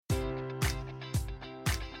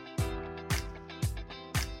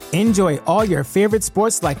Enjoy all your favorite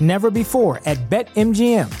sports like never before at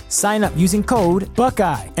BetMGM. Sign up using code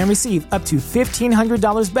Buckeye and receive up to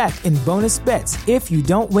 $1,500 back in bonus bets if you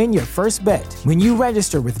don't win your first bet. When you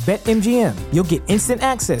register with BetMGM, you'll get instant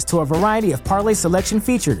access to a variety of parlay selection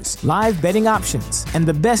features, live betting options, and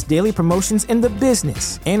the best daily promotions in the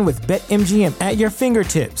business. And with BetMGM at your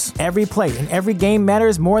fingertips, every play and every game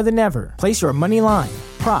matters more than ever. Place your money line,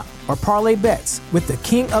 prop, or parlay bets with the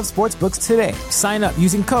king of sportsbooks today. Sign up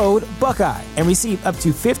using code Buckeye and receive up to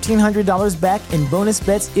 $1,500 back in bonus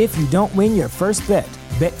bets if you don't win your first bet.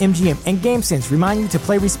 BetMGM and GameSense remind you to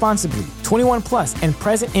play responsibly. 21 plus and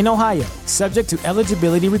present in Ohio, subject to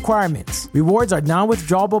eligibility requirements. Rewards are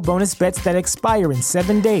non-withdrawable bonus bets that expire in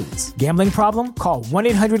 7 days. Gambling problem? Call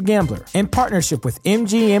 1-800-GAMBLER. In partnership with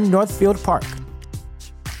MGM Northfield Park.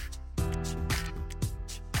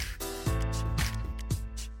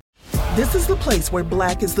 This is the place where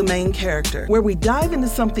Black is the main character, where we dive into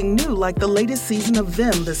something new like the latest season of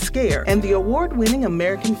Them, The Scare, and the award-winning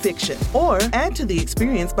American Fiction. Or add to the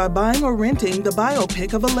experience by buying or renting the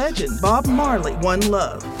biopic of a legend, Bob Marley, One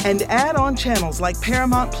Love. And add on channels like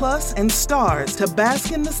Paramount Plus and Stars to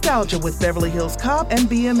bask in nostalgia with Beverly Hills Cop and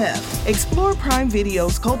BMF. Explore Prime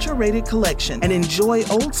Video's culture-rated collection and enjoy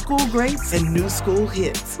old school greats and new school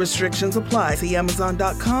hits. Restrictions apply. See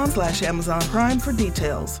Amazon.com/Amazon Prime for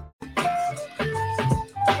details.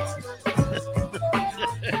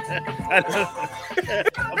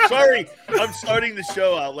 I'm sorry. I'm starting the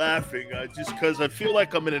show out laughing just because I feel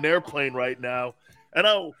like I'm in an airplane right now.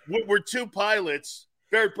 And we're two pilots,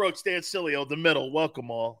 Barrett, Brooks, Dan Sileo, the middle.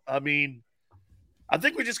 Welcome all. I mean, I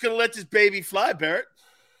think we're just going to let this baby fly, Barrett.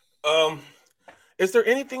 Is there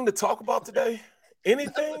anything to talk about today?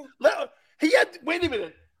 Anything? Wait a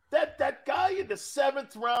minute. That guy in the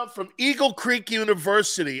 7th round from Eagle Creek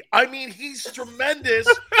University. I mean, he's tremendous.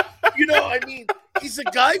 He's a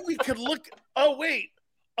guy we could look. Oh, wait.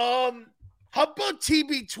 How about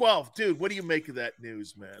TB12? Dude, what do you make of that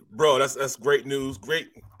news, man? Bro, that's great news. Great.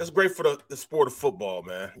 That's great for the sport of football,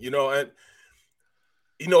 man. You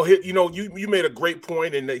made a great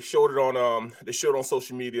point, and they showed it on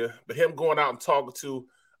social media. But him going out and talking to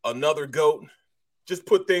another GOAT just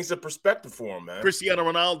put things in perspective for him, man. Cristiano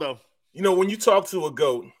Ronaldo. When you talk to a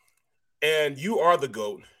GOAT and you are the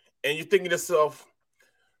GOAT and you're thinking to yourself,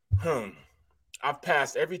 I've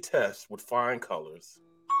passed every test with flying colors.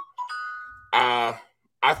 I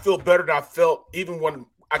feel better than I felt even when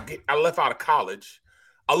I left out of college.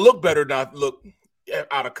 I look better than I look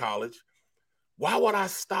out of college. Why would I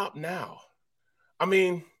stop now? I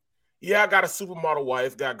mean, yeah, I got a supermodel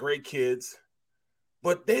wife, got great kids,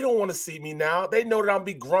 but they don't want to see me now. They know that I'll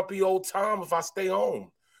be grumpy old Tom if I stay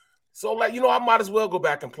home. So, I might as well go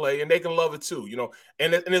back and play, and they can love it too,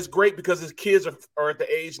 And it's great because his kids are at the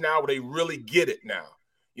age now where they really get it now.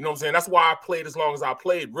 You know what I'm saying? That's why I played as long as I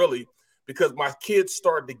played, really, because my kids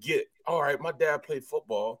started to get, all right, my dad played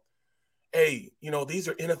football. Hey, these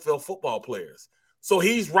are NFL football players. So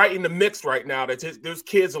he's right in the mix right now that those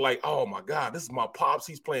kids are like, oh, my God, this is my pops.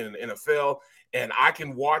 He's playing in the NFL, and I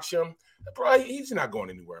can watch him. Bro, he's not going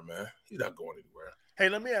anywhere, man. He's not going anywhere. Hey,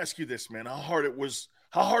 let me ask you this, man. How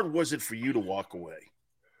hard was it for you to walk away?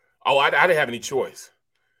 Oh, I didn't have any choice.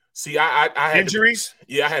 See, I had injuries.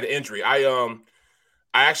 I had an injury. I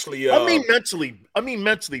actually. I mean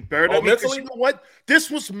mentally, Barrett. Mentally? You know what? This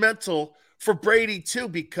was mental for Brady too,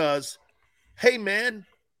 because, hey, man,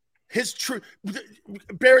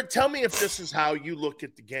 Barrett, tell me if this is how you look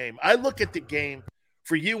at the game. I look at the game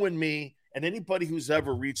for you and me and anybody who's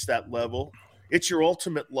ever reached that level. It's your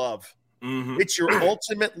ultimate love. Mm-hmm. It's your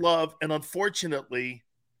ultimate love, and unfortunately,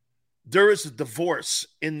 there is a divorce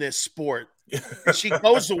in this sport. She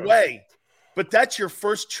goes away, but that's your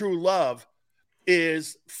first true love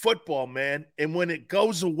is football, man. And when it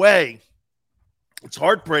goes away, it's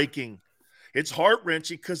heartbreaking. It's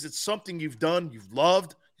heart-wrenching because it's something you've done, you've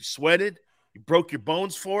loved, you sweated, you broke your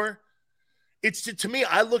bones for. It's to me,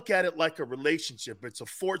 I look at it like a relationship. It's a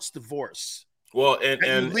forced divorce. Well,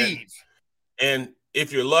 and you leave. And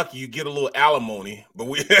if you're lucky, you get a little alimony. But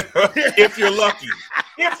if you're lucky,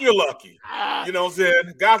 you know what I'm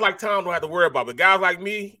saying? Guys like Tom don't have to worry about it. But guys like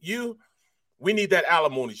me, we need that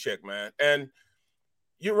alimony check, man. And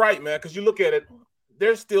you're right, man, because you look at it,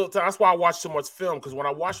 there's still time. That's why I watch so much film, because when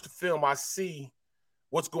I watch the film, I see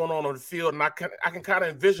what's going on the field, and I can kind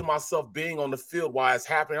of envision myself being on the field while it's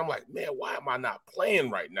happening. I'm like, man, why am I not playing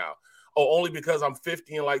right now? Oh, only because I'm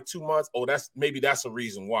 50 in like 2 months? Oh, that's a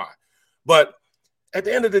reason why. But at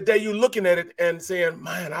the end of the day, you're looking at it and saying,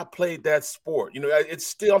 man, I played that sport. I'm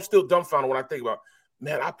still dumbfounded when I think about,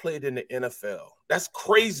 man, I played in the NFL. That's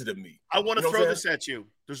crazy to me. I want to throw this at you.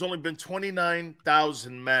 there's only been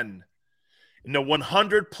 29,000 men in the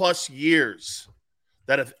 100-plus years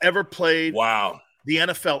that have ever played the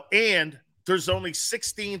NFL, and there's only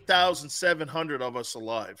 16,700 of us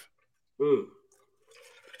alive.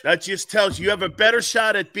 That just tells you have a better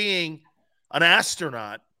shot at being an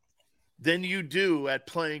astronaut than you do at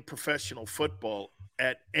playing professional football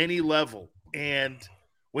at any level. And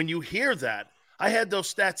when you hear that, I had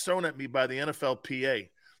those stats thrown at me by the NFLPA.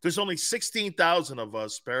 There's only 16,000 of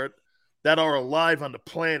us, Barrett, that are alive on the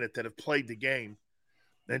planet that have played the game.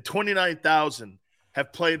 And 29,000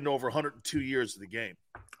 have played in over 102 years of the game.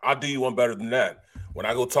 I'll do you one better than that. When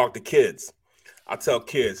I go talk to kids, I tell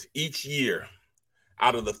kids each year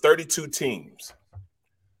out of the 32 teams,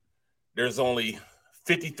 there's only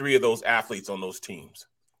 53 of those athletes on those teams,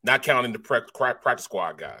 not counting the practice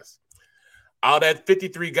squad guys. Out of that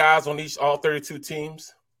 53 guys on all 32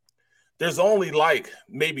 teams, there's only like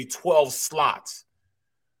maybe 12 slots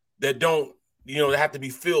that don't, that have to be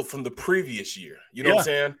filled from the previous year. You know what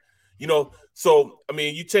I'm saying? So, I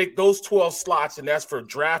mean, you take those 12 slots, and that's for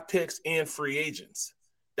draft picks and free agents.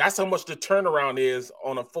 That's how much the turnaround is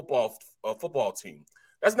on a football team.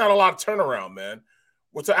 That's not a lot of turnaround, man.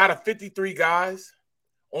 So out of 53 guys,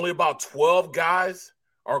 only about 12 guys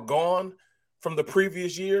are gone from the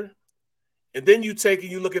previous year. And then you take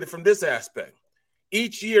and you look at it from this aspect.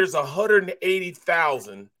 Each year is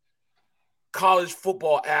 180,000 college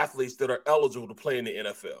football athletes that are eligible to play in the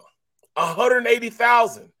NFL.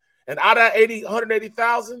 180,000. And out of that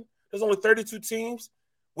 180,000, there's only 32 teams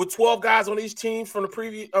with 12 guys on each team from the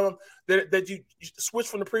previous that you switched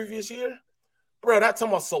from the previous year. Bro, that's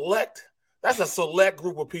talking about select. That's a select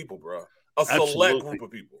group of people, bro. Select group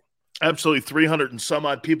of people. Absolutely. 300 and some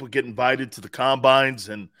odd people get invited to the combines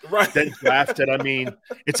and then drafted. I mean,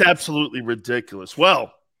 it's absolutely ridiculous.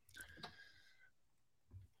 Well,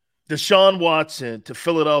 Deshaun Watson to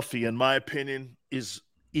Philadelphia, in my opinion, is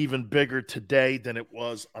even bigger today than it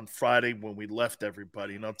was on Friday when we left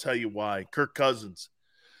everybody. And I'll tell you why. Kirk Cousins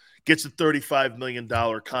gets a $35 million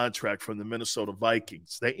contract from the Minnesota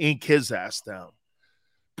Vikings. They ink his ass down.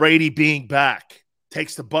 Brady being back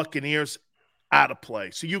takes the Buccaneers out of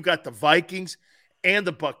play. So you've got the Vikings and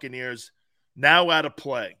the Buccaneers now out of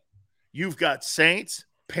play. You've got Saints,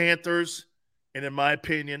 Panthers, and in my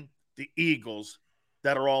opinion, the Eagles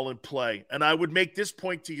that are all in play. And I would make this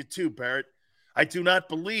point to you too, Barrett. I do not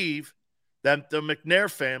believe that the McNair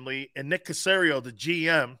family and Nick Caserio, the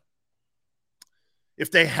GM, if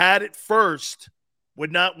they had it first,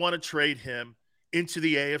 would not want to trade him into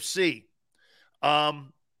the AFC.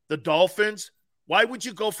 The Dolphins, why would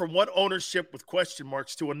you go from one ownership with question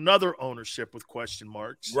marks to another ownership with question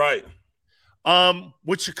marks? Right.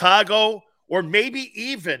 With Chicago, or maybe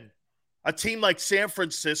even a team like San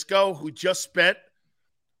Francisco who just spent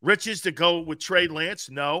riches to go with Trey Lance?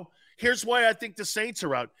 No. Here's why I think the Saints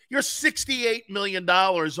are out. You're $68 million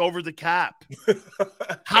over the cap.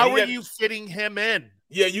 How are you fitting him in?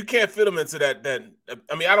 Yeah, you can't fit him into that.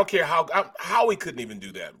 I mean, I don't care how he couldn't even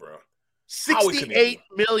do that, bro. $68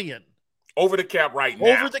 million. Over the cap right now.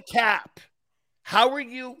 Over the cap. How are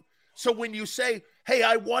you? So when you say, hey,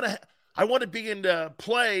 I want to be in the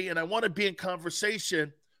play and I want to be in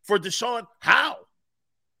conversation for Deshaun, how?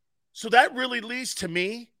 So that really leads to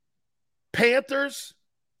me, Panthers,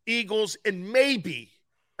 Eagles, and maybe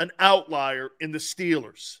an outlier in the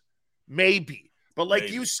Steelers. Maybe. But like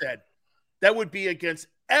you said, that would be against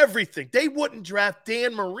everything. They wouldn't draft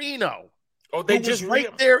Dan Marino. Oh, they just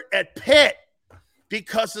right there at Pitt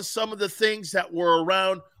because of some of the things that were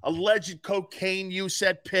around alleged cocaine use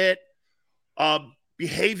at Pitt,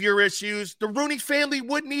 behavior issues. The Rooney family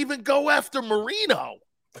wouldn't even go after Marino.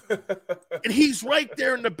 And he's right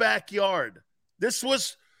there in the backyard. This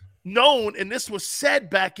was known and this was said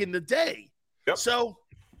back in the day. Yep. So,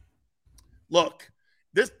 look,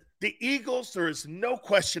 the Eagles, there is no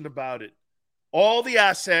question about it. All the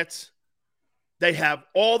assets, they have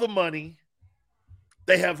all the money,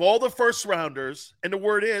 they have all the first rounders, and the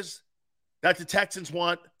word is that the Texans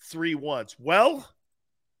want 3 ones. Well,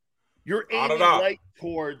 you're aiming right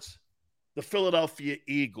towards the Philadelphia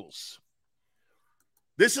Eagles.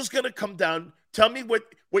 This is going to come down. Tell me what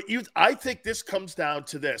you – I think this comes down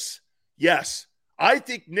to this. Yes, I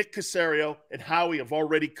think Nick Caserio and Howie have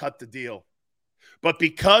already cut the deal. But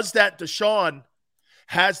because that Deshaun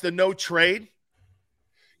has the no trade,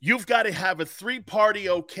 you've got to have a 3-party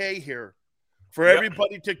okay here for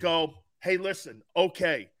everybody to go, hey, listen,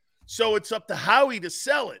 okay. So it's up to Howie to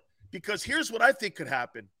sell it because here's what I think could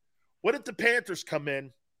happen. What if the Panthers come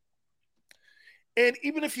in? And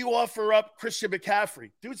even if you offer up Christian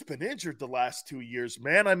McCaffrey, dude's been injured the last 2 years,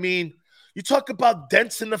 man. I mean, you talk about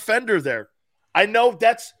dents in the fender there. I know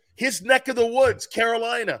that's his neck of the woods,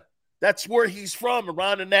 Carolina. That's where he's from,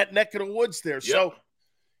 around in that neck of the woods there. Yep. So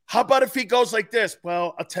how about if he goes like this?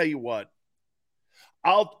 Well, I'll tell you what.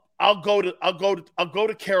 I'll go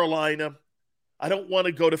to Carolina. I don't want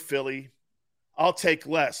to go to Philly. I'll take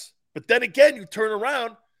less. But then again, you turn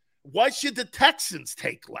around. Why should the Texans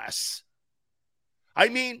take less? I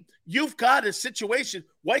mean, you've got a situation.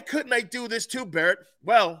 Why couldn't I do this too, Barrett?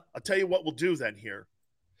 Well, I'll tell you what we'll do then here.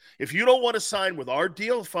 If you don't want to sign with our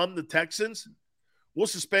deal from the Texans, we'll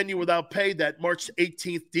suspend you without pay, that March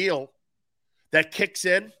 18th deal that kicks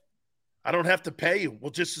in. I don't have to pay you.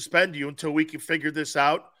 We'll just suspend you until we can figure this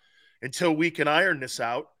out, until we can iron this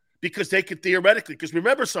out, because they could theoretically, because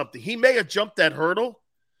remember something, he may have jumped that hurdle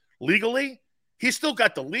legally. He's still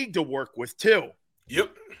got the league to work with too.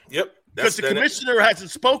 Yep. Because the commissioner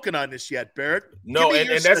hasn't spoken on this yet, Barrett. No, and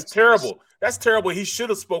that's terrible. That's terrible. He should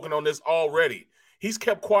have spoken on this already. He's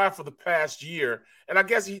kept quiet for the past year, and I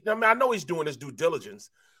guess I know he's doing his due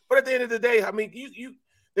diligence, but at the end of the day, I mean,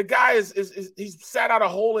 the guy he's sat out a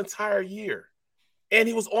whole entire year, and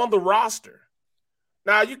he was on the roster.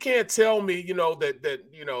 Now you can't tell me,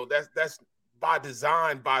 that's by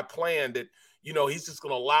design, by plan, that he's just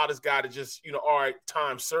going to allow this guy to just all right,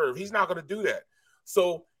 time served. He's not going to do that.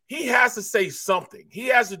 So he has to say something. He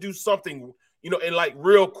has to do something, and like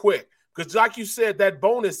real quick. Because like you said, that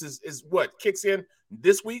bonus is what kicks in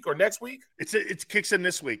this week or next week? It kicks in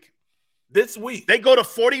this week. This week. They go to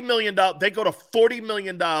 $40 million. They go to $40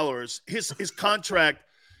 million. His contract,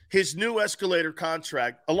 his new escalator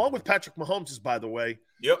contract, along with Patrick Mahomes', by the way.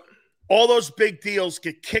 Yep. All those big deals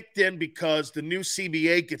get kicked in because the new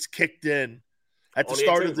CBA gets kicked in at the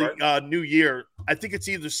start of the new year. I think it's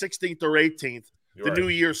either 16th or 18th. The new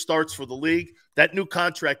year starts for the league. That new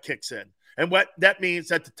contract kicks in. And what that means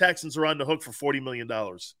that the Texans are on the hook for $40 million.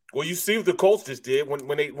 Well, you see what the Colts just did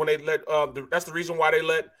when they let that's the reason why they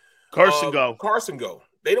let Carson go. Carson go.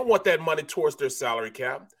 They don't want that money towards their salary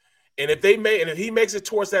cap. And if he makes it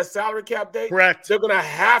towards that salary cap date, correct, they're gonna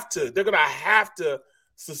have to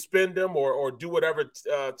suspend them or do whatever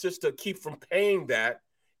just to keep from paying that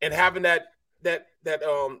and having that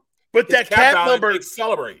but that cap number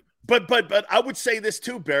accelerate. But I would say this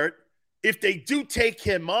too, Barrett. If they do take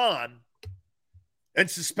him on and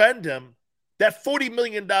suspend him, that $40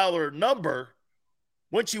 million number,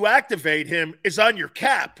 once you activate him, is on your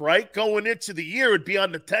cap, right? Going into the year, it'd be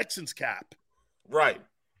on the Texans' cap. Right.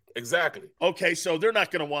 Exactly. Okay, so they're not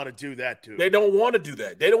going to want to do that, too. They don't want to do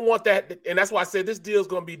that. They don't want that. And that's why I said this deal is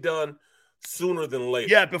going to be done sooner than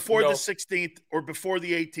later. Yeah, before the 16th or before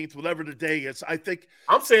the 18th, whatever the day is. I think.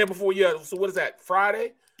 I'm saying before, so what is that,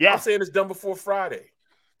 Friday? Yeah. I'm saying it's done before Friday.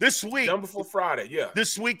 This week. Done before Friday, yeah.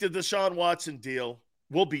 This week, the Deshaun Watson deal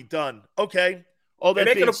will be done. Okay. All that and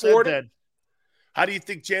they being can afford said, it. then, how do you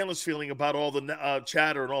think Jalen's feeling about all the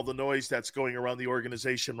chatter and all the noise that's going around the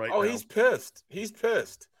organization right now? Oh, he's pissed. He's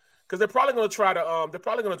pissed because they're probably going to try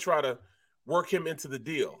to work him into the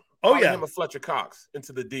deal. Probably him and Fletcher Cox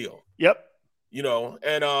into the deal. Yep.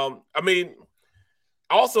 And I mean,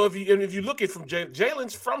 also if you look at from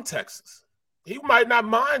Jalen's from Texas, he might not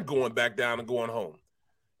mind going back down and going home.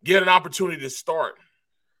 Get an opportunity to start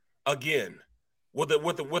again with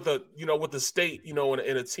the state,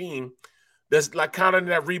 in a team that's like kind of in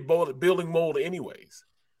that rebuilding mold anyways.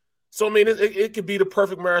 So, I mean, it could be the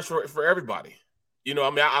perfect marriage for everybody.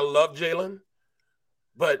 I love Jalen,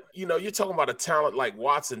 but, you're talking about a talent like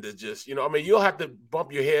Watson that just, you'll have to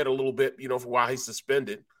bump your head a little bit, for while he's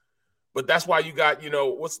suspended. But that's why you got,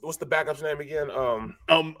 what's the backup's name again?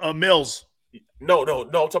 Mills. No.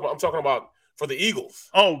 I'm talking about for the Eagles.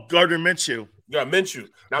 Oh, Gardner Minshew. Yeah, Minshew.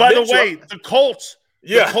 Now, by the way, the Colts.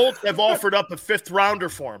 Yeah. The Colts have offered up a 5th rounder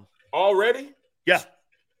for him already. Yeah.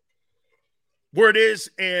 Word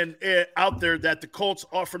is and out there that the Colts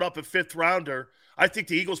offered up a 5th rounder. I think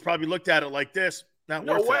the Eagles probably looked at it like this. Not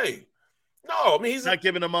worth it. No way. No, I mean he's not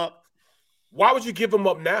giving him up. Why would you give him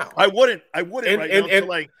up now? I wouldn't now.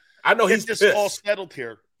 I know he's just all settled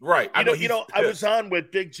here. Right. I was on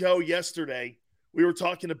with Big Joe yesterday. We were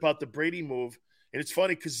talking about the Brady move, and it's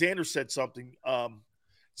funny because Xander said something.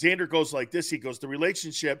 Xander goes like this. He goes, the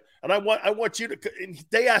relationship, and I want you to. And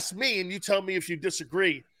they asked me, and you tell me if you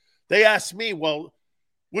disagree. They asked me, well,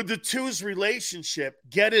 would the two's relationship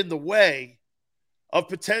get in the way of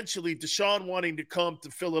potentially Deshaun wanting to come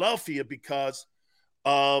to Philadelphia because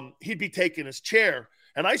he'd be taking his chair?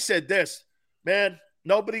 And I said this, man,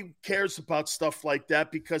 nobody cares about stuff like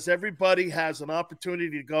that because everybody has an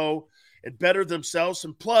opportunity to go and better themselves.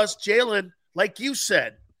 And plus, Jalen, like you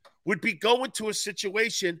said, would be going to a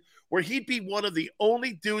situation where he'd be one of the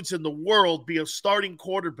only dudes in the world, be a starting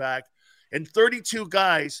quarterback, and 32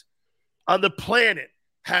 guys on the planet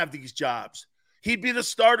have these jobs. He'd be the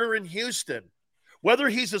starter in Houston. Whether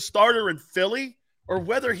he's a starter in Philly or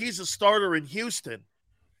whether he's a starter in Houston,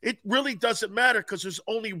 it really doesn't matter because there's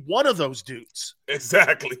only one of those dudes.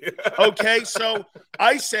 Exactly. Okay, so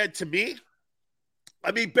I said to me,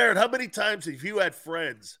 I mean, Barrett, how many times have you had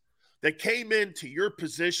friends that came into your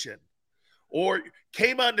position or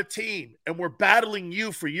came on the team and were battling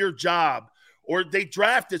you for your job, or they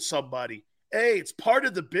drafted somebody? Hey, it's part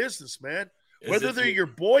of the business, man. Whether they're your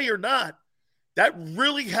boy or not, that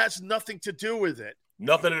really has nothing to do with it.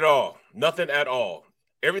 Nothing at all. Nothing at all.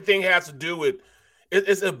 Everything has to do with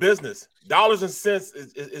it's a business. Dollars and cents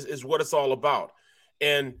is what it's all about.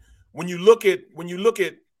 And when you look at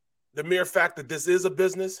the mere fact that this is a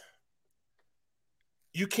business,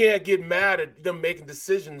 you can't get mad at them making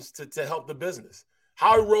decisions to help the business.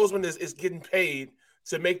 Howie Roseman is getting paid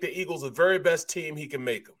to make the Eagles the very best team he can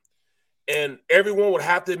make them. And everyone would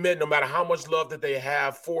have to admit, no matter how much love that they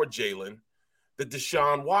have for Jalen, that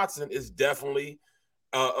Deshaun Watson is definitely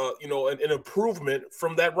an improvement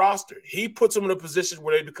from that roster. He puts them in a position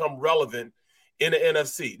where they become relevant in the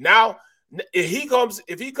NFC. Now, if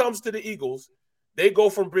he comes to the Eagles, they go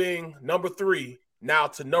from being number 3 now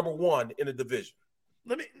to number 1 in the division.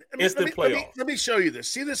 Let me show you this.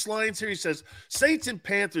 See this line here? He says, Saints and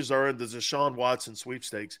Panthers are in the Deshaun Watson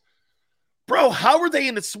sweepstakes. Bro, how are they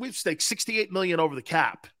in the sweepstakes? $68 million over the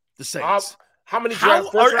cap, the Saints. How many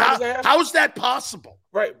draft first rounders they have? How is that possible?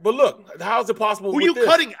 Right, but look, how is it possible? Were you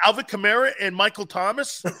cutting Alvin Kamara and Michael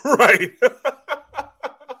Thomas? Right.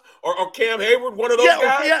 or Cam Hayward, one of those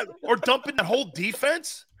guys? Or dumping that whole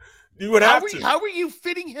defense? You would have to. How are you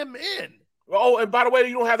fitting him in? Oh, and by the way,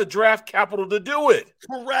 you don't have the draft capital to do it.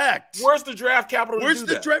 Correct. Where's the draft capital to do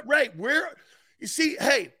that? Right. Where? You see,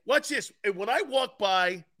 hey, watch this. When I walk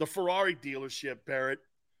by the Ferrari dealership, Barrett,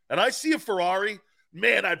 and I see a Ferrari,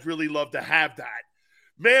 man, I'd really love to have that.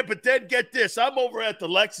 Man, but then get this. I'm over at the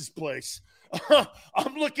Lexus place.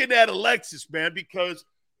 I'm looking at a Lexus, man, because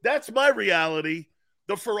that's my reality.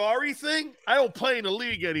 The Ferrari thing, I don't play in the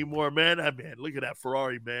league anymore, man. Man, look at that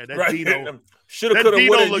Ferrari, man. That Dino,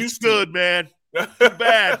 looks good, man. Too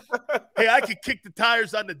bad. Hey, I could kick the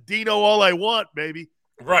tires on the Dino all I want, baby.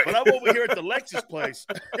 Right. But I'm over here at the Lexus place.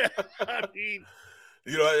 I mean,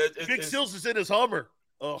 Big Sills is in his Hummer.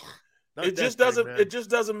 Ugh. It just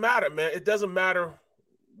doesn't matter, man. It doesn't matter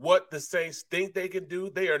what the Saints think they can do.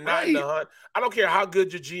 They are not in the hunt. I don't care how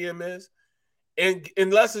good your GM is. And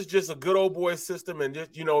unless it's just a good old boy system and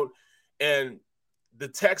just, and the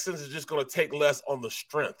Texans are just going to take less on the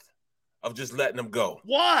strength of just letting them go.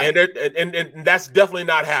 Why? And that's definitely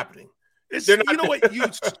not happening. You know what? You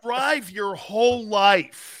strive your whole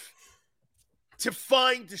life to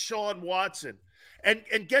find Deshaun Watson.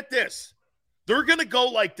 And get this. They're going to go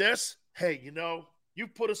like this. Hey, you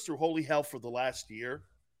put us through holy hell for the last year.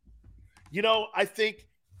 I think,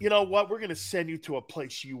 what? We're going to send you to a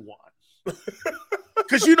place you want.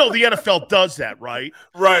 Because the NFL does that, right?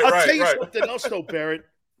 Right, I'll tell you something else, though, Barrett.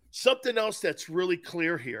 Something else that's really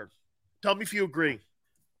clear here. Tell me if you agree.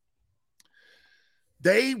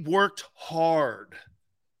 They worked hard,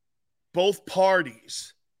 both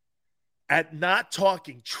parties, at not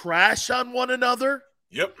talking trash on one another.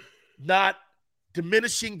 Yep. Not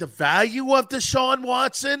diminishing the value of Deshaun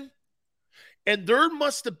Watson. And there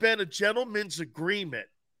must have been a gentleman's agreement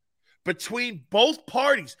between both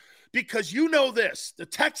parties. Because this, the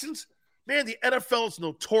Texans, man, the NFL is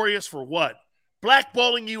notorious for what?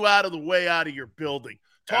 Blackballing you out of the way, out of your building.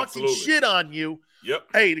 Talking shit on you. Yep.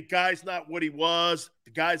 Hey, the guy's not what he was.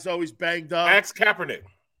 The guy's always banged up. Max Kaepernick.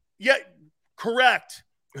 Yeah, correct.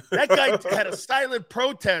 That guy had a silent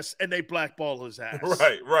protest, and they blackball his ass.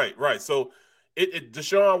 Right. So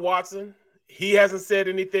Deshaun Watson, he hasn't said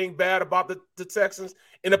anything bad about the Texans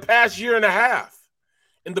in the past year and a half.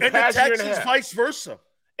 And the Texans vice versa.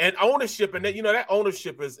 And ownership, and that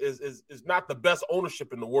ownership is not the best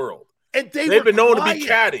ownership in the world. And they've been known to be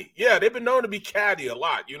catty. Yeah, they've been known to be catty a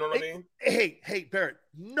lot. You know what I mean? Hey, Barrett,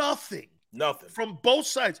 nothing from both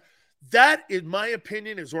sides. That, in my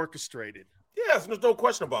opinion, is orchestrated. Yes, there's no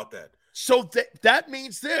question about that. So that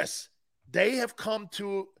means this. They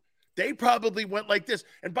probably went like this.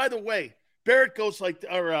 And by the way, Barrett goes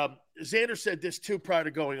Xander said this too prior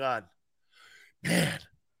to going on. Man,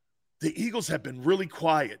 the Eagles have been really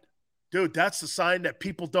quiet. Dude, that's the sign that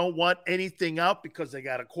people don't want anything out because they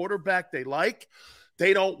got a quarterback they like.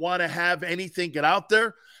 They don't want to have anything get out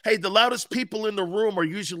there. Hey, the loudest people in the room are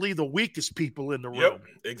usually the weakest people in the room. Yep,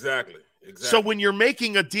 exactly. So when you're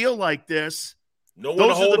making a deal like this,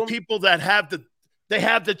 those are the people that have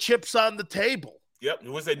the chips on the table. Yep.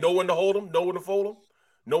 You would say no one to hold them, no one to fold them,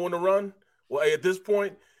 no one to run. Well, at this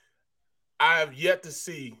point, I have yet to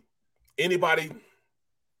see anybody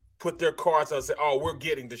put their cards out and say, "Oh, we're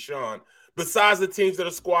getting Deshaun." Besides the teams that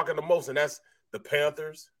are squawking the most, and that's the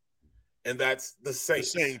Panthers, and that's the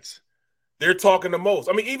Saints. They're talking the most.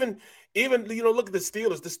 I mean, even look at the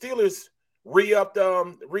Steelers. The Steelers re-upped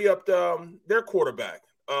their quarterback,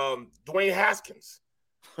 Dwayne Haskins.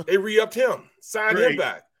 They re-upped him, signed him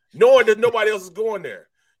back, knowing that nobody else is going there.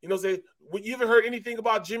 You even heard anything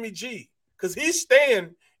about Jimmy G? Because he's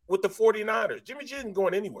staying with the 49ers. Jimmy G isn't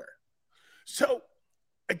going anywhere. So,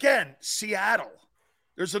 again, Seattle.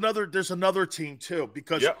 There's another team too,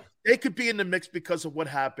 because they could be in the mix because of what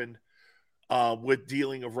happened with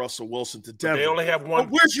dealing of Russell Wilson to Denver. They only have one.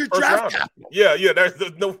 But where's your draft capital? Yeah. There's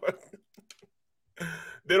no.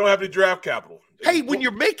 They don't have any draft capital. Hey, when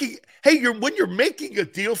you're making a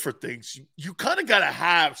deal for things, you kind of got to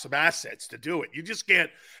have some assets to do it. You just can't.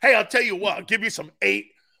 Hey, I'll tell you what. I'll give you some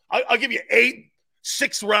I'll give you 8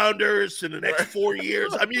 6-rounders in the next 4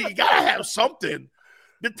 years. I mean, you got to have something.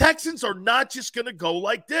 The Texans are not just going to go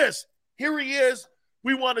like this. Here he is.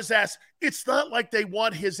 We want his ass. It's not like they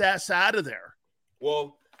want his ass out of there.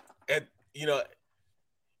 Well,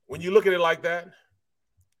 when you look at it like that,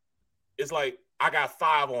 it's like, I got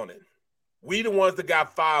 5 on it. We the ones that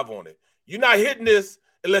got 5 on it. You're not hitting this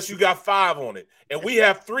unless you got 5 on it. And we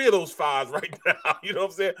have 3 of those 5s right now. You know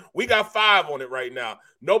what I'm saying? We got 5 on it right now.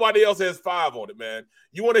 Nobody else has 5 on it, man.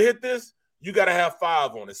 You want to hit this? You got to have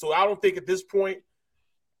 5 on it. So I don't think at this point,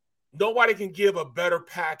 nobody can give a better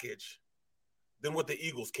package than what the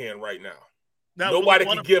Eagles can right now. Nobody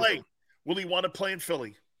can give him. Will he want to play in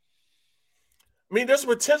Philly? I mean, there's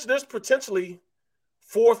potentially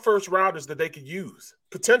 4 first-rounders that they could use.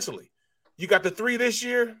 Potentially. You got the 3 this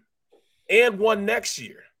year and 1 next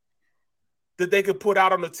year that they could put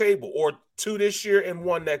out on the table, or 2 this year and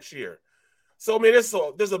 1 next year. So, I mean,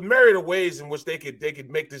 there's a myriad of ways in which they could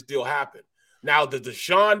make this deal happen. Now,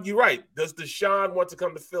 you're right. Does Deshaun want to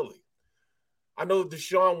come to Philly? I know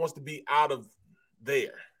Deshaun wants to be out of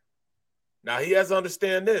there. Now, he has to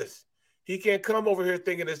understand this. He can't come over here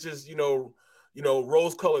thinking it's just,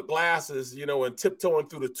 rose-colored glasses, and tiptoeing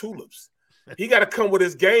through the tulips. He got to come with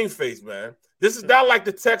his game face, man. This is not like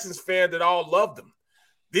the Texans fan that all loved him.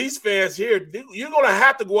 These fans here, you're going to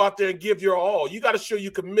have to go out there and give your all. You got to show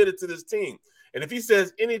you committed to this team. And if he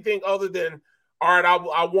says anything other than, all right,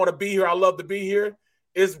 I want to be here, I love to be here,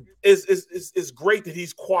 it's great that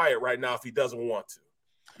he's quiet right now if he doesn't want to.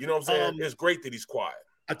 You know what I'm saying? It's great that he's quiet.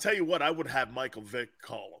 I tell you what, I would have Michael Vick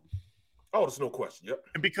call him. Oh, there's no question. Yep.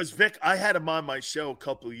 And because Vic, I had him on my show a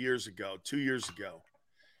couple of years ago, 2 years ago,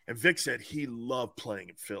 and Vic said he loved playing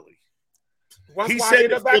in Philly. He said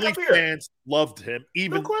the Philly fans loved him.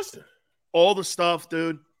 Even no question. All the stuff,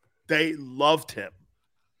 dude, they loved him.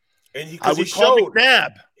 And he showed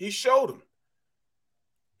McNabb. He showed him.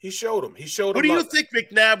 What do you think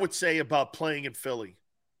McNabb would say about playing in Philly?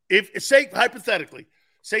 Hypothetically,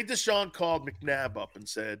 say Deshaun called McNabb up and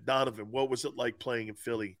said, Donovan, what was it like playing in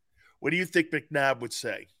Philly? What do you think McNabb would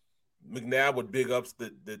say? McNabb would big up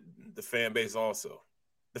the fan base also.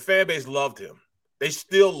 The fan base loved him. They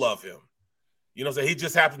still love him. You know what I'm saying? He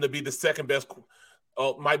just happened to be the second best,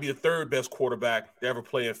 might be the third best quarterback to ever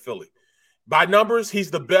play in Philly. By numbers, he's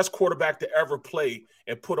the best quarterback to ever play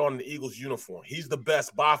and put on the Eagles uniform. He's the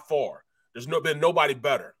best by far. There's been nobody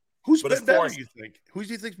better. Who's been better, you think? Who do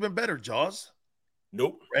you think's been better, Jaws?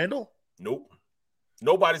 Nope. Randall? Nope.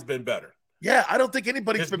 Nobody's been better. Yeah, I don't think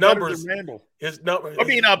anybody's been better than Randall. His numbers. I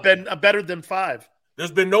mean, I've been better than 5.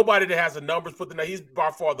 There's been nobody that has the numbers put in there. He's by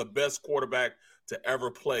far the best quarterback to ever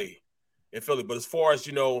play in Philly. But as far as,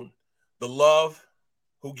 the love,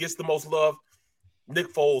 who gets the most love,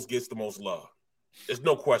 Nick Foles gets the most love. There's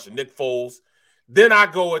no question. Nick Foles. Then I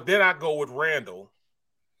go with Randall.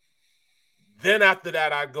 Then after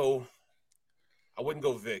that, I wouldn't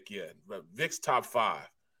go Vic yet. But Vic's top 5.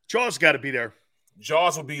 Jaws got to be there.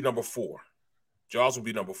 Jaws will be number 4.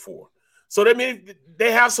 So that means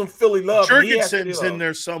they have some Philly love. Jurgensen's in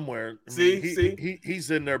there somewhere. See?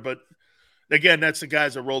 He's in there, but again, that's the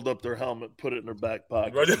guys that rolled up their helmet, put it in their back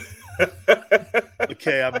pocket.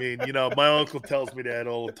 Okay, I mean, my uncle tells me that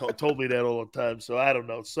told me that all the time. So I don't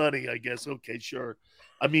know. Sonny, I guess. Okay, sure.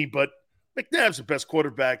 I mean, but McNabb's the best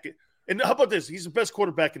quarterback. And how about this? He's the best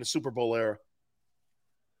quarterback in the Super Bowl era.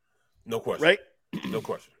 No question. Right? No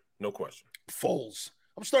question. Foles.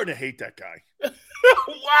 I'm starting to hate that guy.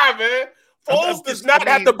 Why, man? Foles does not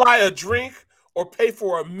have to buy a drink or pay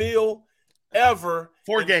for a meal ever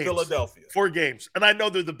 4 games. Philadelphia. 4 games. And I know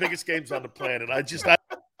they're the biggest games on the planet.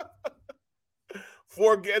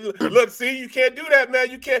 Look, see, you can't do that, man.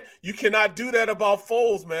 You cannot do that about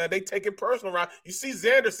Foles, man. They take it personal around. You see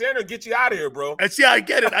Xander get you out of here, bro. I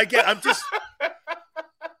get it. I'm just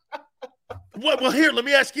well, here, let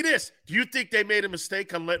me ask you this. Do you think they made a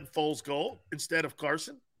mistake on letting Foles go instead of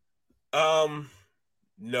Carson?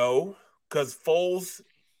 No, because Foles,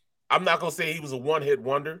 I'm not gonna say he was a one-hit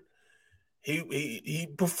wonder. He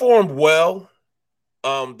performed well.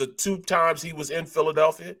 The 2 times he was in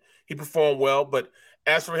Philadelphia, he performed well. But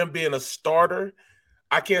as for him being a starter,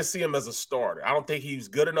 I can't see him as a starter. I don't think he's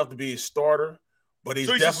good enough to be a starter. But he's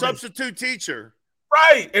a substitute teacher,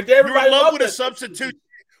 right? And everybody in love with a substitute.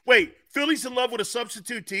 Wait, Philly's in love with a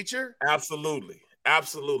substitute teacher? Absolutely.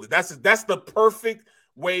 That's the perfect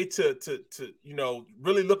way to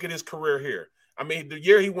really look at his career here. I mean, the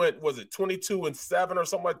year he went, was it 22-7 or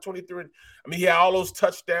something like 23? I mean, he had all those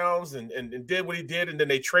touchdowns and did what he did, and then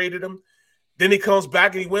they traded him. Then he comes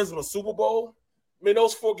back and he wins them a Super Bowl. I mean,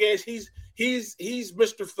 those 4 games, he's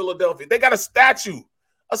Mr. Philadelphia. They got a statue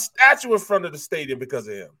in front of the stadium because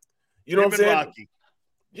of him. You know what I'm saying? Rocky.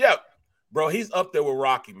 Yeah. Bro, he's up there with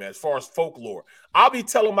Rocky, man, as far as folklore. I'll be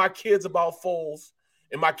telling my kids about Foles,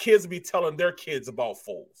 and my kids will be telling their kids about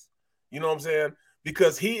Foles. You know what I'm saying?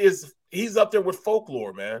 Because he's up there with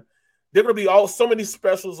folklore, man. There are going to be so many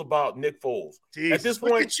specials about Nick Foles. Jeez, at this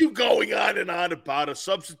point, look at you going on and on about a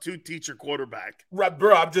substitute teacher quarterback. Right,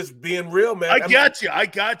 bro, I'm just being real, man. I got you. I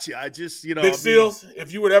just, Big Seals,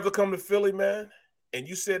 if you would ever come to Philly, man, and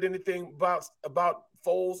you said anything about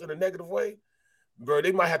Foles in a negative way, bro,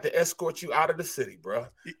 they might have to escort you out of the city, bro.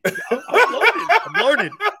 I'm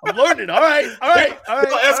learning. All right.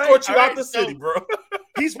 They'll escort you out the city, bro.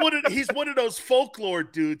 He's one of those folklore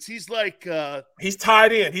dudes. He's like he's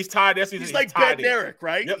tied in. He's tied. He's like Ben Derrick,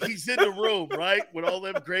 right? Yep. He's in the room, right, with all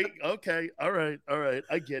them great. Okay, all right.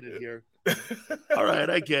 I get it here. All right,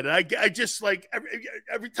 I get it. I just like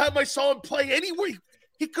every time I saw him play anywhere,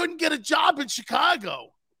 he couldn't get a job in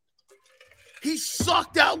Chicago. He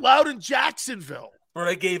sucked out loud in Jacksonville. Bro,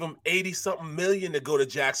 they gave him $80-something million to go to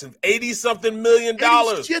Jacksonville. $80-something million.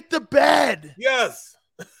 And he shit the bed. Yes.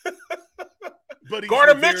 But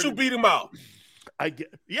Gardner Mitchell beat him out. Yeah.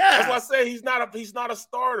 That's why I say he's not a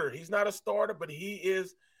starter. He's not a starter, but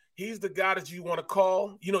he's the guy that you want to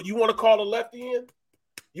call. You want to call a lefty in?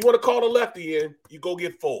 You want to call a lefty in, you go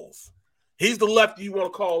get Foles. He's the lefty you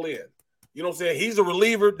want to call in. You know what I'm saying? He's a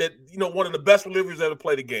reliever that, one of the best relievers ever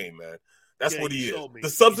played the game, man. That's what he is. The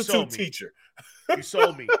substitute teacher. You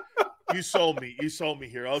sold me. You sold me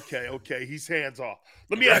here. Okay. He's hands off.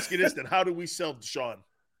 Let me ask you this then. How do we sell Deshaun?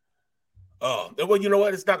 Well, you know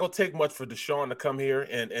what? It's not going to take much for Deshaun to come here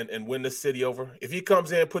and win the city over. If he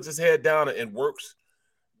comes in, puts his head down, and works,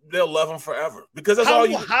 they'll love him forever. Because that's all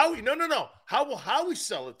you. No. How will Howie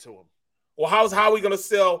sell it to him? Well, how's Howie going to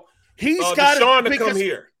sell? He's got Deshaun to come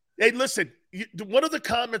here. Hey, listen. One of the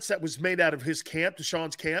comments that was made out of his camp,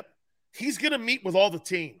 Deshaun's camp, he's going to meet with all the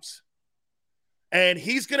teams. And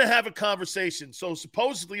he's going to have a conversation. So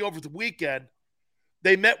supposedly over the weekend,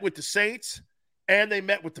 they met with the Saints and they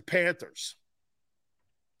met with the Panthers.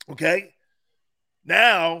 Okay?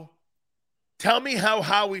 Now, tell me how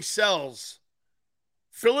Howie sells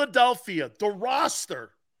Philadelphia, the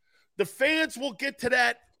roster. The fans will get to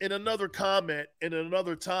that in another comment in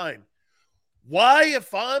another time. Why,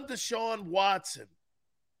 if I'm Deshaun Watson,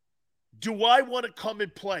 do I want to come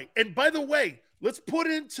and play? And by the way, let's put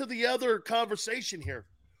into the other conversation here.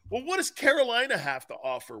 Well, what does Carolina have to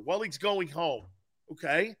offer while he's going home?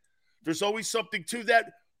 Okay? There's always something to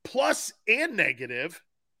that, plus and negative.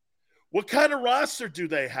 What kind of roster do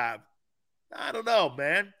they have? I don't know,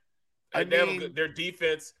 man. Their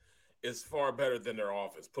defense is far better than their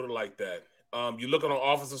offense. Put it like that. You look on the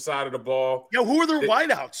offensive side of the ball. Yeah, who are their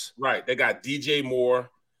wideouts? Right. They got DJ Moore.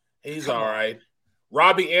 He's all right.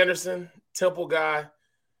 Robbie Anderson, Temple guy,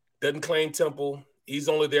 doesn't claim Temple. He's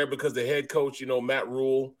only there because the head coach, Matt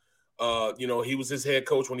Rule, he was his head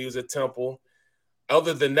coach when he was at Temple.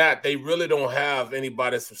 Other than that, they really don't have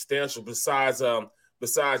anybody substantial besides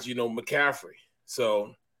McCaffrey.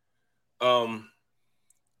 So,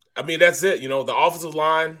 that's it. The offensive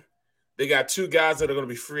line, they got 2 guys that are going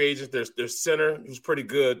to be free agents. Their center, who's pretty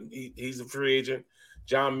good. He's a free agent.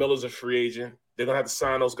 John Miller's a free agent. They're going to have to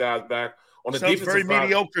sign those guys back. On the defensive very side,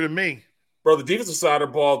 mediocre to me. Bro, the defensive side of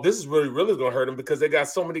the ball, this is really going to hurt them because they got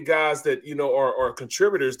so many guys that, are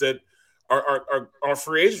contributors that are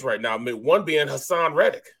free agents right now. I mean, one being Hassan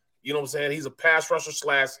Reddick. You know what I'm saying? He's a pass rusher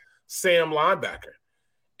 / Sam linebacker.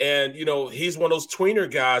 And, he's one of those tweener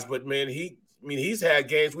guys, but, man, he's had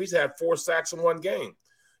games where he's had 4 sacks in one game.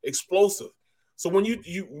 Explosive. So when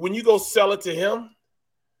you go sell it to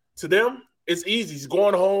them, it's easy. He's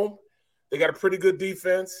going home. They got a pretty good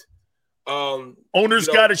defense. Owner's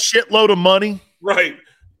got a shitload of money. Right.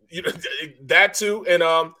 That too. And,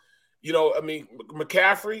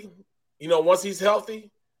 McCaffrey, once he's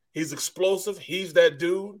healthy, he's explosive. He's that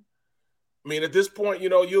dude. I mean, at this point,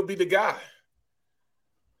 you'll be the guy.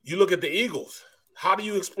 You look at the Eagles. How do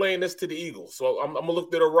you explain this to the Eagles? So I'm going to look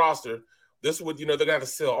at their roster. This is what, they're going to have to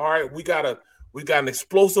sell. All right, we got an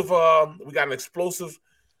explosive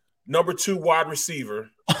number 2 wide receiver.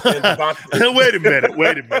 Wait a minute.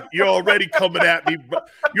 You're already coming at me.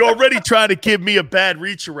 You're already trying to give me a bad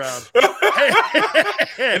reach around.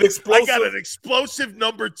 I got an explosive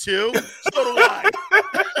number 2. So do I.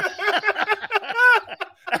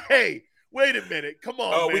 Hey, wait a minute. Come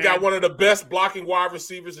on, man. We got one of the best blocking wide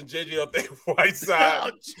receivers in J.J.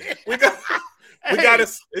 Whiteside. We got an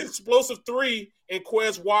explosive 3 in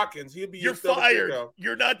Quez Watkins. He'll be You're fired.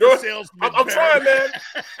 You're not the salesman. I'm trying, man.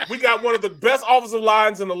 We got one of the best offensive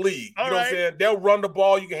lines in the league. You know what I'm saying? They'll run the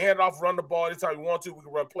ball. You can hand it off, run the ball anytime you want to. We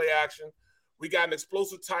can run play action. We got an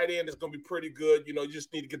explosive tight end that's going to be pretty good. You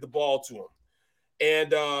just need to get the ball to him.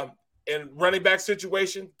 And running back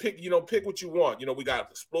situation, pick what you want. We got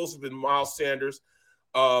explosive in Miles Sanders.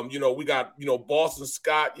 We got, Boston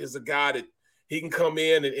Scott is a guy that he can come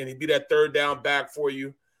in and he'd be that third down back for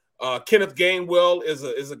you. Kenneth Gainwell is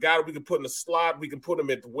a guy that we can put in the slot. We can put him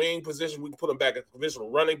at the wing position. We can put him back at the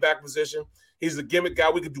traditional running back position. He's a gimmick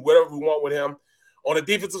guy. We can do whatever we want with him. On the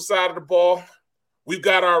defensive side of the ball, we've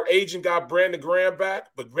got our agent guy, Brandon Graham, back.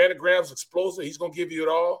 But Brandon Graham's explosive. He's going to give you it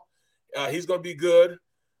all. He's going to be good.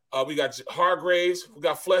 We got Hargraves. We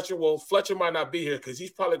got Fletcher. Well, Fletcher might not be here because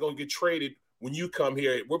he's probably going to get traded when you come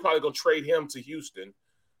here. We're probably going to trade him to Houston.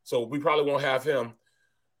 So we probably won't have him.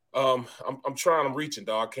 I'm trying. I'm reaching,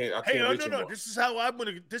 dog. I can't reach him. No. This is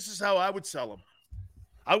how I would sell him.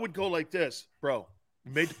 I would go like this, bro.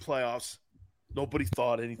 We made the playoffs. Nobody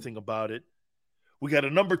thought anything about it. We got a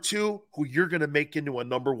number 2 who you're going to make into a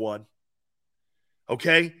number 1.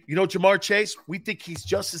 Okay? Jamar Chase? We think he's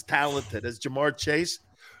just as talented as Jamar Chase,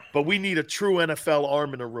 but we need a true NFL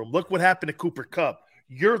arm in the room. Look what happened to Cooper Kupp.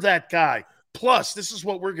 You're that guy. Plus, this is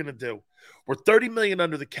what we're going to do. We're $30 million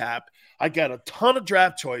under the cap. I got a ton of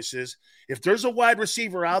draft choices. If there's a wide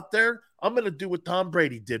receiver out there, I'm going to do what Tom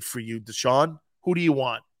Brady did for you, Deshaun. Who do you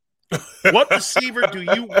want? What receiver do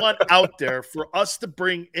you want out there for us to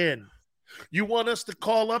bring in? You want us to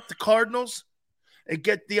call up the Cardinals and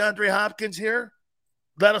get DeAndre Hopkins here?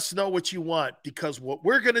 Let us know what you want, because what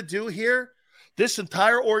we're going to do here, this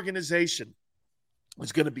entire organization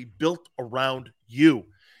is going to be built around you.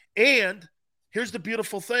 And here's the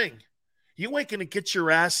beautiful thing. You ain't going to get your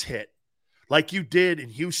ass hit like you did in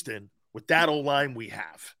Houston with that O-line we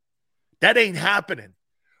have. That ain't happening.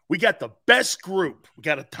 We got the best group. We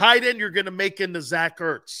got a tight end you're going to make into Zach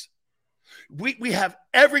Ertz. We have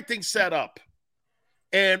everything set up,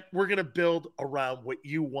 and we're going to build around what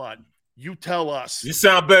you want. You tell us. You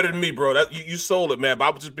sound better than me, bro. You sold it, man. But I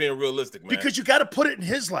was just being realistic, man. Because you got to put it in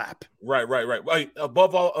his lap. Right.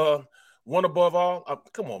 Above all, one above all.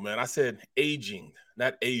 Come on, man. I said aging,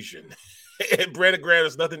 not Asian. And Brandon Graham,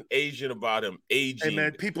 there's nothing Asian about him. Aging. Hey,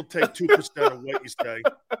 man, people take 2% of what you say.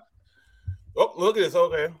 Oh, look at this.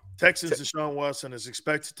 Okay. Texans Deshaun Watson is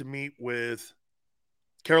expected to meet with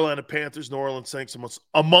Carolina Panthers, New Orleans Saints,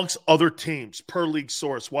 amongst other teams. Per league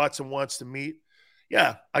source, Watson wants to meet.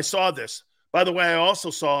 Yeah, I saw this. By the way, I also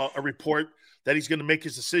saw a report that he's going to make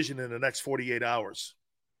his decision in the next 48 hours.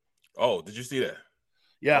 Oh, did you see that?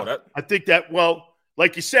 Yeah, I think that, well,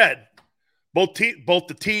 like you said, both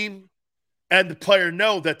the team and the player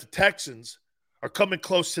know that the Texans are coming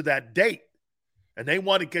close to that date, and they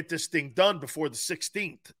want to get this thing done before the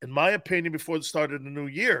 16th. In my opinion, before the start of the new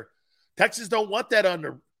year. Texans don't want that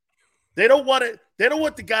they don't want it. They don't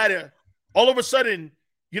want the guy to all of a sudden,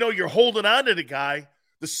 you're holding on to the guy.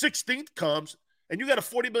 The 16th comes and you got a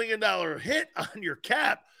 $40 million hit on your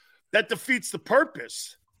cap. That defeats the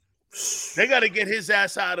purpose. They got to get his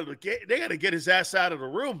ass out of the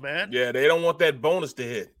room, man. Yeah, they don't want that bonus to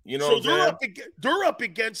hit. So they're up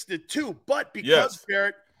against it too. But because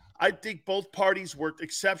Barrett, I think both parties worked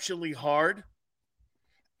exceptionally hard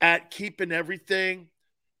at keeping everything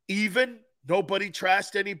even. Nobody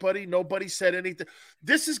trashed anybody. Nobody said anything.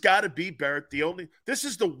 This has got to be, Barrett, this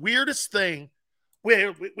is the weirdest thing. We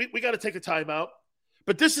got to take a timeout.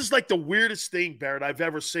 But this is like the weirdest thing, Barrett, I've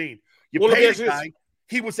ever seen. You paid a guy.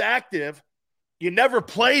 He was active. You never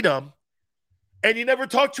played him. And you never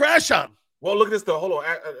talked trash on him. Well, look at this, though. Hold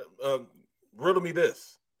on. Riddle me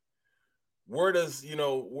this. Where does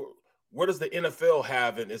the NFL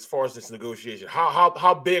have in as far as this negotiation?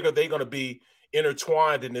 How big are they going to be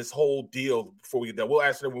intertwined in this whole deal before we get done? We'll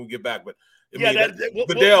answer that when we get back. But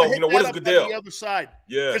Goodell, we'll what is Goodell? On the other side.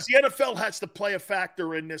 Yeah. Because the NFL has to play a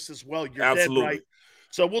factor in this as well. You're Absolutely. dead right.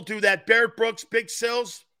 So we'll do that. Barrett Brooks, Big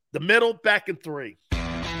Sills, the middle, back in 3.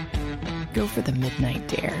 Go for the midnight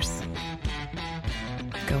dares.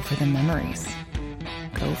 Go for the memories.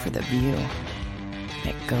 Go for the view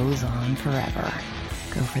that goes on forever.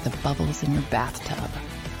 Go for the bubbles in your bathtub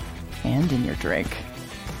and in your drink.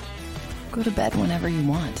 Go to bed whenever you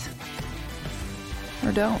want.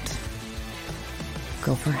 Or don't.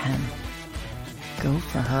 Go for him. Go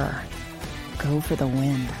for her. Go for the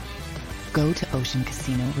win. Go to Ocean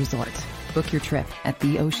Casino Resort. Book your trip at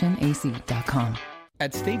theoceanac.com.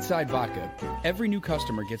 At Stateside Vodka, every new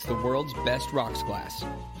customer gets the world's best rocks glass.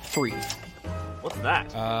 Free. What's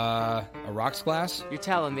that? A rocks glass? You're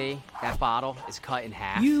telling me that bottle is cut in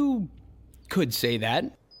half? You could say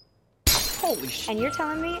that. Holy shit. And you're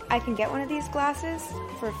telling me I can get one of these glasses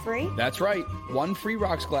for free? That's right. 1 free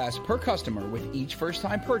rocks glass per customer with each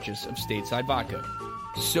first-time purchase of Stateside Vodka.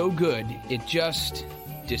 So good, it just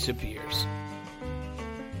disappears.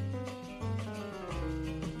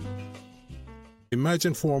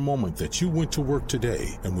 Imagine for a moment that you went to work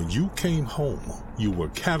today and when you came home, you were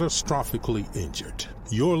catastrophically injured.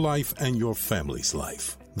 Your life and your family's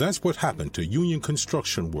life. That's what happened to union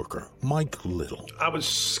construction worker Mike Little. I was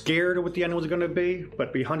scared of what the end was going to be, but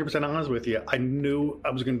to be 100% honest with you, I knew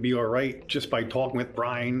I was going to be all right just by talking with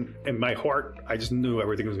Brian. In my heart, I just knew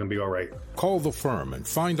everything was going to be all right. Call the firm and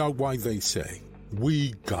find out why they say,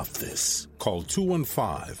 "We got this." Call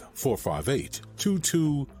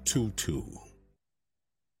 215-458-2222.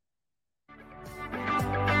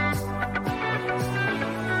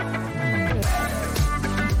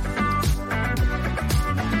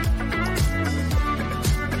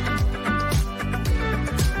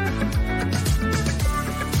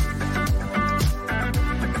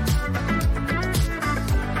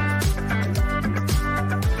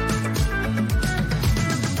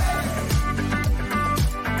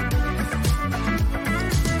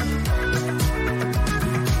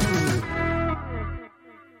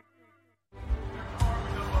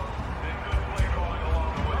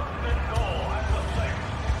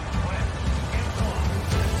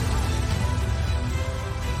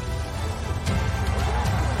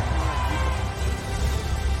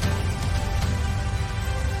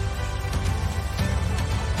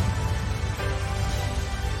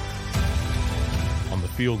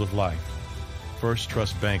 Field of life, First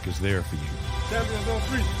Trust Bank is there for you. Champions on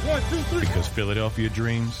 3. 1, 2, 3. Because Philadelphia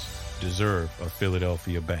dreams deserve a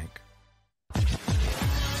Philadelphia bank.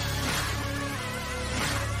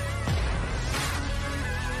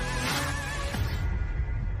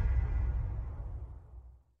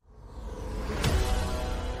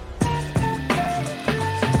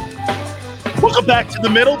 Welcome back to the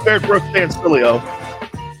middle. Barrett Brooks and Sileo.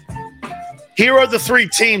 Here are the 3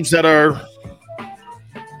 teams that are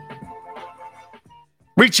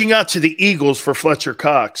reaching out to the Eagles for Fletcher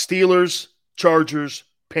Cox. Steelers, Chargers,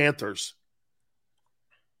 Panthers.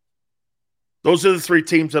 Those are the 3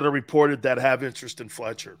 teams that are reported that have interest in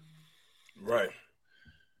Fletcher. Right.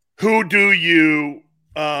 Who do you,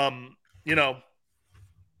 who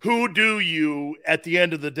do you at the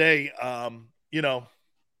end of the day,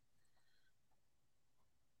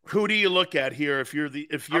 who do you look at here if you're the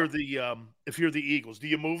Eagles? Do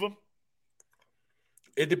you move them?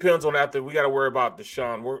 It depends on after. We got to worry about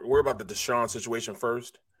Deshaun. Worry about the Deshaun situation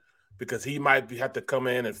first, because he might have to come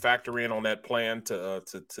in and factor in on that plan to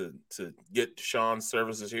get Deshaun's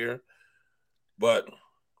services here. But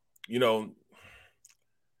you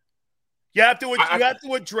have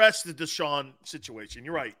to address the Deshaun situation.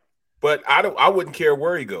 You're right. But I wouldn't care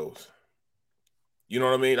where he goes. You know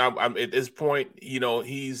what I mean? I'm at this point.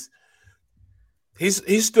 He's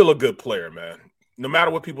still a good player, man. No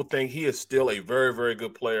matter what people think, he is still a very, very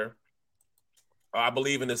good player. I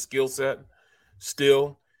believe in his skill set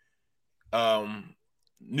still.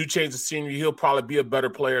 New change of scenery, he'll probably be a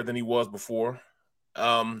better player than he was before.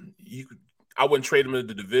 I wouldn't trade him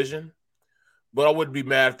into the division, but I wouldn't be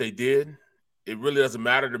mad if they did. It really doesn't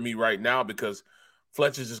matter to me right now because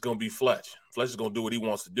Fletcher's just going to be Fletch. Fletcher's going to do what he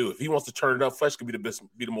wants to do. If he wants to turn it up, Fletch could be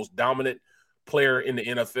the most dominant player in the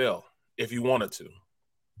NFL if he wanted to.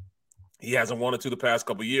 He hasn't wanted to the past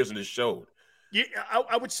couple of years, and it showed. Yeah,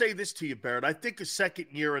 I would say this to you, Barrett. I think a second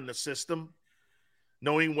year in the system,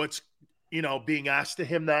 knowing what's being asked of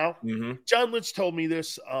him now. Mm-hmm. John Lynch told me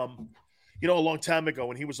this, a long time ago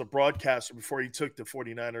when he was a broadcaster before he took the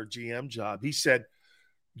 49er GM job. He said,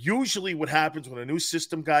 usually what happens when a new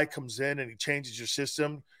system guy comes in and he changes your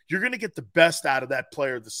system, you're going to get the best out of that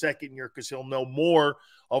player the second year because he'll know more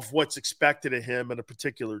of what's expected of him in a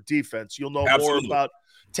particular defense. You'll know more about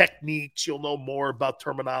techniques. You'll know more about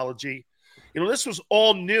terminology. This was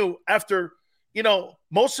all new after,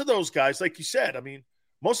 most of those guys, like you said,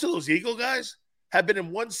 most of those Eagle guys have been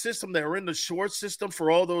in one system. They were in the short system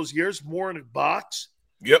for all those years, more in a box.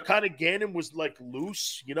 Yep. Kind of Gannon was like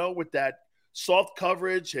loose, with that soft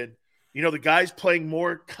coverage and, the guys playing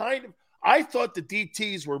more I thought the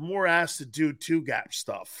DTs were more asked to do two gap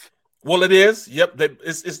stuff. Well, it is. Yep.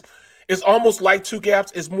 It's almost like two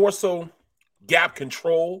gaps. It's more so gap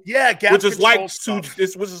control. Yeah, gap which is control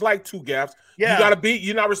which is like two gaps. Yeah.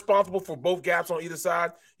 You're not responsible for both gaps on either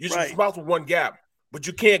side. You're responsible for one gap, but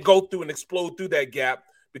you can't go through and explode through that gap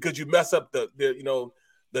because you mess up the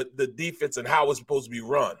defense and how it's supposed to be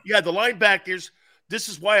run. Yeah, the linebackers, this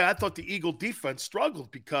is why I thought the Eagle defense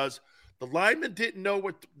struggled because the linemen didn't know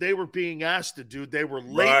what they were being asked to do. They were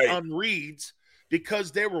late on reads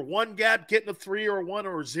because they were one gap getting a 3 or a 1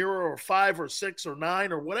 or a 0 or 5 or 6 or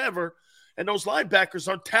 9 or whatever. And those linebackers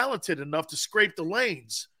aren't talented enough to scrape the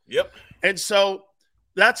lanes. Yep. And so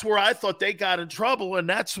that's where I thought they got in trouble. And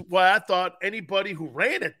that's why I thought anybody who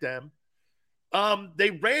ran at them,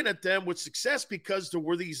 they ran at them with success because there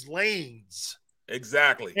were these lanes.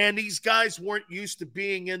 Exactly. And these guys weren't used to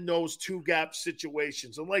being in those two gap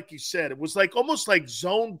situations. And like you said, it was like almost like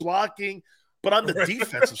zone blocking, but on the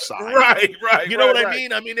defensive side. Right. You know what I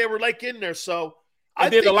mean? They were like in there. So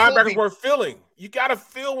and then the linebackers were filling. You got to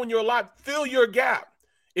fill when you're alive. Fill your gap.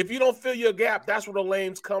 If you don't fill your gap, that's where the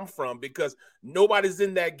lanes come from because nobody's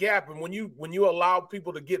in that gap. And when you allow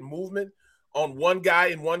people to get movement on one guy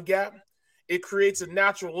in one gap, it creates a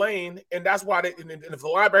natural lane. And that's why and if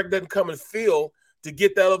the linebacker doesn't come and fill to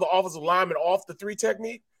get that other offensive lineman off the 3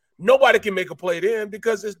 technique, nobody can make a play then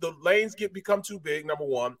because the lanes become too big, number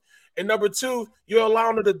one. And number two, you're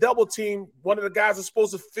allowing them to double team one of the guys that's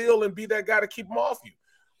supposed to fill and be that guy to keep them off you.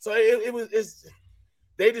 So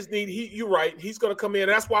they just need you're right. He's going to come in.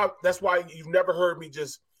 That's why you've never heard me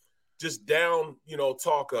just down,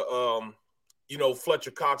 talk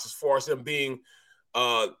Fletcher Cox as far as him being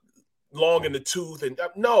long in the tooth. And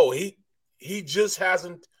no, he just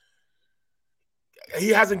hasn't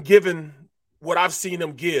given what I've seen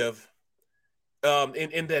him give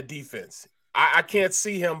in that defense. I can't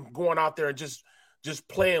see him going out there and just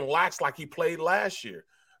playing lax like he played last year.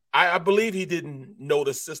 I believe he didn't know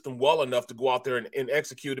the system well enough to go out there and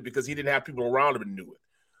execute it because he didn't have people around him to do it.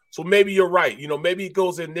 So maybe you're right. Maybe he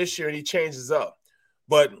goes in this year and he changes up.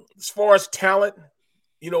 But as far as talent,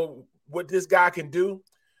 what this guy can do,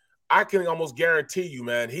 I can almost guarantee you,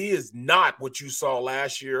 man, he is not what you saw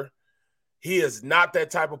last year. He is not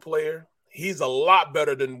that type of player. He's a lot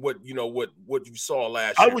better than what you saw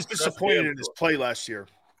last year. I was disappointed in his play last year.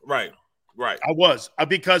 Right. I was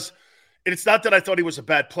because it's not that I thought he was a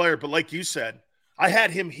bad player, but like you said, I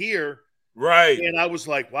had him here. Right. And I was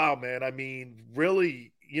like, wow, man.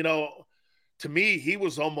 Really, to me, he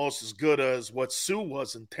was almost as good as what Sue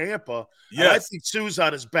was in Tampa. Yes. And I think Sue's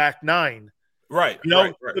on his back 9. Right.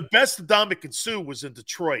 The best of Dominic Sue was in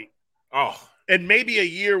Detroit. Oh. And maybe a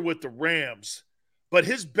year with the Rams. But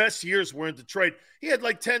his best years were in Detroit. He had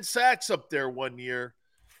like 10 sacks up there one year.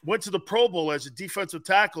 Went to the Pro Bowl as a defensive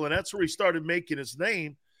tackle, and that's where he started making his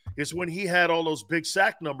name, is when he had all those big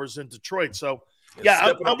sack numbers in Detroit. So,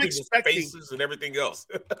 I'm expecting faces and everything else.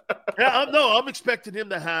 I'm expecting him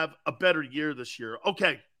to have a better year this year.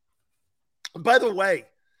 Okay. By the way,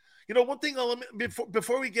 one thing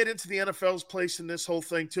before we get into the NFL's place in this whole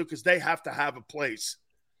thing too, because they have to have a place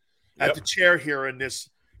at the chair here in this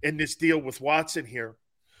deal with Watson here.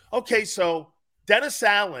 Okay, so Dennis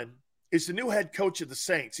Allen is the new head coach of the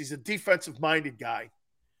Saints. He's a defensive-minded guy.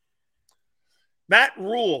 Matt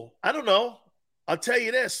Rule, I don't know. I'll tell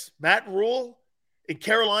you this. Matt Rule in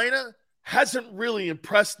Carolina hasn't really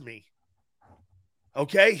impressed me.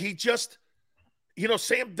 Okay? He just,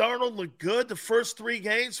 Sam Darnold looked good the first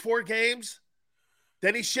 4 games.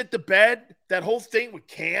 Then he shit the bed, that whole thing with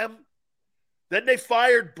Cam. Then they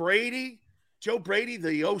fired Brady, Joe Brady,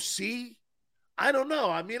 the OC. I don't know.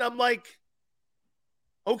 I'm like,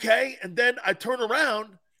 okay. And then I turn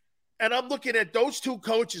around and I'm looking at those two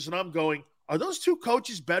coaches and I'm going, are those two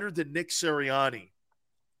coaches better than Nick Sirianni?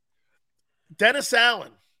 Dennis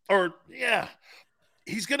Allen,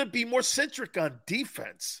 he's going to be more centric on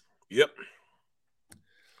defense. Yep.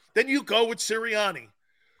 Then you go with Sirianni,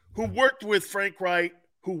 who worked with Frank Wright,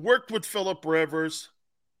 who worked with Phillip Rivers,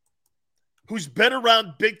 who's been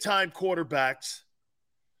around big-time quarterbacks.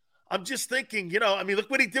 I'm just thinking, look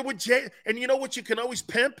what he did with Jay. And you know what you can always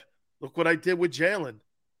pimp? Look what I did with Jalen.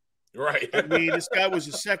 Right. I mean, this guy was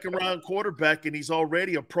a second-round quarterback, and he's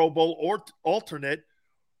already a Pro Bowl alternate.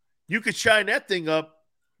 You could shine that thing up,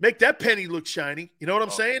 make that penny look shiny. You know what I'm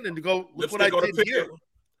saying? And to go, look what I did here.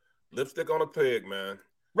 Lipstick on a pig, man.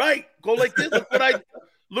 Right. Go like this.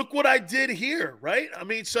 Look what I did here. Right. I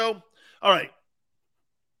mean, so all right.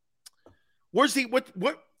 What's the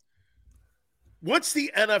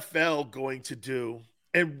NFL going to do?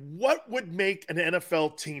 And what would make an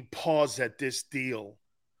NFL team pause at this deal?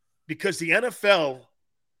 Because the NFL,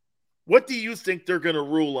 what do you think they're going to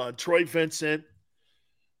rule on? Troy Vincent,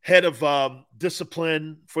 head of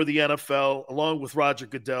discipline for the NFL, along with Roger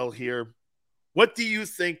Goodell here. What do you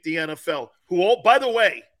think the NFL, who, all, by the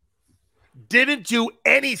way, didn't do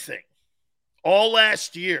anything all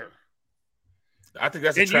last year? I think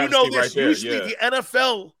that's a travesty right there. Usually the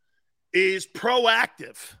NFL is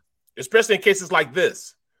proactive. Especially in cases like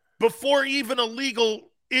this. Before even a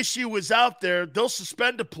legal issue is out there, they'll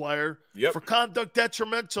suspend a player for conduct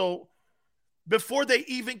detrimental. Before they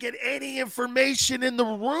even get any information in the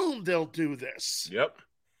room, they'll do this. Yep.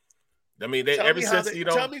 I mean,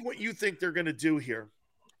 tell me what you think they're going to do here.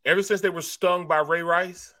 Ever since they were stung by Ray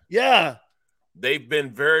Rice, they've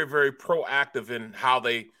been very, very proactive in how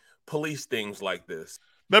they police things like this.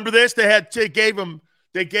 Remember this? They gave him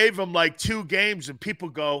like 2 games, and people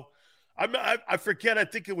go, I forget. I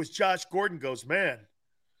think it was Josh Gordon goes, man.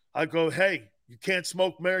 I go, hey, you can't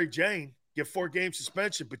smoke Mary Jane. Get 4-game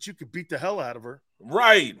suspension, but you could beat the hell out of her.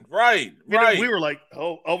 Right. We were like,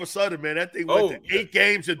 all of a sudden, man, that thing went to 8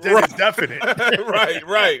 games and then indefinite. right.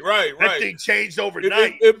 That thing changed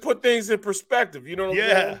overnight. It put things in perspective. You know what I'm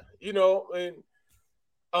saying? You know, and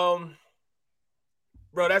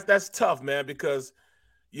bro, that's tough, man, because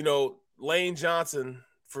you know Lane Johnson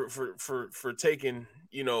for taking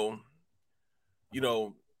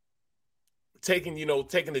taking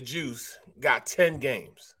the juice got 10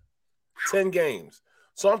 games. 10 games.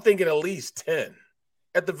 So I'm thinking at least 10.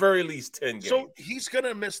 At the very least 10 games. So he's going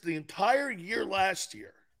to miss the entire year last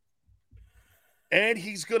year. And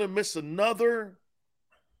he's going to miss another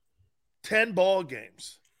 10 ball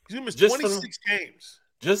games. He's going to miss 26 games.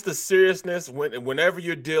 Just the seriousness whenever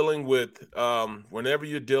you're dealing with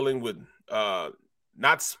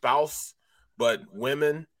not spouse but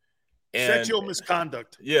women and sexual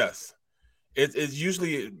misconduct. Yes. It's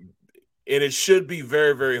usually, and it should be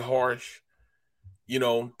very, very harsh,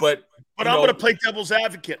 but I'm going to play devil's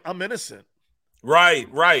advocate. I'm innocent. Right.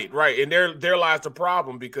 And there lies the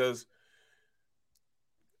problem, because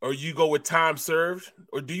or you go with time served,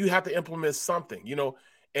 or do you have to implement something, And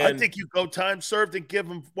I think you go time served and give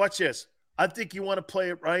them, watch this. I think you want to play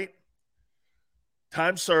it right.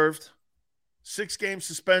 Time served, 6-game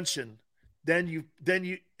suspension. Then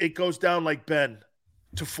it goes down like Ben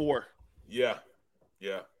to 4. Yeah.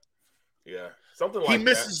 Something like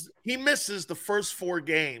that. He misses the first 4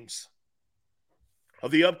 games of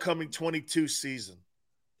the upcoming 22 season.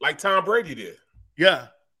 Like Tom Brady did. Yeah.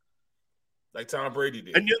 Like Tom Brady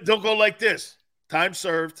did. And they'll go like this. Time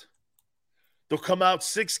served. They'll come out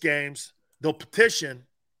 6 games. They'll petition,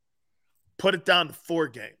 put it down to 4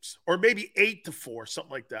 games. Or maybe 8 to 4,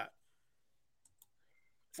 something like that.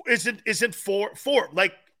 Isn't 4?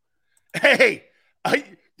 Like, hey,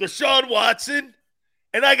 Deshaun Watson,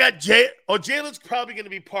 and I got Jalen's probably going to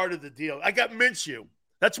be part of the deal. I got Minshew.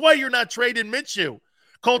 That's why you're not trading Minshew.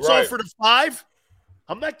 Colts offered 5.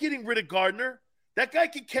 I'm not getting rid of Gardner. That guy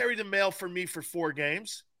can carry the mail for me for 4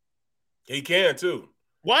 games. He can too.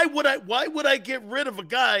 Why would I get rid of a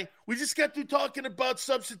guy? We just got through talking about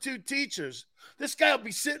substitute teachers. This guy will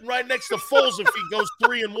be sitting right next to Foles if he goes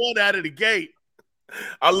 3-1 out of the gate.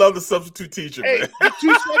 I love the substitute teacher. Hey, man. the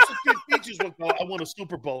 2 substitute teachers will go, I won a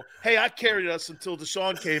Super Bowl. Hey, I carried us until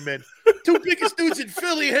Deshaun came in. 2 biggest dudes in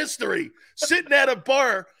Philly history, sitting at a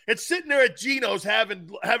bar and sitting there at Geno's having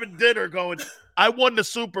dinner going, I won the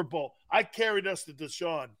Super Bowl. I carried us to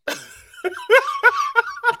Deshaun.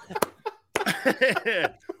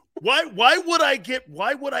 Why would I get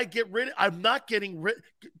rid of? I'm not getting rid.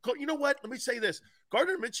 You know what? Let me say this.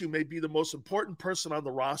 Gardner Minshew may be the most important person on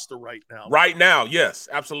the roster right now. Right now, yes,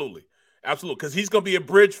 absolutely. Because he's going to be a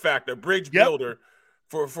bridge factor, bridge builder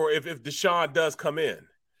for if Deshaun does come in.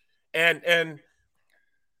 And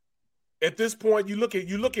at this point, you look at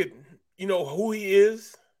who he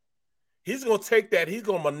is. He's going to take that. He's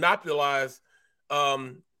going to monopolize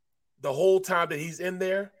the whole time that he's in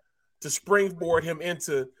there to springboard him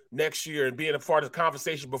into next year and being a part of the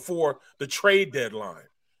conversation before the trade deadline.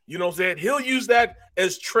 You know what I'm saying? He'll use that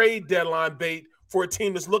as trade deadline bait for a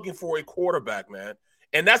team that's looking for a quarterback, man.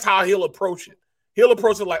 And that's how he'll approach it. He'll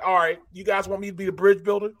approach it like, all right, you guys want me to be the bridge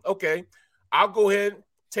builder? Okay, I'll go ahead and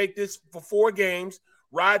take this for 4 games,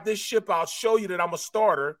 ride this ship out, show you that I'm a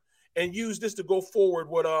starter, and use this to go forward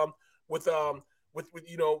with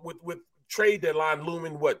trade deadline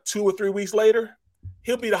looming 2 or 3 weeks later.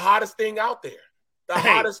 He'll be the hottest thing out there, the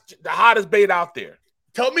hottest bait out there.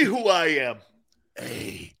 Tell me who I am.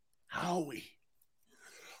 Hey, Howie,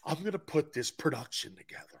 I'm going to put this production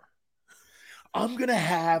together. I'm going to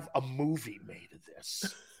have a movie made of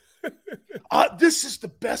this. This is the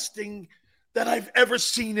best thing that I've ever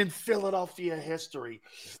seen in Philadelphia history.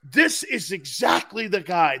 This is exactly the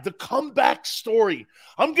guy, the comeback story.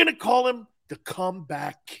 I'm going to call him the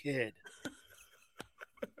comeback kid.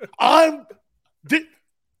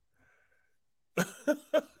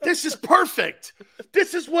 This is perfect.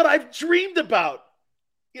 This is what I've dreamed about.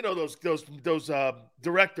 You know, those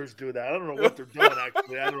directors do that. I don't know what they're doing,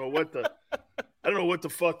 actually. I don't know what the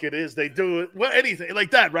fuck it is they do. Well, anything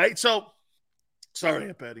like that, right? So, sorry,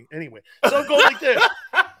 Aunt Patty. Anyway, so go like this.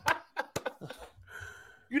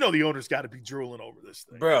 You know the owner's got to be drooling over this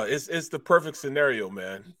thing. Bro, it's the perfect scenario,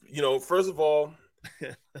 man. You know, first of all,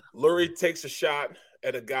 Lurie takes a shot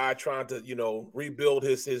at a guy trying to, rebuild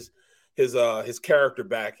his character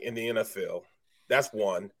back in the NFL. That's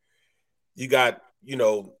one. You got,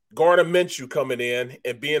 Gardner Minshew coming in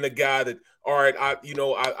and being a guy that, all right,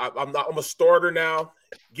 I'm a starter now,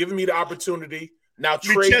 giving me the opportunity. Now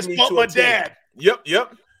trade me to a team. Dad.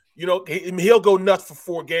 Yep. He'll go nuts for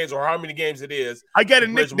 4 games or how many games it is. I got a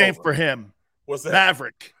nickname for him. What's that?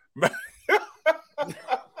 Maverick.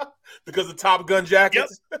 Because of Top Gun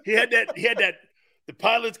jackets. Yep. He had the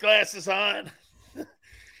pilot's glasses on.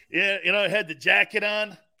 Yeah, had the jacket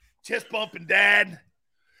on, chest bumping dad,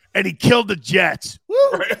 and he killed the Jets. Woo!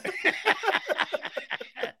 Right.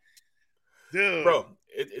 Dude, bro,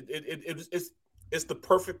 it's the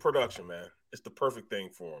perfect production, man. It's the perfect thing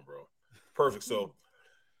for him, bro. Perfect. So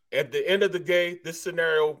at the end of the day, this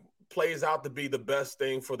scenario plays out to be the best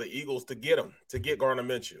thing for the Eagles to get Gardner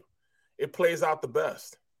Minshew. It plays out the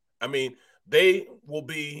best. I mean, they will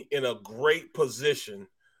be in a great position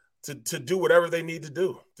to do whatever they need to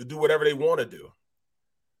do whatever they want to do.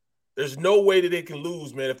 There's no way that they can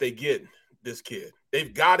lose, man, if they get this kid.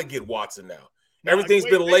 They've got to get Watson now. Everything's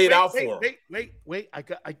been laid out for him. Wait. I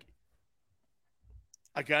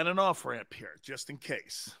got an off-ramp here just in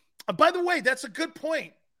case. By the way, that's a good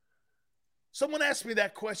point. Someone asked me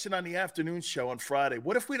that question on the afternoon show on Friday.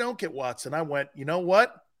 What if we don't get Watson? I went, you know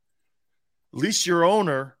what? At least your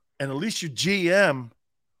owner and at least your GM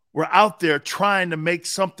were out there trying to make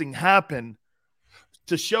something happen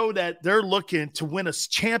to show that they're looking to win a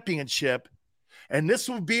championship. And this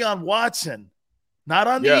will be on Watson, not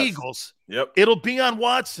on the Eagles. Yep. It'll be on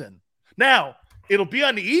Watson. Now, it'll be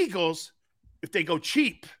on the Eagles if they go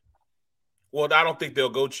cheap. Well, I don't think they'll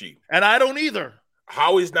go cheap. And I don't either.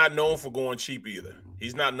 Howie's not known for going cheap either.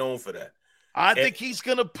 He's not known for that. I think he's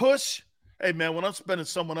going to push. Hey, man, when I'm spending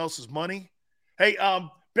someone else's money. Hey,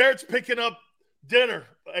 Barrett's picking up dinner.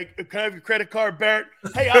 Can I have your credit card, Barrett?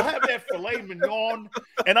 Hey, I'll have that filet mignon,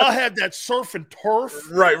 and I'll have that surf and turf.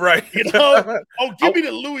 Right. Oh, give me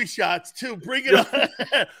the Louis shots, too. Bring it on.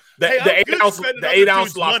 The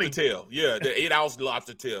 8-ounce lobster tail. Yeah, the 8-ounce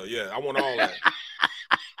lobster tail. Yeah, I want all that.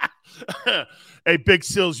 Hey, Big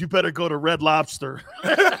Sills, you better go to Red Lobster.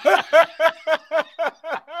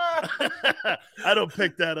 I don't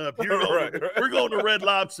pick that up. We're going to Red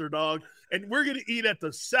Lobster, dog. And we're going to eat at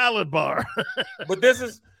the salad bar. But this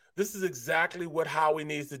is exactly what Howie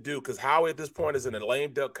needs to do, because Howie at this point is in a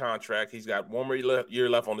lame duck contract. He's got 1 more year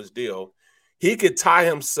left on his deal. He could tie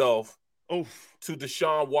himself to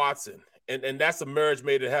Deshaun Watson, and that's a marriage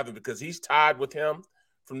made in heaven because he's tied with him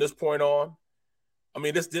from this point on. I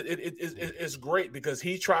mean, it's great because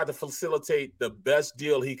he tried to facilitate the best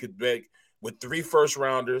deal he could make with 3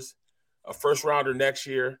 first-rounders, a first-rounder next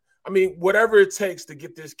year. I mean, whatever it takes to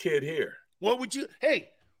get this kid here. What would you? Hey,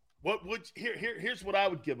 what would here's what I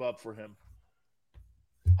would give up for him.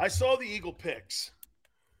 I saw the Eagle picks.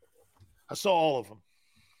 I saw all of them.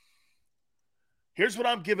 Here's what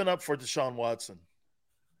I'm giving up for Deshaun Watson.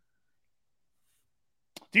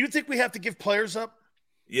 Do you think we have to give players up?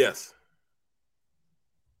 Yes.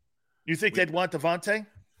 You think they'd want Devontae?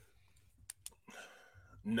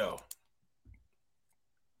 No.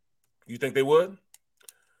 You think they would?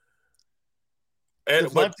 And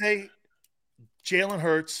Devontae, Jalen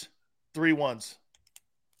Hurts, 3 ones.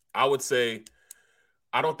 I would say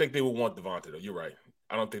I don't think they would want Devontae, though. You're right.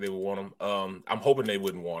 I don't think they would want him. I'm hoping they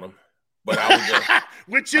wouldn't want him. But I would go.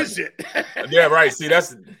 Which is it? Yeah, right. See,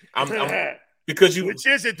 that's because you. Which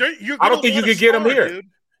is it? I don't think you could get him here. Dude.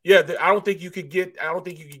 Yeah, I don't think you could get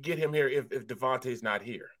him here if Devontae's not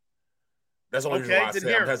here. That's the only reason why I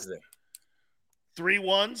say I'm hesitant. 3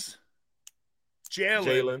 ones.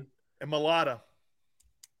 Jalen, and Mulata.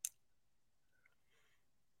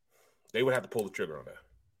 They would have to pull the trigger on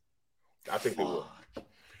that. I think they will.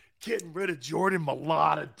 Getting rid of Jordan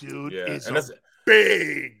Mulata, dude, is and that's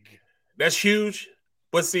big. That's huge.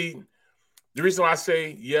 But see, the reason why I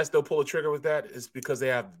say yes, they'll pull the trigger with that is because they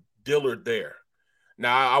have Dillard there.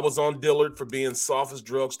 Now, I was on Dillard for being soft as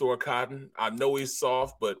drugstore cotton. I know he's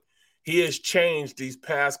soft, but he has changed these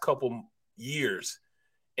past couple years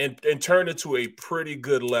and turned into a pretty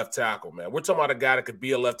good left tackle, man. We're talking about a guy that could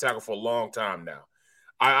be a left tackle for a long time now.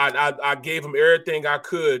 I gave him everything I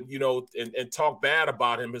could, and talk bad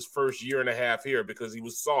about him his first year and a half here because he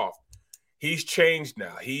was soft. He's changed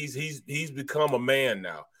now. He's become a man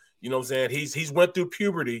now. You know what I'm saying? He's went through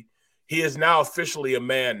puberty. He is now officially a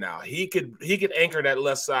man now. He could anchor that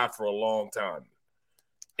left side for a long time.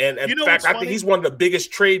 And in fact, I think he's one of the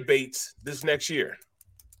biggest trade baits this next year.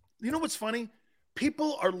 You know what's funny?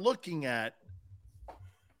 People are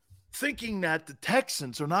thinking that the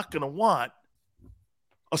Texans are not going to want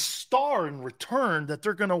a star in return, that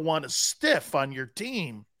they're going to want a stiff on your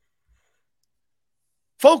team.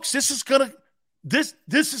 Folks, this has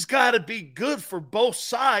got to be good for both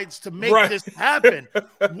sides to make this happen.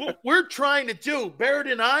 What we're trying to do, Barrett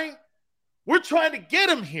and I, we're trying to get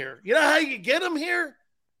him here. You know how you get him here?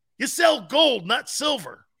 You sell gold, not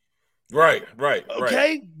silver. Right.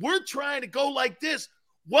 Okay? We're trying to go like this.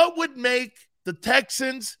 What would make the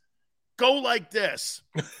Texans go like this?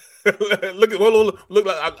 Look,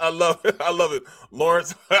 I love it.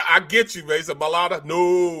 Lawrence, I get you, man. He said, Mulata,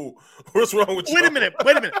 no. What's wrong with you? Wait a minute.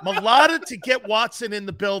 Mulata to get Watson in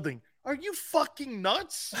the building. Are you fucking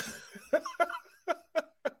nuts?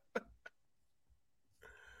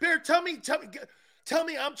 Bear, tell me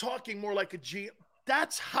I'm talking more like a G.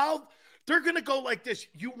 That's how they're going to go like this.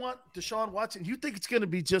 You want Deshaun Watson? You think it's going to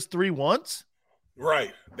be just 3 1s?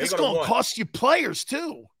 Right. It's going to cost you players,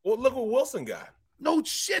 too. Well, look what Wilson got. No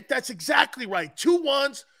shit. That's exactly right. 2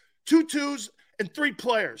 1s, 2 2s, and 3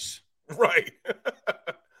 players. Right.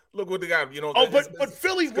 Look what they got. But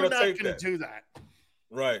Philly, we're not going to do that.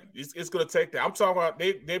 Right. It's going to take that. I'm talking about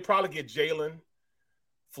they probably get Jalen,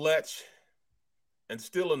 Fletch, and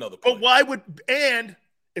still another player. But and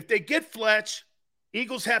if they get Fletch,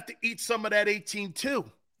 Eagles have to eat some of that 18 too.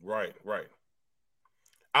 Right.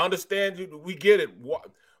 I understand you. We get it.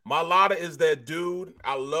 Mulata is that dude.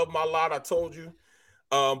 I love Mulata. I told you.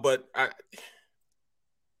 But I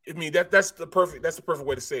mean that's the perfect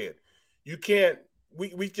way to say it. You can't.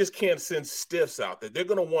 We just can't send stiffs out there. They're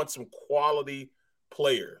going to want some quality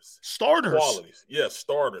players, starters. Qualities, yes,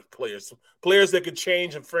 starters, players that could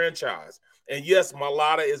change a franchise. And yes,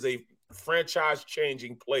 Mulata is a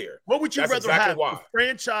franchise-changing player. What would you rather have? A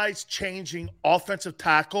franchise-changing offensive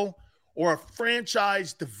tackle or a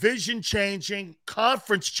franchise division-changing,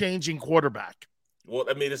 conference-changing quarterback? Well,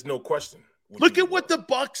 I mean, there's no question. Look at what the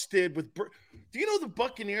Bucs did with. Do you know the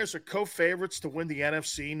Buccaneers are co-favorites to win the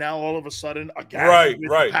NFC now? All of a sudden, again, with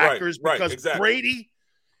the Packers because exactly. Brady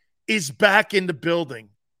is back in the building.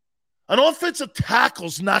 An offensive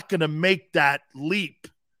tackle's not going to make that leap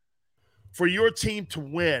for your team to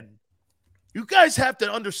win. You guys have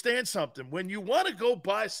to understand something. When you want to go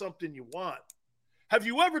buy something you want, have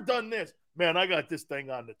you ever done this? Man, I got this thing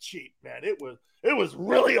on the cheap, man. It was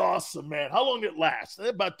really awesome, man. How long did it last?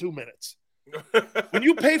 About 2 minutes. When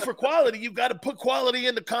you pay for quality, you've got to put quality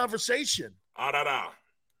in the conversation.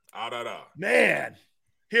 Man,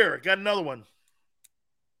 here, I got another one.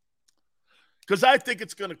 Because I think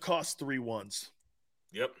it's going to cost 3 1s.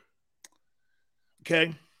 Yep.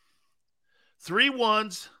 Okay. 3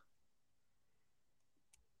 1s.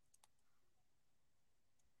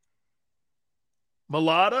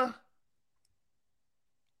 Mulata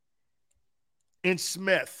and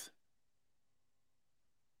Smith.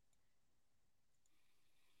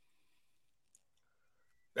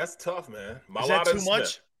 That's tough, man. Is that too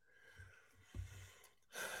much?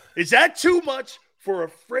 Is that too much for a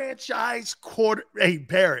franchise quarter? Hey,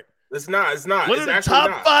 Barrett. It's not. One of the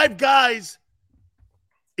top 5 guys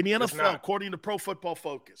in the NFL, according to Pro Football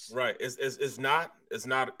Focus. Right. It's not.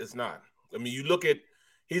 I mean, you look at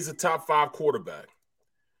he's a top 5 quarterback.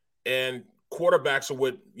 And quarterbacks are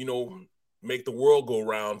what, make the world go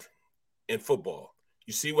round in football.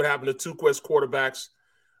 You see what happened to 2 Quest quarterbacks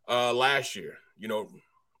last year.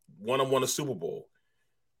 One of them won a Super Bowl.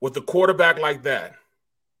 With a quarterback like that,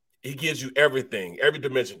 he gives you everything, every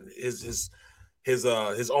dimension. His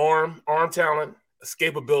arm talent,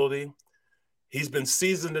 escapability. He's been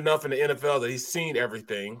seasoned enough in the NFL that he's seen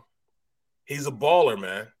everything. He's a baller,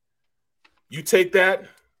 man. You take that,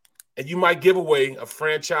 and you might give away a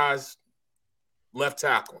franchise left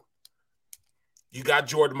tackle. You got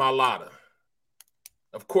Jordan Mailata.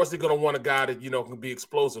 Of course, they're going to want a guy that, can be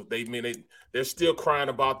explosive. They're still crying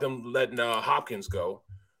about them letting Hopkins go.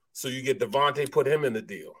 So you get Devontae, put him in the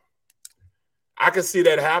deal. I can see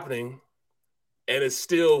that happening, and it's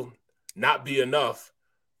still not be enough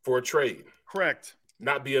for a trade. Correct.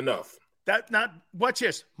 Not be enough. Watch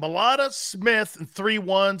this. Mulata, Smith, and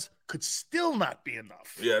 3-1s could still not be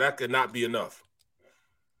enough. Yeah, that could not be enough.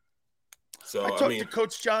 So I talked to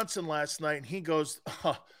Coach Johnson last night, and he goes,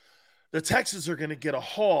 the Texans are going to get a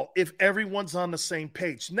haul if everyone's on the same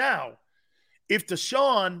page. Now, if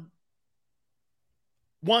Deshaun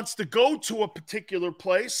wants to go to a particular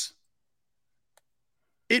place,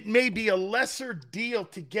 it may be a lesser deal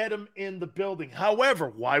to get him in the building. However,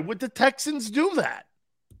 why would the Texans do that?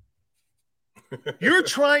 You're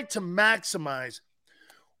trying to maximize.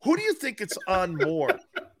 Who do you think it's on more?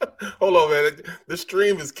 Hold on, man. The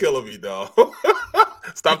stream is killing me, dog.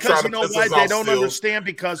 Stop because trying to you know piss why us they off don't still. understand,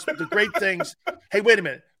 because the great things – hey, wait a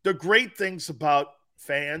minute. The great things about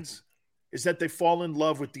fans is that they fall in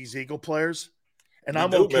love with these Eagle players, and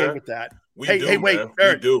I'm okay with that. Hey, wait, man.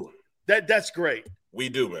 Barrett, We do. That's great. We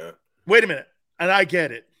do, man. Wait a minute. And I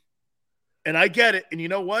get it. And you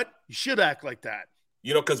know what? You should act like that.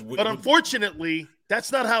 But unfortunately,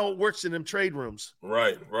 that's not how it works in them trade rooms.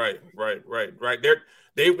 Right.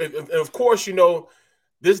 They of course,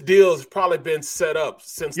 this deal has probably been set up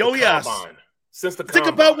since the combine. Since the Think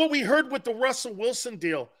combine. about what we heard with the Russell Wilson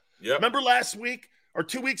deal. Yep. Remember last week or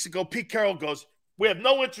 2 weeks ago, Pete Carroll goes, we have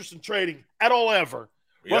no interest in trading at all ever.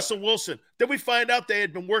 Yep. Russell Wilson. Then we find out they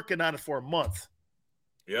had been working on it for a month.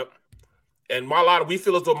 Yep. And we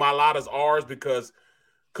feel as though Mulata's ours because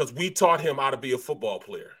we taught him how to be a football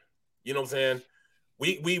player. You know what I'm saying?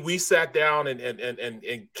 We sat down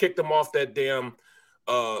and kicked him off that damn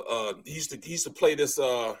he used to play this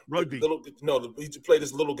rugby. He used to play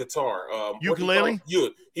this little guitar. Ukulele?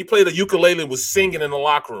 He played a ukulele and was singing in the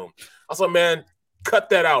locker room. I was like, man, cut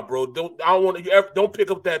that out, bro. Don't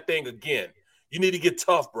pick up that thing again. You need to get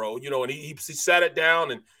tough, bro. And he sat it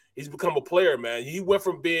down and he's become a player, man. He went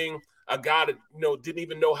from being a guy that didn't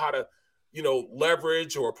even know how to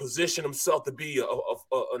leverage or position himself to be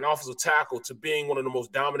an offensive tackle to being one of the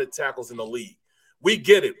most dominant tackles in the league. We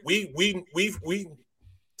get it. We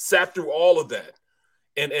sat through all of that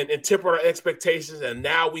and tempered our expectations, and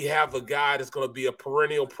now we have a guy that's going to be a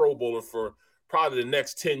perennial Pro Bowler for probably the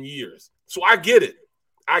next 10 years. So I get it.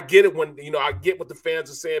 I get it when I get what the fans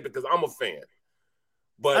are saying because I'm a fan.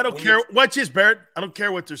 But I don't care. Watch this, Barrett. I don't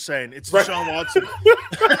care what they're saying. It's Deshaun Watson.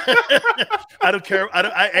 I don't care.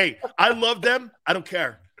 I love them. I don't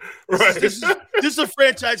care. This is a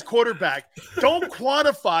franchise quarterback. Don't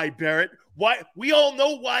quantify, Barrett. Why? We all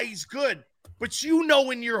know why he's good, but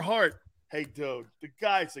in your heart, hey, dude, the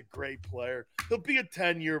guy's a great player. He'll be a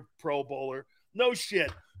 10-year Pro Bowler. No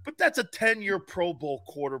shit. But that's a 10-year Pro Bowl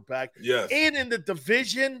quarterback. Yes. And in the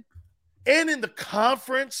division and in the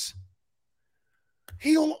conference,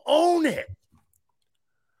 he'll own it.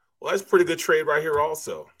 Well, that's a pretty good trade right here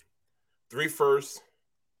also. 3 firsts,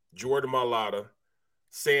 Jordan Mailata,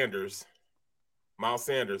 Miles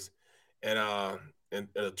Sanders, and a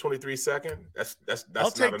 23-second. That's I'll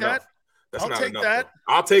take not enough. that. That's I'll not take enough. that.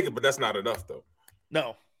 Though. I'll take it, but that's not enough, though.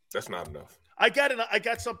 No. That's not enough. I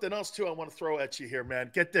got something else, too, I want to throw at you here,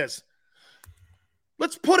 man. Get this.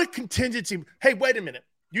 Let's put a contingency. Hey, wait a minute.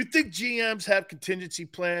 You think GMs have contingency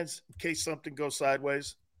plans in case something goes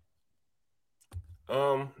sideways?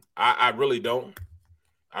 I really don't.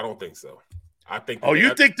 I don't think so. I think.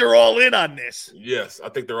 You think they're all in on this? Yes, I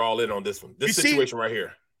think they're all in on this one. This situation right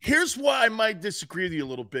here. Here's why I might disagree with you a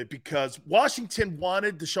little bit, because Washington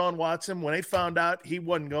wanted Deshaun Watson when they found out he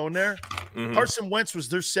wasn't going there. Mm-hmm. Carson Wentz was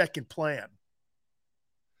their second plan.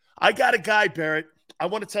 I got a guy, Barrett. I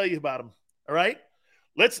want to tell you about him. All right,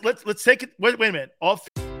 let's take it. Wait a minute.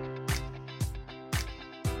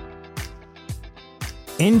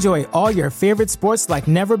 Enjoy all your favorite sports like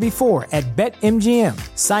never before at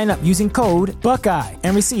BetMGM. Sign up using code Buckeye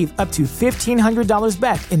and receive up to $1,500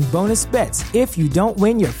 back in bonus bets if you don't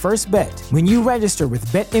win your first bet. When you register with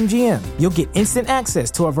BetMGM, you'll get instant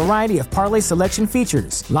access to a variety of parlay selection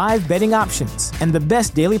features, live betting options, and the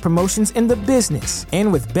best daily promotions in the business.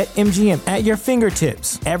 And with BetMGM at your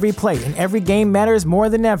fingertips, every play and every game matters more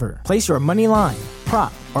than ever. Place your money line,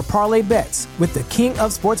 prop, or parlay bets with the king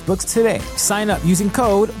of sportsbooks today. Sign up using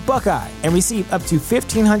code Buckeye and receive up to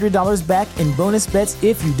 $1,500 back in bonus bets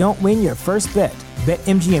if you don't win your first bet.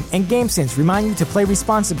 BetMGM and GameSense remind you to play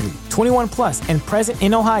responsibly. 21 plus and present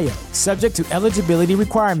in Ohio, subject to eligibility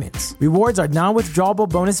requirements. Rewards are non-withdrawable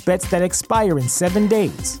bonus bets that expire in 7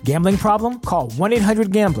 days. Gambling problem? Call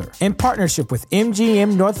 1-800-GAMBLER. In partnership with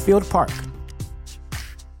MGM Northfield Park.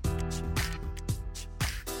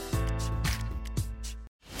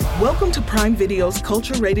 Welcome to Prime Video's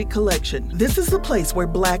culture-rated collection. This is the place where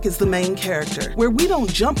Black is the main character, where we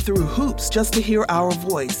don't jump through hoops just to hear our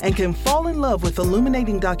voice, and can fall in love with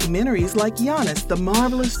illuminating documentaries like Giannis, The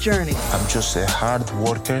Marvelous Journey. I'm just a hard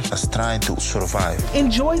worker that's trying to survive.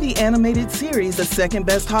 Enjoy the animated series, The Second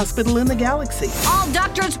Best Hospital in the Galaxy. All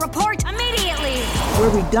doctors report immediately!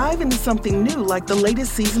 Where we dive into something new like the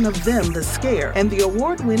latest season of Them, The Scare, and the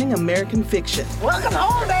award-winning American Fiction. Welcome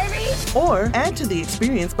home, baby! Or add to the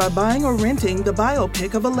experience by buying or renting the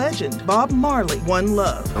biopic of a legend, Bob Marley, One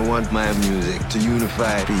Love. I want my music to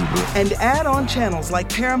unify people. And add on channels like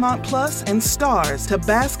Paramount Plus and Stars to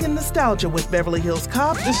bask in nostalgia with Beverly Hills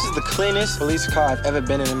Cop. This is the cleanest police car I've ever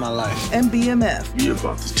been in my life. And BMF. You're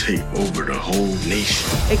about to take over the whole nation.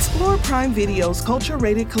 Explore Prime Video's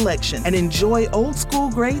culture-rated collection and enjoy old school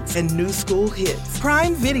greats and new school hits.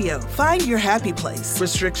 Prime Video. Find your happy place.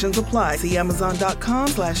 Restrictions apply. See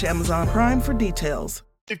Amazon.com/Amazon Prime for details.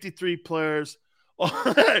 53 players,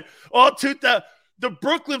 all 2000, the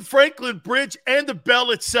Brooklyn Franklin Bridge and the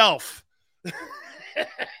bell itself.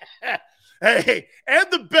 Hey, and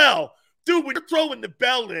the bell. Dude, when you're throwing the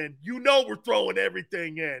bell in, you know we're throwing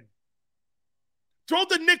everything in. Throw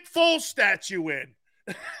the Nick Foles statue in.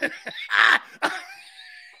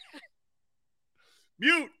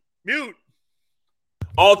 Mute.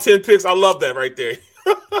 All 10 picks. I love that right there.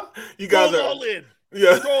 You guys throw are all in.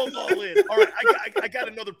 Yeah. Throw them all in. All right, I got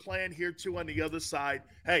another plan here, too, on the other side.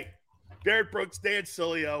 Hey, Barrett Brooks, Dan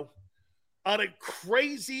Sileo. On a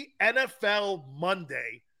crazy NFL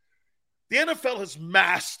Monday, the NFL has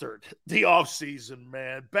mastered the offseason,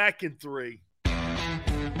 man. Back in 3.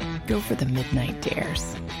 Go for the midnight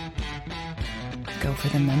dares. Go for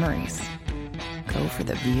the memories. Go for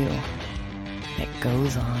the view that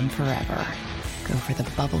goes on forever. Go for the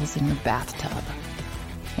bubbles in your bathtub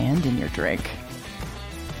and in your drink.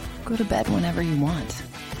 Go to bed whenever you want.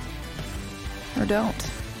 Or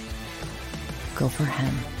don't. Go for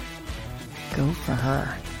him. Go for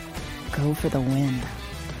her. Go for the win.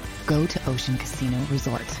 Go to Ocean Casino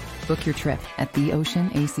Resort. Book your trip at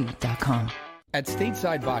theoceanac.com. At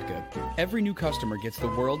Stateside Vodka, every new customer gets the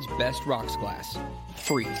world's best rocks glass.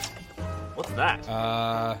 Free. What's that?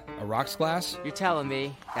 A rocks glass? You're telling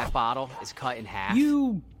me that bottle is cut in half?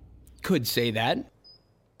 You could say that.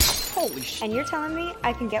 Holy shit. And you're telling me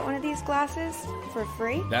I can get one of these glasses for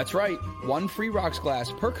free? That's right. 1 free rocks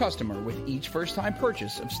glass per customer with each first-time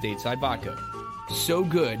purchase of Stateside Vodka. So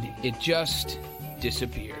good, it just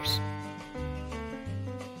disappears.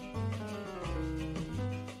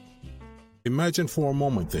 Imagine for a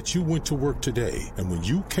moment that you went to work today and when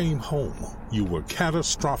you came home, you were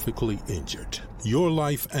catastrophically injured. Your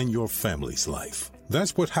life and your family's life.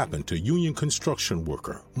 That's what happened to union construction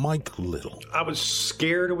worker Mike Little. I was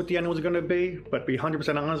scared of what the end was going to be, but to be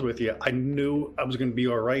 100% honest with you, I knew I was going to be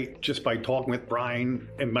all right just by talking with Brian.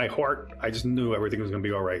 In my heart, I just knew everything was going to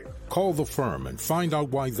be all right. Call the firm and find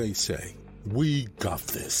out why they say, "We got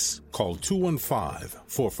this." Call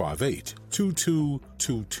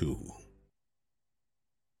 215-458-2222.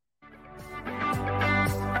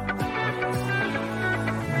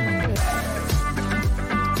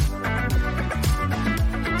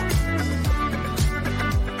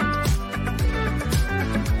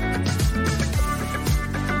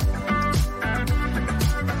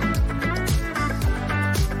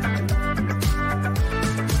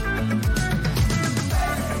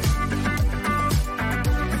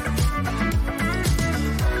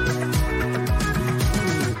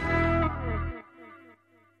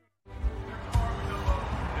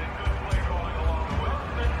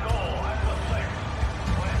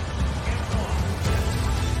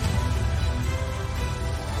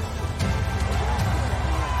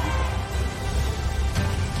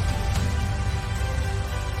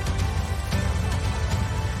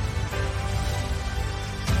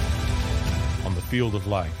 Field of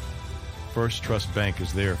life, First Trust Bank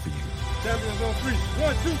is there for you. Champions on 3.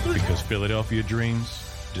 1, 2, 3. Because Philadelphia dreams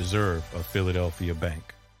deserve a Philadelphia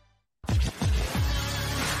bank.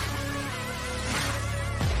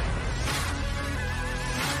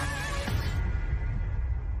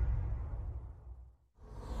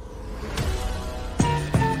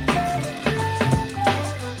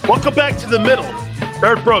 Welcome back to the middle.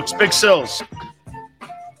 Barrett Brooks, Big Sills.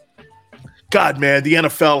 God, man, the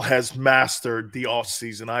NFL has mastered the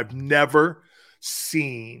offseason. I've never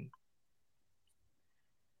seen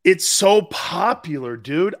it so popular,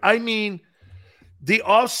 dude. I mean, the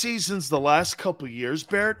offseasons the last couple of years,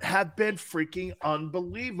 Barrett, have been freaking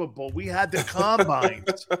unbelievable. We had the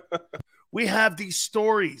combines. We have these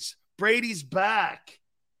stories. Brady's back.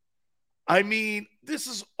 I mean, this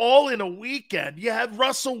is all in a weekend. You had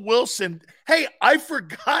Russell Wilson. Hey, I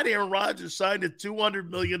forgot Aaron Rodgers signed a $200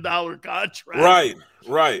 million contract.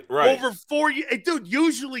 Right. Over 4 years. Hey, dude,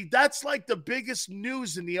 usually that's like the biggest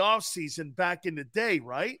news in the offseason back in the day,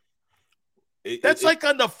 right? That's like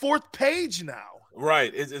on the fourth page now.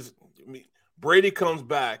 Right. Brady comes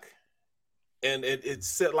back, and it's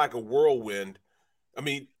set like a whirlwind. I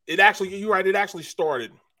mean, you're right, it actually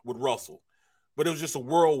started with Russell, but it was just a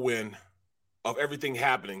whirlwind of everything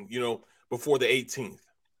happening, before the 18th.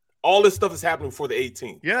 All this stuff is happening before the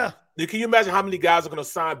 18th. Yeah. Can you imagine how many guys are going to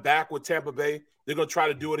sign back with Tampa Bay? They're going to try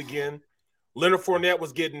to do it again. Leonard Fournette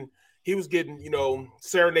was getting,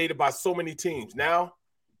 serenaded by so many teams. Now,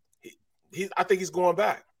 I think he's going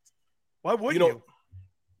back. Why wouldn't you?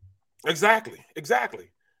 Exactly.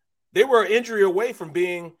 They were an injury away from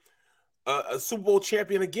being a Super Bowl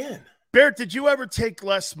champion again. Barrett, did you ever take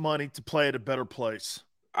less money to play at a better place?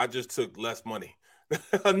 I just took less money.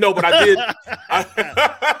 No, but I did.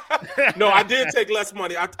 I did take less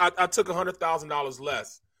money. I took $100,000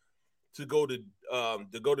 less to go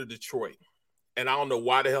to Detroit, and I don't know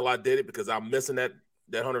why the hell I did it, because I'm missing that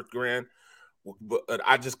 $100,000. But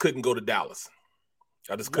I just couldn't go to Dallas.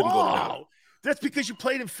 I just couldn't go to Dallas. That's because you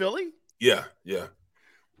played in Philly? Yeah.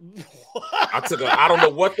 I don't know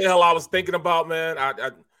what the hell I was thinking about, man.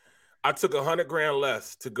 I took $100,000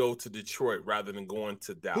 less to go to Detroit rather than going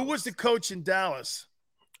to Dallas. Who was the coach in Dallas?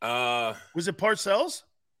 Was it Parcells?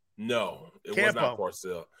 No, it was not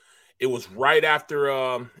Parcells. It was right after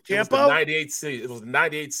it was the 98 season. It was the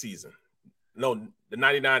 98 season. No, the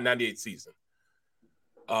 99-98 season.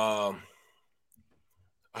 I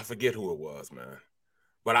forget who it was, man.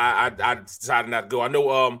 But I decided not to go. I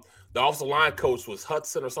know the offensive line coach was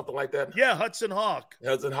Hudson or something like that. Yeah, Hudson Hawk.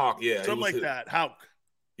 Yeah. Something like that. Hawk.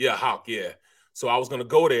 Yeah, Hawk, yeah. So I was going to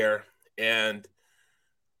go there and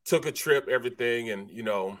took a trip, everything. And,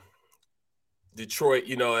 Detroit,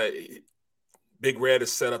 Big Red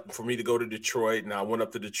is set up for me to go to Detroit. And I went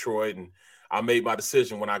up to Detroit, and I made my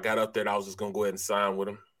decision when I got up there that I was just going to go ahead and sign with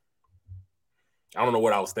him. I don't know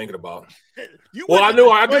what I was thinking about. I do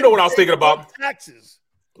know what I was thinking about. Taxes.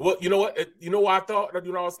 Well, you know what? You know what I thought? You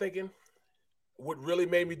know what I was thinking? What really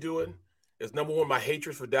made me do it is, number one, my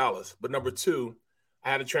hatred for Dallas. But number two, I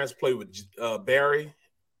had a chance to play with Barry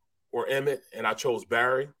or Emmett, and I chose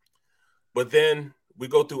Barry. But then we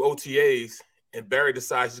go through OTAs, and Barry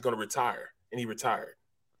decides he's going to retire, and he retired.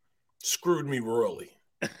 Screwed me royally.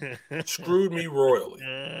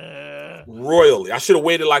 Royally. I should have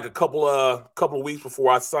waited like a couple of weeks before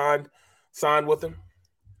I signed with him,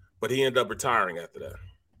 but he ended up retiring after that.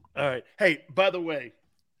 All right. Hey, by the way,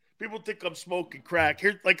 people think I'm smoking crack.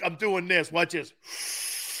 Here, like I'm doing this. Watch this.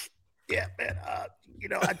 Yeah, man.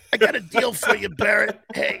 I got a deal for you, Barrett.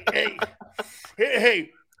 Hey. They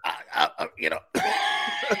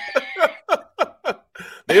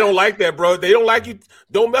don't like that, bro. They don't like you.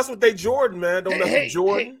 Don't mess with their Jordan, man. Don't mess with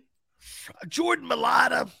Jordan. Jordan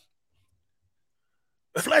Mailata,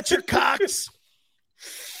 Fletcher Cox,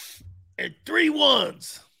 and 3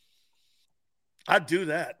 1s. I'd do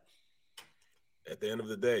that. At the end of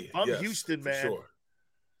the day. I'm Houston, man. Sure.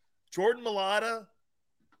 Jordan Mailata,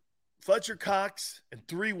 Fletcher Cox, and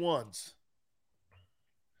 3 1s.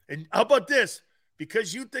 And how about this?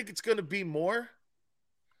 Because you think it's going to be more,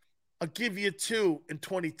 I'll give you 2 and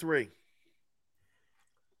 23.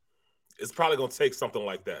 It's probably going to take something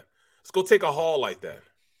like that. It's going to take a haul like that.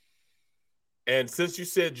 And since you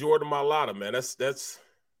said Jordan Mailata, man,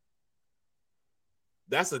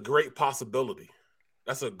 that's a great possibility.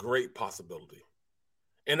 That's a great possibility.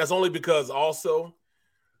 And that's only because also,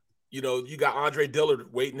 you got Andre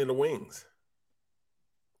Dillard waiting in the wings.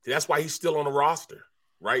 That's why he's still on the roster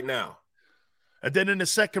right now. And then in the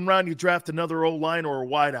second round, you draft another O-line or a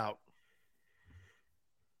wideout.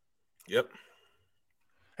 Yep.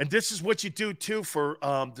 And this is what you do, too, for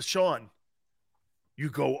Deshaun.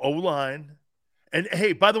 You go O-line. And,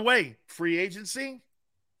 hey, by the way, free agency,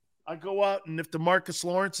 I go out, and if DeMarcus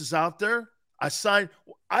Lawrence is out there, I sign.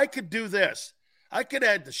 I could do this. I could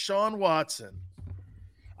add Deshaun Watson.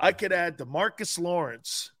 I could add DeMarcus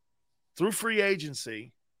Lawrence through free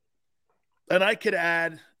agency. And I could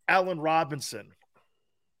add Allen Robinson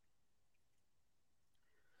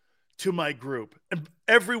to my group. And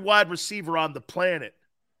every wide receiver on the planet.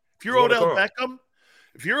 If you're Odell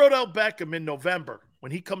Beckham in November,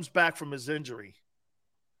 when he comes back from his injury,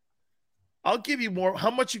 I'll give you more.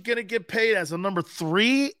 How much you going to get paid as a number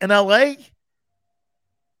 3 in LA?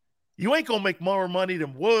 You ain't going to make more money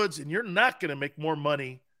than Woods, and you're not going to make more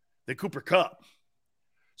money than Cooper Kupp.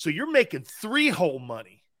 So you're making 3-hole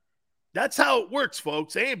money. That's how it works,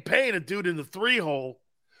 folks. They ain't paying a dude in the 3-hole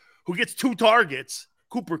who gets 2 targets,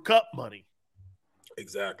 Cooper Kupp money.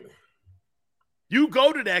 Exactly. You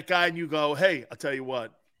go to that guy and you go, hey, I'll tell you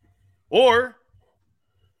what. Or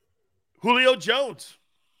Julio Jones.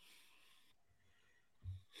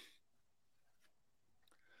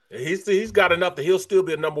 He's got enough that he'll still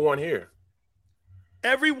be a number 1 here.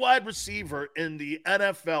 Every wide receiver in the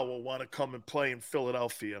NFL will want to come and play in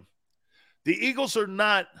Philadelphia. The Eagles are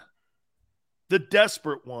not the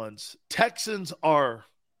desperate ones. Texans are.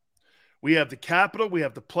 We have the capital. We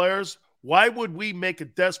have the players. Why would we make a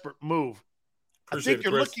desperate move? I think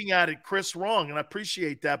you're looking at it, Chris, wrong, and I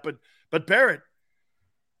appreciate that. But Barrett,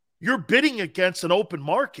 you're bidding against an open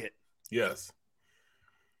market. Yes.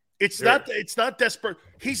 It's not desperate.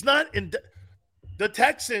 He's not in the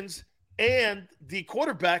Texans and the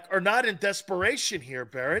quarterback are not in desperation here,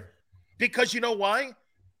 Barrett, because you know why?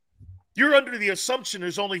 You're under the assumption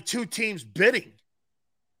there's only 2 teams bidding.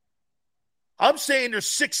 I'm saying there's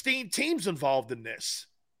 16 teams involved in this.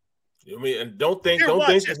 I mean, and don't think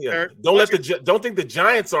the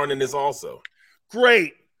Giants aren't in this also.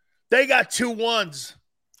 Great. They got 2 1s.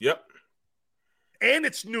 Yep. And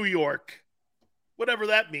it's New York. Whatever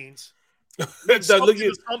that means.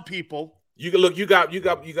 Some people. You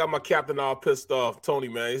got my captain all pissed off, Tony,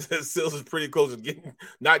 man. He says Sills is pretty close to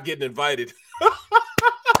not getting invited.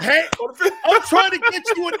 Hey, I'm trying to get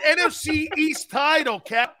you an NFC East title,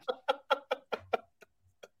 Cap.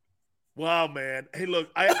 Wow, man. Hey, look,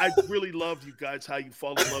 I really love you guys, how you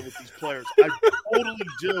fall in love with these players. I totally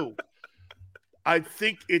do. I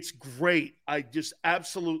think it's great. I just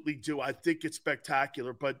absolutely do. I think it's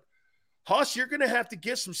spectacular. But, Hoss, you're going to have to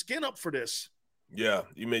get some skin up for this. Yeah.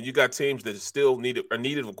 You got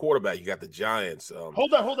needed of a quarterback. You got the Giants.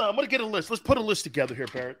 Hold on. I'm going to get a list. Let's put a list together here,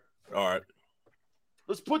 Barrett. All right.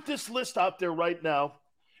 Let's put this list out there right now,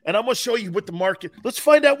 and I'm going to show you what the market – let's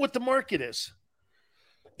find out what the market is.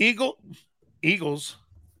 Eagles,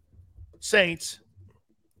 Saints,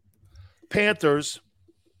 Panthers,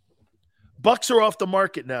 Bucks are off the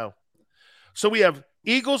market now. So we have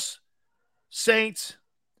Eagles, Saints,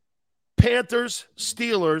 Panthers,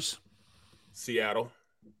 Steelers. Seattle.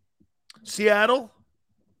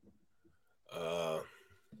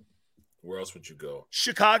 Where else would you go?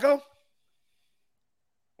 Chicago?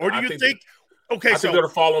 Or do you think okay, I think they're going to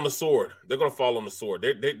fall on the sword. They're going to fall on the sword.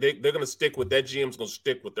 They're going to stick with that. GM's going to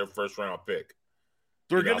stick with their first round pick.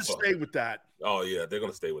 They're going to stay with that. Oh yeah, they're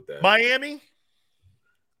going to stay with that. Miami,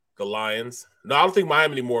 the Lions. No, I don't think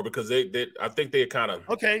Miami anymore because I think they kind of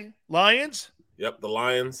okay. Lions. Yep, the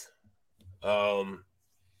Lions.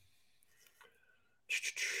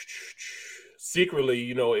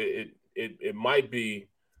 Secretly, it might be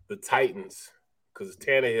the Titans because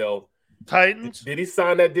Tannehill. Titans. Did he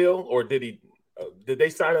sign that deal or did they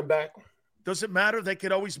sign him back? Doesn't matter. They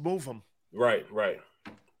could always move him. Right.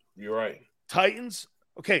 You're right. Titans.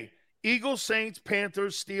 Okay. Eagles, Saints,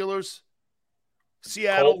 Panthers, Steelers,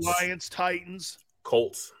 Seattle, Colts. Lions, Titans.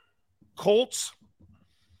 Colts.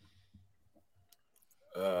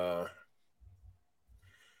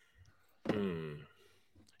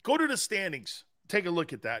 Go to the standings. Take a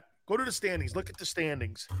look at that. Go to the standings. Look at the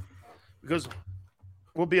standings. Because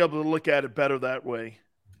we'll be able to look at it better that way.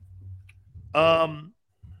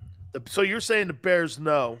 So you're saying the Bears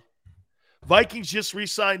no. Vikings just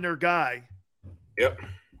re-signed their guy. Yep.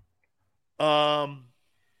 1,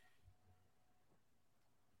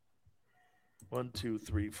 2,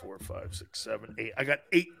 3, 4, 5, 6, 7, 8. I got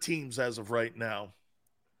 8 teams as of right now.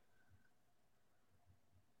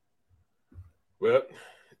 Well,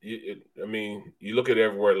 you look at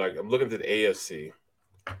everywhere. Like I'm looking at the AFC.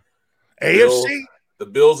 The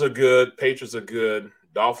Bills are good. Patriots are good.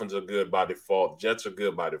 Dolphins are good by default. Jets are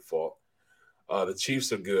good by default. The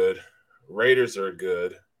Chiefs are good. Raiders are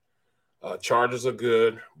good. Chargers are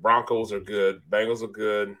good. Broncos are good. Bengals are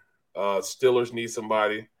good. Steelers need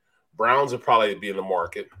somebody. Browns will probably be in the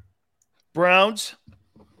market. Browns.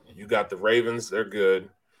 You got the Ravens. They're good.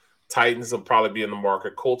 Titans will probably be in the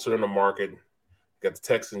market. Colts are in the market. You got the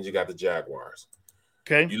Texans. You got the Jaguars.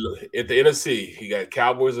 Okay. You look at the NFC. You got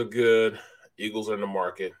Cowboys are good. Eagles are in the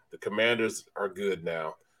market. The Commanders are good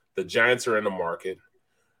now. The Giants are in the market.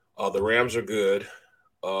 The Rams are good.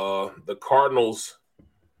 The Cardinals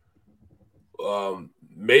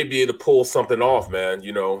may be able to pull something off, man.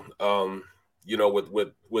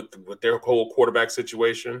 With their whole quarterback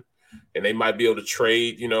situation, and they might be able to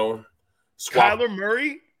trade. Swap Kyler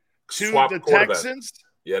Murray to the Texans.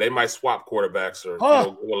 Yeah, they might swap quarterbacks or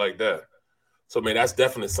go like that. So, I mean, that's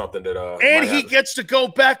definitely something that and he gets to go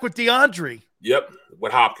back with DeAndre. Yep,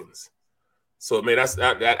 with Hopkins. So, I mean,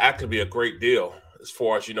 that could be a great deal as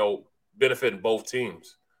far as benefiting both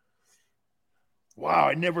teams. Wow,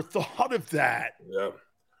 I never thought of that. Yeah.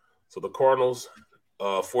 So the Cardinals,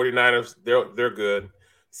 49ers, they're good.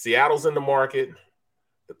 Seattle's in the market.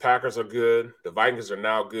 The Packers are good. The Vikings are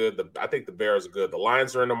now good. I think the Bears are good. The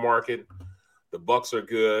Lions are in the market. The Bucks are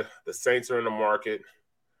good. The Saints are in the market.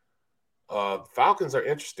 Falcons are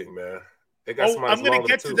interesting, man. They got somebody. I'm going to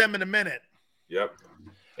get to them in a minute. Yep.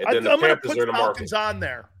 And then the Panthers are in the Falcons market. on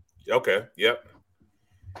there. Okay. Yep.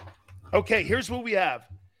 Okay, here's what we have.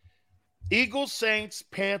 Eagles, Saints,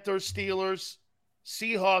 Panthers, Steelers,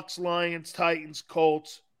 Seahawks, Lions, Titans,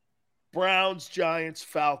 Colts, Browns, Giants,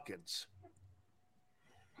 Falcons.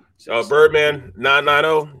 Birdman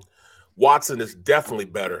 990. Watson is definitely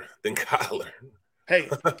better than Kyler. Hey,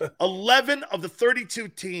 11 of the 32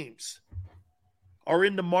 teams are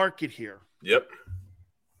in the market here. Yep.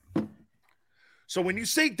 So when you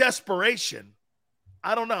say desperation,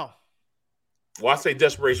 I don't know. Well, I say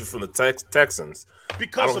desperation from the Texans.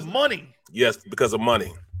 Because of money. Yes, because of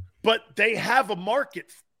money. But they have a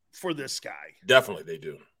market for this guy. Definitely they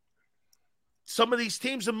do. Some of these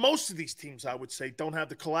teams, and most of these teams, I would say, don't have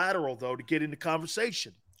the collateral, though, to get into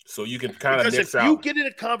conversation. So you can kind of because mix if out. you get in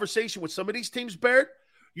a conversation with some of these teams, Barrett,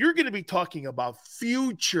 you're going to be talking about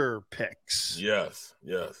future picks. Yes,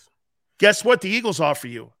 yes. Guess what the Eagles offer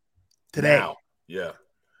you today? Now, yeah.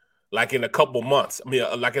 Like in a couple months. I mean,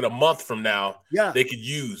 like in a month from now, yeah, they could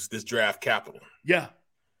use this draft capital. Yeah,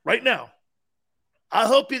 right now. I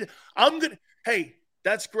hope you – I'm going to – hey,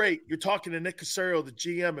 that's great. You're talking to Nick Caserio, the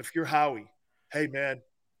GM, if you're Howie. Hey, man,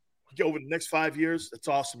 over the next 5 years, that's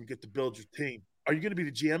awesome. You get to build your team. Are you going to be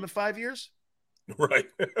the GM in 5 years? Right.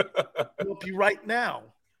 I'll help you right now.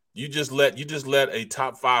 You just let a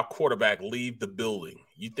top 5 quarterback leave the building.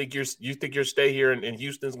 You think your stay here in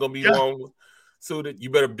Houston's going to be long suited?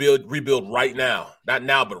 You better rebuild right now. Not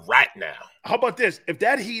now, but right now. How about this? If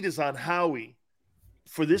that heat is on Howie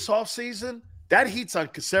for this offseason, that heat's on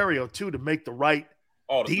Caserio too to make the right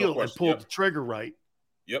deal and pull the trigger right.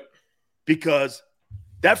 Yep. Because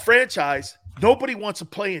that franchise, nobody wants to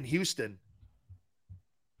play in Houston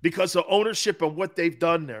because of ownership and what they've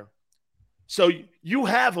done there. So you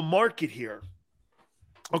have a market here.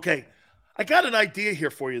 Okay, I got an idea here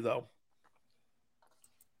for you, though.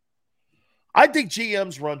 I think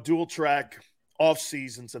GMs run dual track off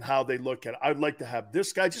seasons and how they look at it. I'd like to have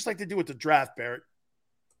this guy, just like they do with the draft, Barrett.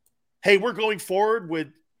 Hey, we're going forward with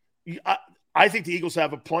I think the Eagles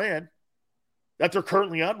have a plan that they're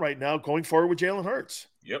currently on right now going forward with Jalen Hurts.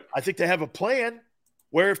 Yep. I think they have a plan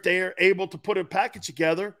where if they are able to put a package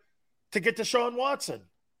together to get Deshaun Watson.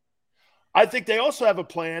 I think they also have a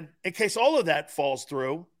plan in case all of that falls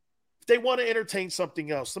through. If they want to entertain something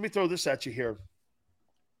else. Let me throw this at you here.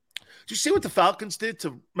 Did you see what the Falcons did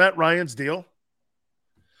to Matt Ryan's deal?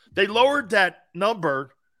 They lowered that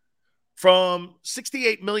number from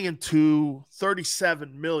 $68 million to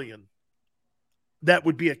 $37 million. That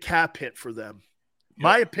would be a cap hit for them. Yep.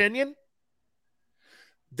 My opinion,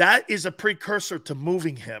 that is a precursor to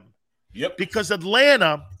moving him. Yep. Because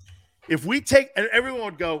Atlanta, if we take, and everyone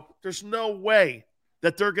would go, there's no way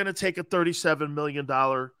that they're going to take a $37 million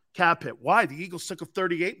cap hit. Why? The Eagles took a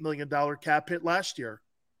 $38 million cap hit last year.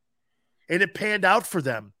 And it panned out for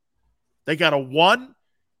them. They got a 1,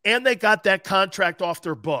 and they got that contract off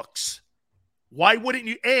their books. Why wouldn't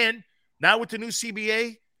you? And now with the new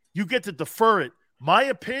CBA, you get to defer it. My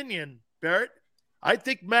opinion, Barrett, I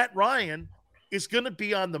think Matt Ryan is going to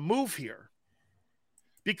be on the move here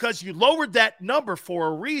because you lowered that number for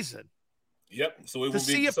a reason. Yep. So it to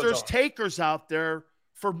see if there's takers out there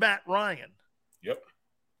for Matt Ryan. Yep.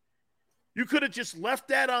 You could have just left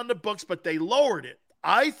that on the books, but they lowered it.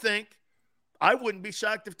 I think I wouldn't be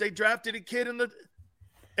shocked if they drafted a kid in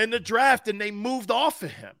the draft and they moved off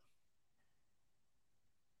of him.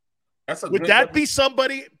 Would that be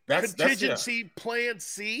somebody contingency plan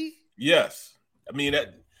C? Yes. I mean,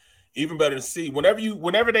 that even better than C. Whenever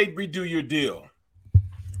they redo your deal,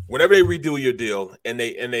 and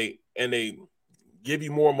they give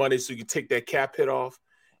you more money so you can take that cap hit off,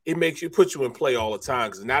 it puts you in play all the time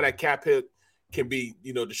because now that cap hit can be,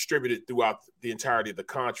 distributed throughout the entirety of the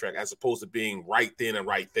contract as opposed to being right then and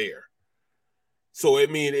right there. So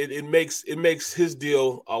it makes his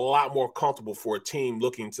deal a lot more comfortable for a team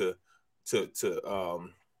looking to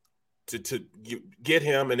get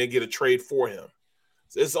him and then get a trade for him.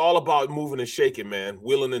 So it's all about moving and shaking, man,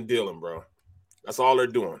 wheeling and dealing, bro. That's all they're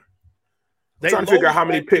doing. I'm trying to figure out how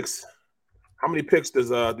many picks do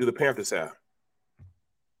the Panthers have?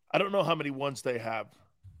 I don't know how many ones they have.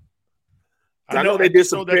 I know they did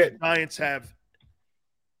some. The Giants have.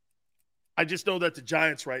 I just know that the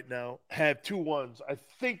Giants right now have 2 ones. I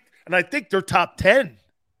think they're top 10.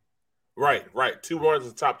 Right. 2 runs in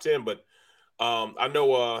the top 10, but I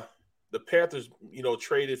know the Panthers,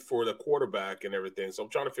 traded for the quarterback and everything. So I'm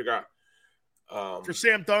trying to figure out. For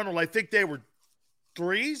Sam Darnold, I think they were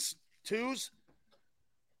 3s, 2s.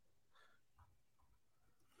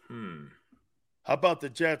 How about the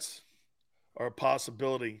Jets are a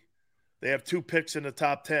possibility? They have 2 picks in the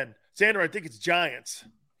top 10. Xander, I think it's Giants.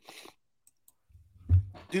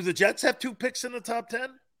 Do the Jets have 2 picks in the top 10?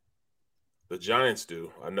 The Giants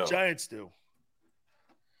do. I know. Giants do.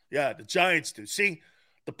 Yeah, the Giants do. See,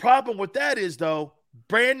 the problem with that is, though,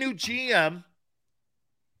 brand new GM,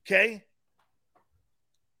 okay?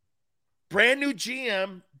 Brand new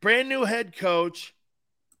GM, brand new head coach,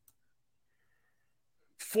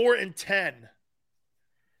 4-10.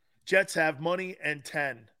 Jets have money and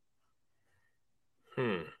 10.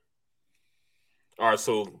 All right,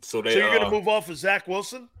 so you're going to move off of Zach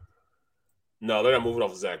Wilson? No, they're not moving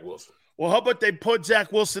off of Zach Wilson. Well, how about they put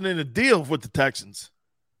Zach Wilson in a deal with the Texans?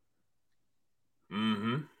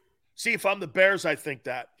 See, if I'm the Bears, I think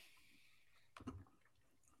that.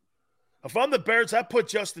 If I'm the Bears, I put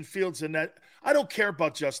Justin Fields in that. I don't care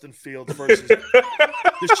about Justin Fields versus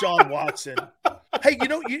Deshaun Watson. Hey,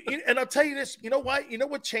 and I'll tell you this. You know why? You know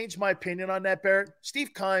what changed my opinion on that, Barrett?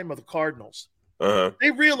 Steve Keim of the Cardinals.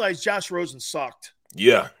 They realized Josh Rosen sucked.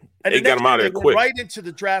 Yeah, and they got him out of there quick. Right into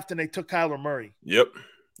the draft, and they took Kyler Murray. Yep.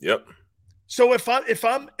 So if I'm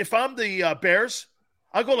the Bears,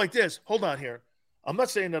 I'll go like this. Hold on here. I'm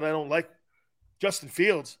not saying that I don't like Justin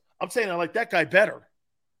Fields. I'm saying I like that guy better.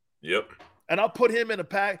 Yep. And I'll put him in a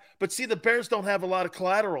pack. But see, the Bears don't have a lot of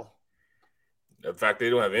collateral. In fact,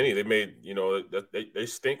 they don't have any. They made, they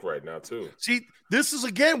stink right now, too. See, this is,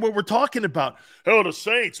 again, what we're talking about. Oh, the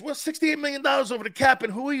Saints. Well, $68 million over the cap,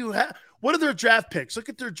 and who are you? What are their draft picks? Look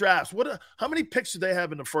at their drafts. How many picks do they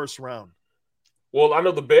have in the first round? Well, I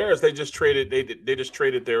know the Bears, they just traded they just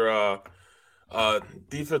traded their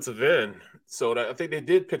defensive end. So I think they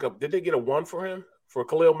did pick up. Did they get a 1 for him, for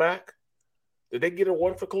Khalil Mack? Did they get a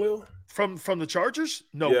 1 for Khalil? From the Chargers?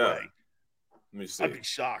 No way. Let me see. I'd be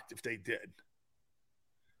shocked if they did.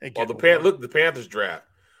 Well, the Panthers draft.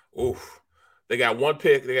 Oof. They got 1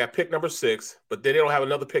 pick. They got pick number 6, but they don't have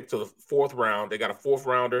another pick till the 4th round. They got a 4th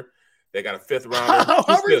rounder. They got a 5th rounder.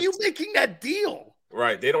 How are you making that deal?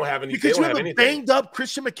 Right. They don't have any. Because they don't you have anything. Banged up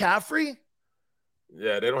Christian McCaffrey?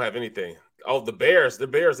 Yeah, they don't have anything. Oh, the Bears,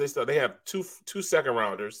 they have two second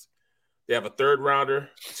rounders. They have a 3rd rounder,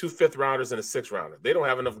 2 5th rounders, and a 6th rounder. They don't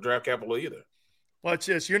have enough draft capital either. Watch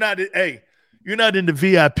this. You're not in the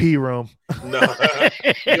VIP room. No,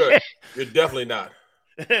 you're definitely not.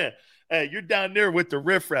 Hey, you're down there with the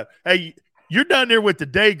riffraff. Hey, you're down there with the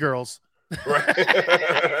day girls.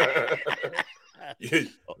 Right.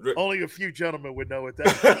 Only a few gentlemen would know what that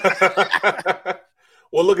is.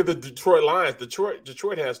 Well, look at the Detroit Lions.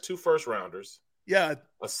 Detroit has 2 first rounders. Yeah.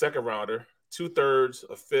 A 2nd rounder, 2 thirds,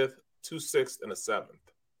 a 5th, 2 6th, and a 7th.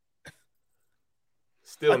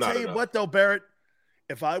 Still not enough. I'll tell you what, though, Barrett,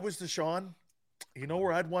 if I was Deshaun, you know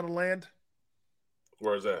where I'd want to land?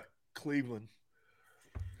 Where's that? Cleveland.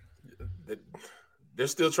 They're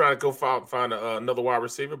still trying to go find another wide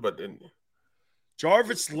receiver, but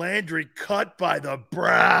Jarvis Landry cut by the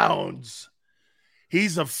Browns.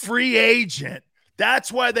 He's a free agent.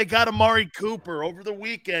 That's why they got Amari Cooper. Over the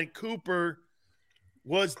weekend, Cooper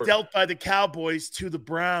was dealt by the Cowboys to the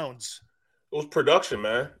Browns. It was production,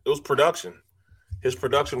 man. It was production. His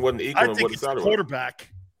production wasn't equal. I think it's a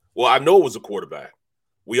quarterback. Well, I know it was a quarterback.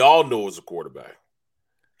 We all know it was a quarterback.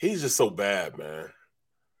 He's just so bad, man.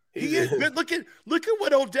 He is good. Look at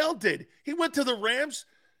what Odell did. He went to the Rams.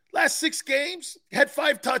 Last 6 games, had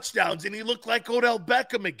 5 touchdowns, and he looked like Odell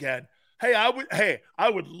Beckham again. I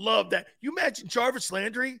would love that. You imagine Jarvis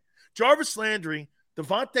Landry,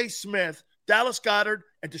 Devontae Smith, Dallas Goedert,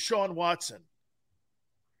 and Deshaun Watson.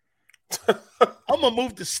 I'm gonna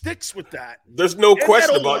move the sticks with that. There's no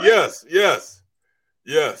question about yes.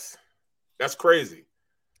 That's crazy.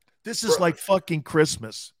 This is like fucking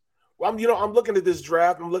Christmas. Well, I'm looking at this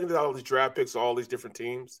draft. I'm looking at all these draft picks, all these different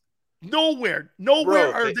teams. Nowhere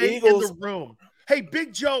are they Eagles in the room. Hey,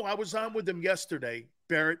 Big Joe, I was on with him yesterday,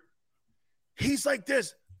 Barrett. He's like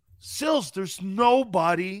this. Sills, there's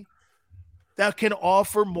nobody that can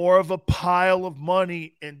offer more of a pile of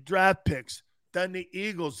money in draft picks than the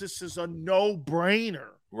Eagles. This is a no-brainer.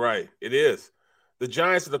 Right, it is. The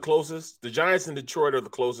Giants are the closest. The Giants and Detroit are the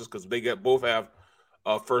closest because both have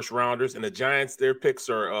first rounders, and the Giants, their picks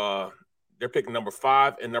are they're picking number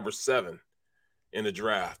 5 and number 7 in the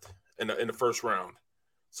draft in the first round.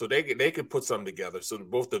 So they could put something together. So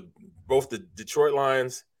both the Detroit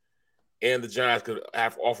Lions and the Giants could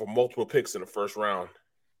offer multiple picks in the first round.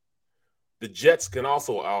 the Jets can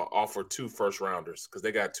also offer 2 first-rounders because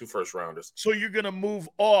they got 2 first-rounders. So you're going to move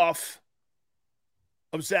off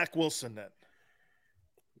of Zach Wilson then?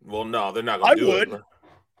 Well, no, they're not going to do it.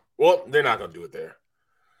 Well, they're not going to do it there.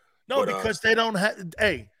 No, but, because they don't have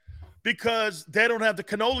because they don't have the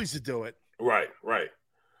cannolis to do it. Right.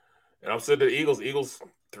 And I'm saying the Eagles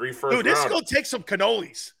 3 first rounders. Dude, this is going to take some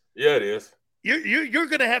cannolis. Yeah, it is. You're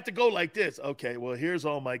going to have to go like this. Okay, well, here's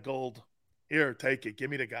all my gold. Here, take it. Give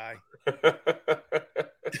me the guy.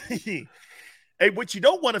 Hey, what you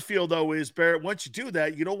don't want to feel, though, is, Barrett, once you do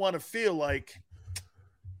that, you don't want to feel like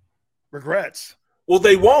regrets. Well,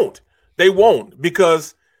 they won't. They won't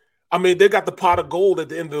because, I mean, they got the pot of gold at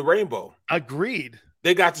the end of the rainbow. Agreed.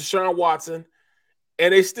 They got Deshaun Watson,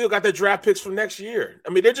 and they still got their draft picks from next year. I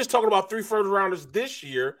mean, they're just talking about 3 first-rounders this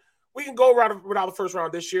year. We can go around without the first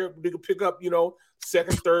round this year. We can pick up,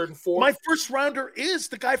 second, third, and fourth. My first rounder is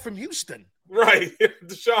the guy from Houston. Right.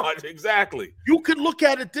 Deshaun, exactly. You could look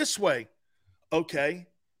at it this way. Okay,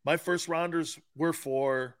 my first rounders were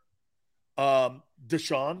for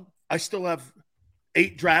Deshaun. I still have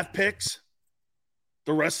 8 draft picks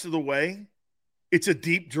the rest of the way. It's a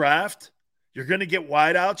deep draft. You're going to get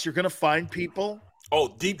wideouts. You're going to find people.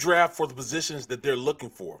 Oh, deep draft for the positions that they're looking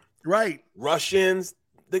for. Right. Rush-ins.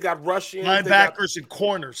 They got rush-ins. Linebackers and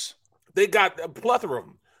corners. They got a plethora of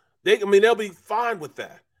them. They'll be fine with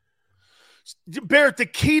that. Barrett, the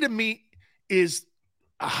key to me is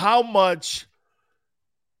how much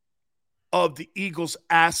of the Eagles'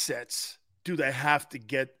 assets do they have to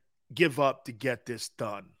give up to get this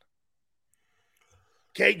done?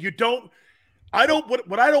 Okay, what I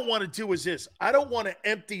don't want to do is this. I don't want to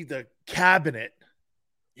empty the cabinet.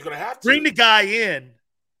 You're going to have to. Bring the guy in,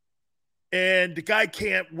 and the guy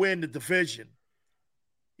can't win the division.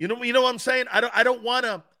 You know what I'm saying? I don't want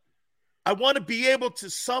to. I want to be able to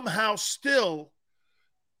somehow still.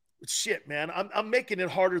 Shit, man, I'm making it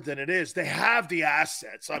harder than it is. They have the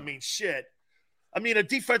assets. I mean, shit. I mean, a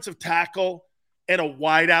defensive tackle and a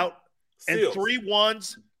wideout and 3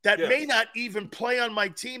 ones that may not even play on my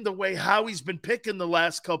team the way Howie's been picking the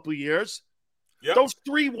last couple of years. Yep. Those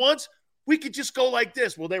 3 ones, we could just go like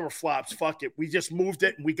this. Well, they were flops. Fuck it. We just moved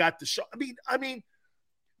it and we got the shot. I mean,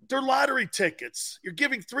 they're lottery tickets. You're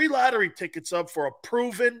giving 3 lottery tickets up for a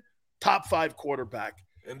proven top 5 quarterback.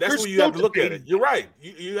 And that's where you have to look at it. You're right.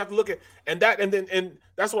 You have to look at and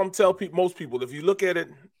that's what I'm telling most people. If you look at it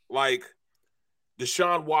like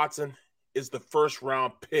Deshaun Watson is the first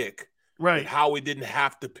round pick, right? Howie didn't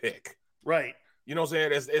have to pick, right? You know what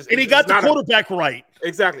I'm saying? And he got the quarterback right.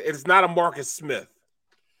 Exactly. It's not a Marcus Smith.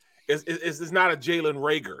 It's not a Jalen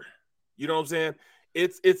Reagor. You know what I'm saying?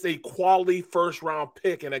 It's a quality first round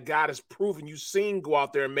pick and a guy that's proven you've seen go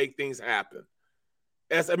out there and make things happen.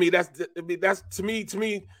 That's to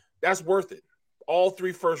me, that's worth it. All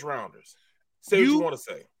 3 first rounders. Say what you want to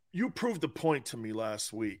say. You proved a point to me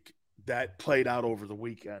last week that played out over the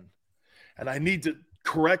weekend. And I need to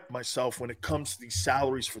correct myself when it comes to these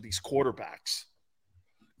salaries for these quarterbacks.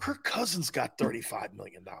 Kirk Cousins got $35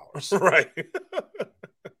 million. Right.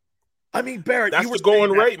 I mean, Barrett, that's the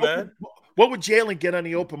going rate, man. What would Jalen get on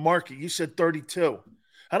the open market? You said 32.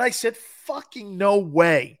 And I said, fucking no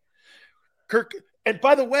way. And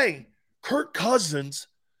by the way, Kirk Cousins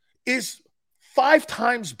is 5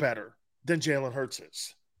 times better than Jalen Hurts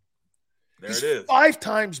is. He's 5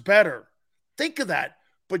 times better. Think of that.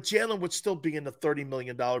 But Jalen would still be in the $30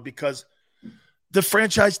 million because the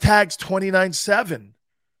franchise tag's $29.7.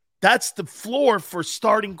 That's the floor for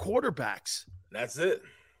starting quarterbacks. That's it.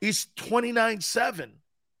 He's $29.7.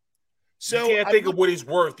 So you can't think of what he's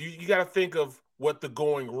worth. You got to think of what the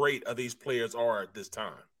going rate of these players are at this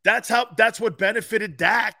time. That's what benefited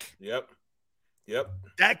Dak. Yep.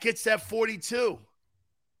 Dak gets that 42.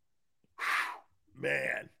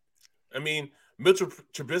 Man. I mean, Mitchell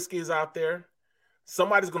Trubisky is out there.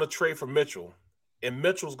 Somebody's going to trade for Mitchell, and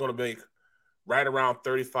Mitchell's going to make right around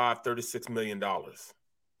 $35, $36 million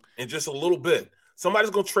in just a little bit. Somebody's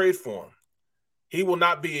going to trade for him. He will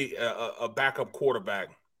not be a backup quarterback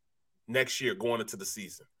next year going into the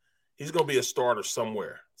season. He's going to be a starter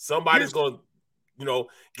somewhere. Somebody's going to,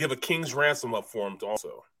 give a king's ransom up for him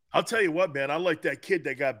also. I'll tell you what, man. I like that kid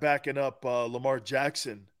that got backing up Lamar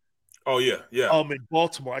Jackson. Oh, yeah. In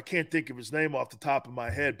Baltimore. I can't think of his name off the top of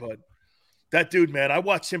my head, but that dude, man, I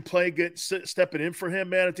watched him play, stepping in for him,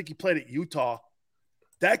 man. I think he played at Utah.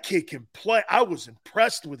 That kid can play. I was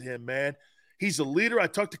impressed with him, man. He's a leader. I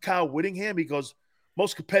talked to Kyle Whittingham. He goes,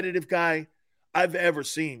 most competitive guy I've ever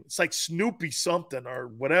seen. It's like Snoopy something or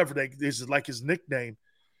whatever. This is like his nickname.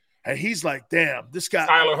 And he's like, damn, this guy.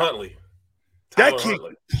 Tyler Huntley. That kid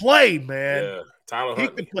can play, man. Yeah, Tyler Huntley. He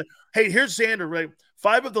can play. Hey, here's Xander, right?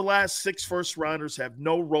 5 of the last 6 first-rounders have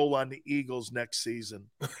no role on the Eagles next season.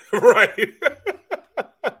 Right.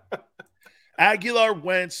 Aguilar,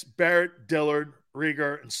 Wentz, Barrett, Dillard,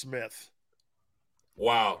 Rieger, and Smith.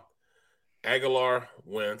 Wow. Aguilar,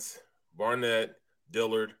 Wentz, Barnett,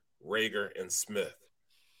 Dillard, Rager, and Smith.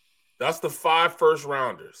 That's the 5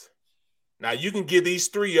 first-rounders. Now, you can give these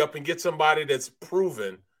 3 up and get somebody that's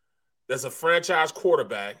proven, that's a franchise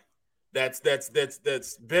quarterback, that's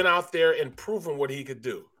been out there and proven what he could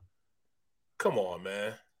do. Come on,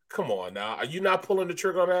 man. Come on now. Are you not pulling the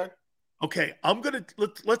trigger on that? Okay,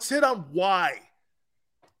 let's hit on why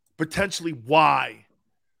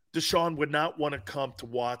Deshaun would not want to come to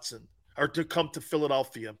Watson or to come to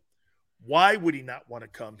Philadelphia. Why would he not want to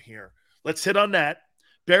come here? Let's hit on that.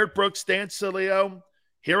 Barrett, Brooks, Dan, Sileo,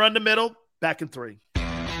 here on the middle, back in 3.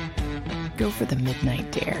 Go for the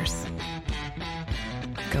midnight dares.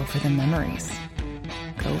 Go for the memories.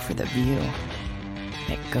 Go for the view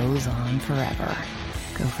that goes on forever.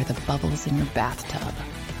 Go for the bubbles in your bathtub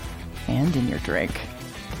and in your drink.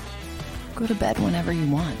 Go to bed whenever you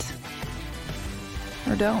want.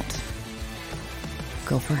 Or don't.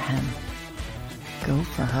 Go for him. Go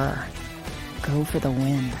for her. Go for the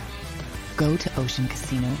win. Go to Ocean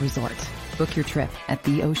Casino Resort. Book your trip at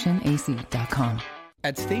theoceanac.com.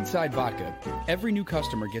 At Stateside Vodka, every new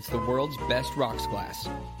customer gets the world's best rocks glass.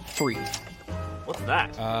 Free. What's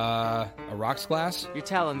that? A rocks glass? You're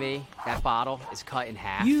telling me that bottle is cut in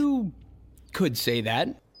half? You could say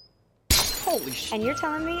that. Holy shit. And you're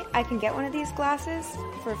telling me I can get one of these glasses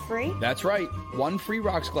for free? That's right. 1 free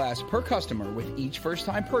rocks glass per customer with each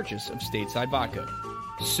first-time purchase of Stateside Vodka.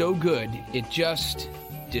 So good, it just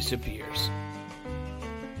disappears.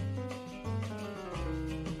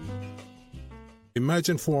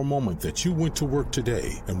 Imagine for a moment that you went to work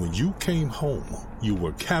today and when you came home, you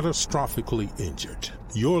were catastrophically injured.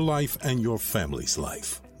 Your life and your family's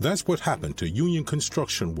life. That's what happened to union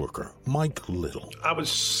construction worker Mike Little. I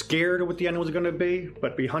was scared of what the end was going to be, but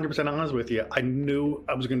to be 100% honest with you, I knew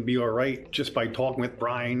I was going to be all right just by talking with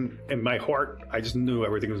Brian. In my heart, I just knew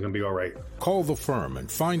everything was going to be all right. Call the firm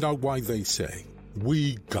and find out why they say,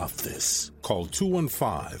 "We got this." Call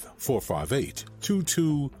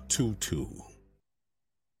 215-458-2222.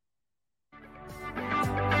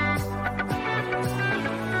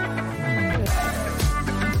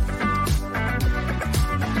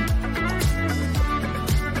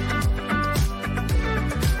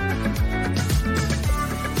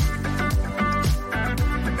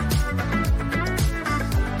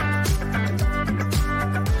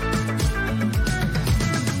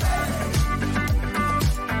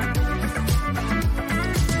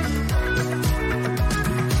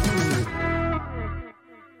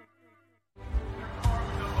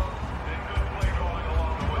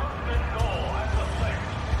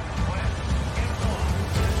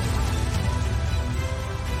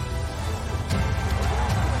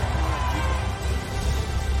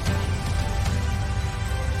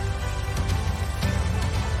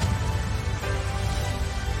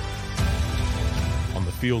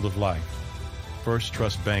 Field of life, First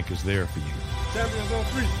Trust Bank is there for you. Champions on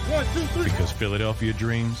 3. 1, 2, 3. Because Philadelphia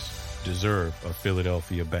dreams deserve a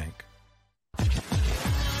Philadelphia bank.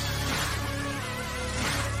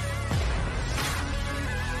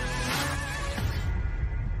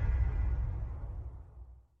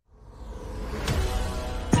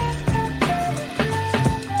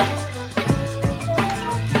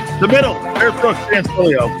 The middle, Barrett, Brooks, Dan,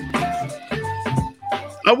 Sileo.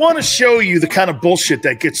 I want to show you the kind of bullshit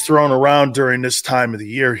that gets thrown around during this time of the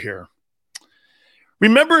year here.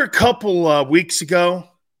 Remember a couple weeks ago?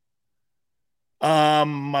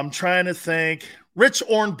 I'm trying to think. Rich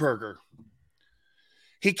Ornberger.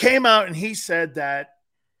 He came out and he said that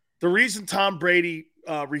the reason Tom Brady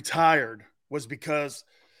retired was because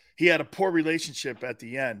he had a poor relationship at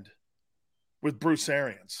the end with Bruce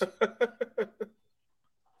Arians.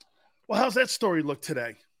 Well, how's that story look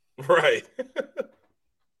today? Right.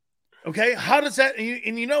 Okay, how does that –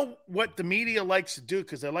 and you know what the media likes to do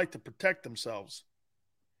because they like to protect themselves.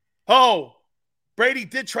 Oh, Brady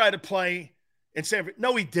did try to play in San Francisco.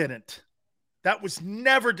 No, he didn't. That was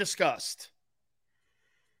never discussed.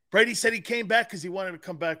 Brady said he came back because he wanted to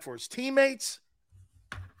come back for his teammates.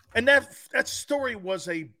 And that story was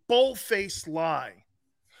a bull-faced lie.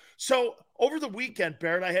 So over the weekend,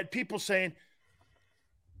 Barrett, I had people saying,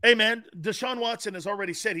 hey, man, Deshaun Watson has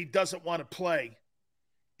already said he doesn't want to play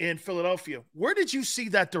in Philadelphia. Where did you see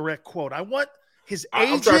that direct quote? I want his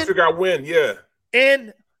agent. I'm trying to figure out when, yeah.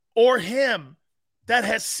 And or him that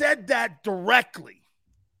has said that directly.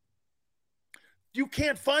 You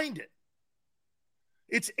can't find it.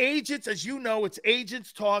 It's agents, as you know, it's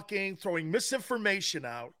agents talking, throwing misinformation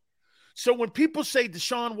out. So when people say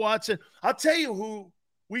Deshaun Watson, I'll tell you who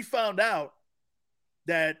we found out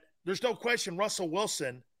that there's no question Russell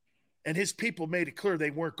Wilson and his people made it clear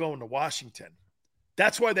they weren't going to Washington.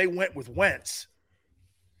 That's why they went with Wentz.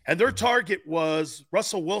 And their target was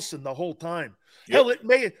Russell Wilson the whole time. Hell,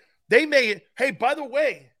 hey, by the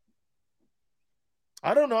way,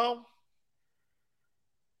 I don't know.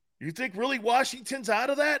 You think really Washington's out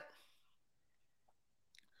of that?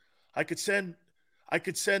 I could send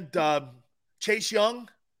Chase Young,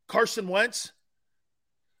 Carson Wentz,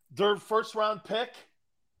 their first-round pick,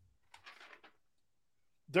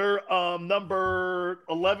 their number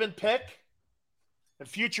 11 pick, and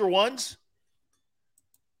future ones,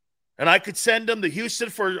 and I could send them to Houston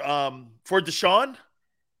for Deshaun.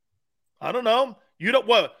 I don't know. You don't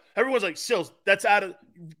what? Everyone's like, Sills, that's out of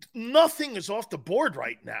nothing is off the board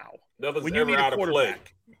right now. Nothing's when you ever need a out of play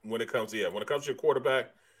quarterback. when it comes to your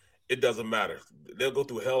quarterback. It doesn't matter. They'll go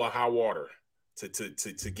through hell or high water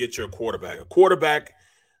to get your quarterback. A quarterback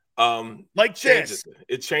like changes. this.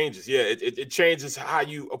 It changes. Yeah, it changes how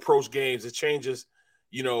you approach games. It changes,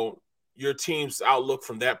 your team's outlook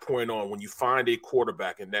from that point on when you find a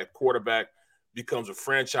quarterback and that quarterback becomes a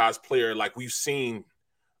franchise player like we've seen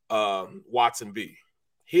Watson be.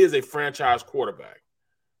 He is a franchise quarterback.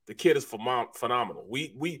 The kid is phenomenal.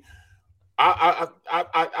 I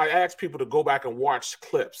ask people to go back and watch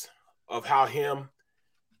clips of how him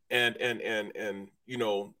and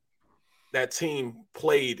that team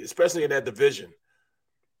played, especially in that division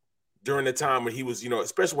during the time when he was,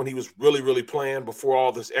 especially when he was really, really playing before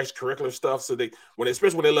all this extracurricular stuff. So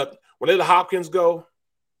especially when they let Hopkins go,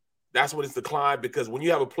 that's when it's declined, because when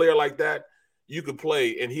you have a player like that, you can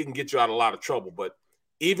play and he can get you out of a lot of trouble. But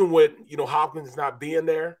even with, Hopkins not being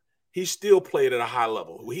there, he still played at a high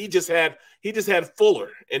level. He just had Fuller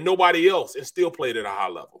and nobody else and still played at a high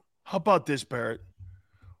level. How about this, Barrett?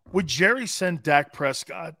 Would Jerry send Dak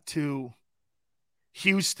Prescott to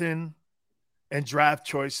Houston and draft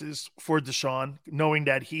choices for Deshaun, knowing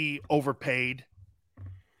that he overpaid?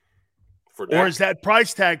 Or is that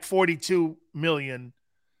price tag $42 million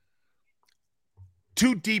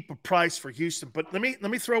too deep a price for Houston? But let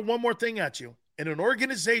me throw one more thing at you. In an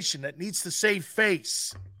organization that needs to save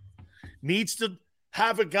face, needs to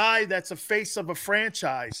have a guy that's a face of a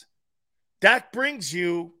franchise, Dak brings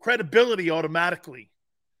you credibility automatically.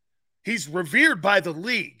 He's revered by the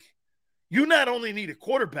league. You not only need a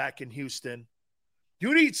quarterback in Houston,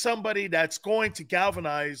 you need somebody that's going to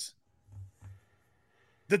galvanize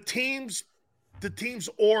the team's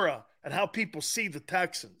aura and how people see the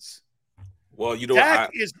Texans. Well,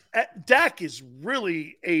 Dak is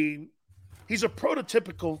really he's a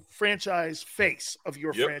prototypical franchise face of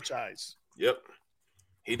your franchise. Yep.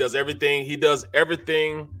 He does everything. He does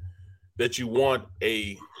everything that you want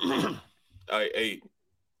a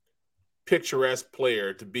picturesque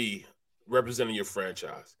player to be representing your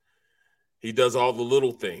franchise. He does all the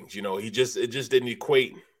little things. It just didn't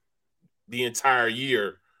equate the entire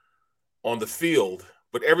year on the field,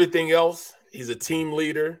 but everything else, he's a team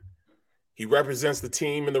leader. He represents the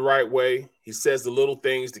team in the right way. He says the little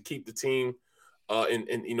things to keep the team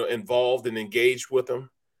involved and engaged with them.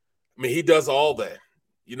 I mean, he does all that.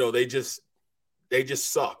 They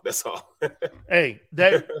just suck. That's all. Hey,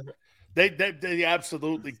 they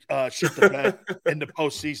absolutely shit the bed in the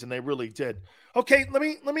postseason. They really did. Okay, let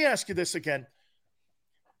me ask you this again.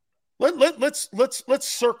 Let's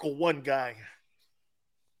circle one guy.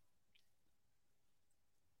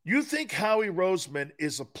 You think Howie Roseman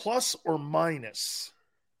is a plus or minus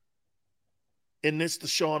in this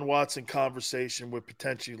Deshaun Watson conversation with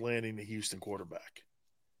potentially landing the Houston quarterback?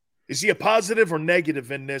 Is he a positive or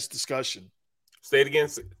negative in this discussion? Say it again.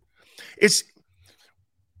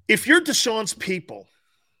 If you're Deshaun's people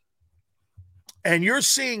and you're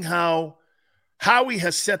seeing how Howie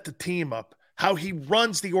has set the team up, how he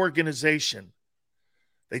runs the organization,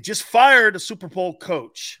 they just fired a Super Bowl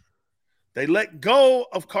coach. They let go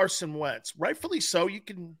of Carson Wentz. Rightfully so. You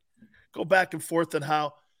can go back and forth on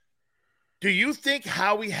how. Do you think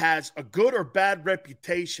Howie has a good or bad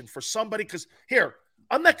reputation for somebody? Because here,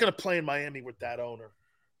 I'm not going to play in Miami with that owner.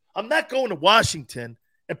 I'm not going to Washington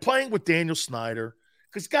and playing with Daniel Snyder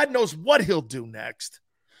because God knows what he'll do next.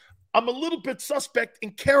 I'm a little bit suspect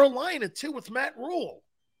in Carolina, too, with Matt Rule.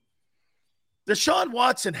 Deshaun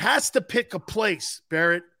Watson has to pick a place,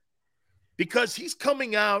 Barrett, because he's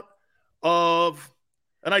coming out of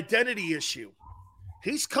an identity issue.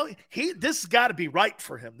 This has got to be right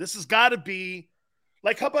for him. This has got to be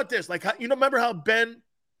like, how about this? Like, remember how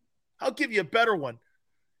I'll give you a better one.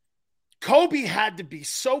 Kobe had to be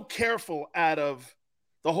so careful out of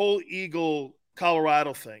the whole Eagle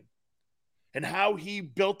Colorado thing and how he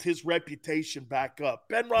built his reputation back up.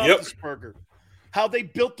 Ben Roethlisberger, how they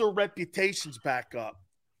built their reputations back up.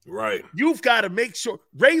 Right. You've got to make sure.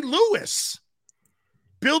 Ray Lewis,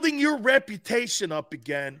 building your reputation up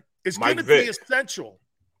again is going to be essential.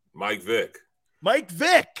 Mike Vick.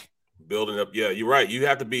 Building up. Yeah, you're right. You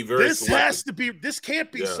have to be very selective. This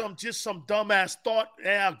can't be some dumbass thought,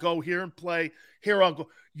 I'll go here and play. Here I'll go.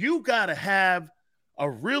 You got to have a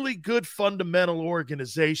really good fundamental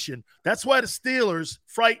organization. That's why the Steelers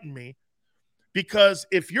frighten me, because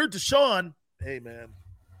if you're Deshaun, hey, man,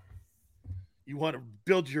 you want to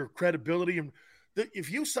build your credibility. And if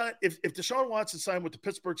Deshaun Watson signed with the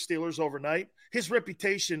Pittsburgh Steelers overnight, his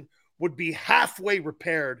reputation would be halfway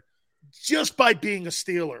repaired just by being a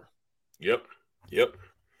Steeler. Yep.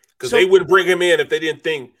 Because they wouldn't bring him in if they didn't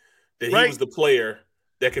think that he was the player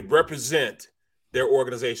that could represent their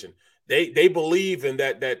organization. They believe in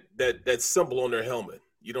that symbol on their helmet.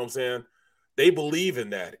 You know what I'm saying? They believe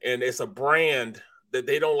in that, and it's a brand that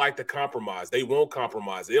they don't like to compromise. They won't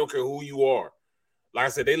compromise. They don't care who you are. Like I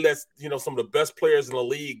said, they let some of the best players in the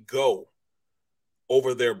league go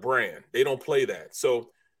over their brand. They don't play that.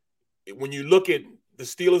 So when you look at the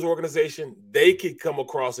Steelers organization, they could come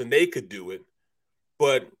across and they could do it,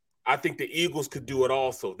 but I think the Eagles could do it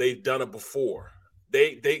also. They've done it before.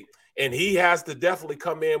 And he has to definitely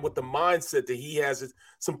come in with the mindset that he has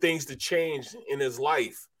some things to change in his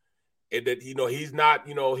life, and that he's not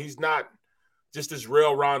just this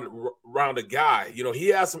rounded guy. He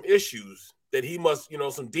has some issues that he must,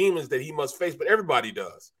 some demons that he must face, but everybody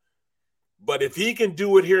does. But if he can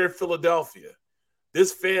do it here in Philadelphia,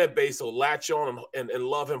 this fan base will latch on and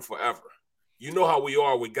love him forever. You know how we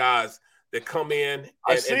are with guys that come in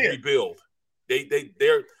and rebuild.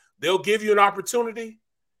 They'll give you an opportunity,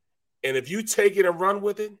 and if you take it and run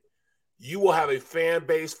with it, you will have a fan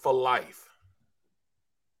base for life.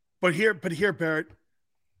 But here, Barrett,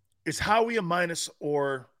 is Howie a minus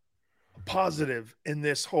or a positive in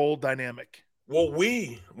this whole dynamic? Well,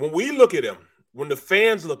 when we look at him, when the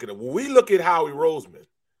fans look at him, when we look at Howie Roseman,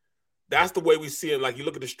 that's the way we see him. Like, you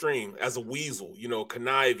look at the stream as a weasel,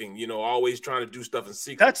 conniving, always trying to do stuff in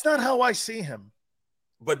secret. That's not how I see him.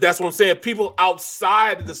 But that's what I'm saying. People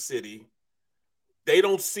outside of the city, they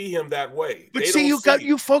don't see him that way. But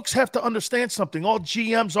you folks have to understand something. All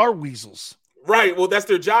GMs are weasels. Right. Well, that's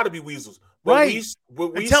their job to be weasels. But right.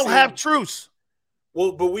 We tell half-truths.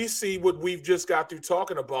 Well, but we see what we've just got through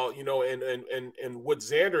talking about, and what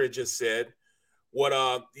Xander had just said. What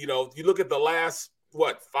you look at the last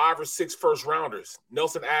 5 or 6 first rounders.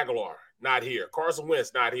 Nelson Aguilar, not here. Carson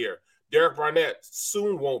Wentz, not here. Derek Barnett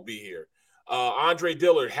soon won't be here. Andre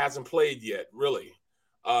Dillard hasn't played yet, really.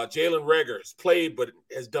 Jalen Reagor has played but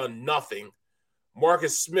has done nothing.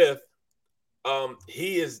 Marcus Smith,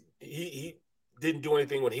 he didn't do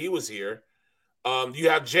anything when he was here. You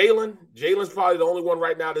have Jalen. Jalen's probably the only one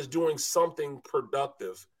right now that's doing something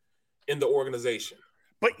productive in the organization.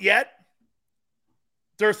 But yet,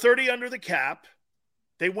 they're 30 under the cap.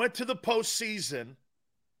 They went to the postseason.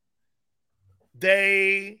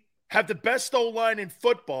 They have the best O-line in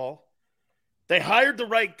football. They hired the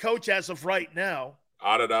right coach as of right now.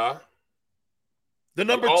 The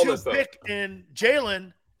number 2 pick in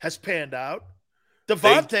Jalen has panned out.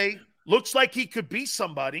 Devontae looks like he could be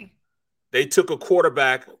somebody. They took a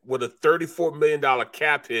quarterback with a $34 million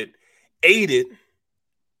cap hit, ate it.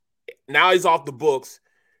 Now he's off the books,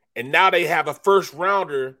 and now they have a first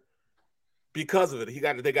rounder because of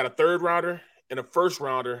it. They got a third rounder and a first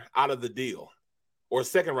rounder out of the deal, or a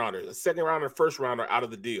second rounder and a first rounder out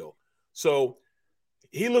of the deal. So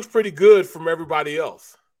he looks pretty good from everybody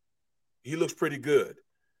else. He looks pretty good,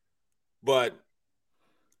 but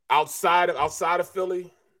outside of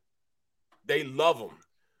Philly, they love him.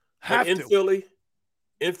 In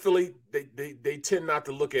Philly, they tend not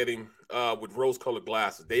to look at him with rose-colored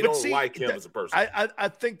glasses. They don't like him as a person. I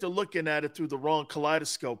think they're looking at it through the wrong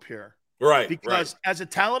kaleidoscope here. Right. Because as a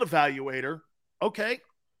talent evaluator, okay,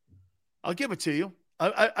 I'll give it to you.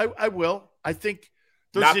 I will. I think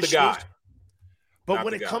there's not issues. The guy. But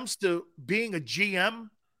when it comes to being a GM,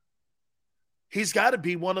 he's got to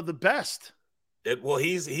be one of the best.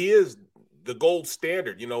 He is the gold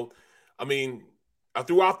standard.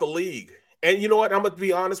 Throughout the league. And you know what? I'm going to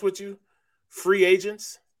be honest with you. Free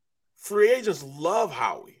agents love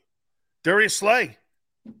Howie. Darius Slay.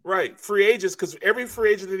 Right. Free agents, because every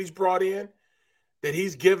free agent that he's brought in, that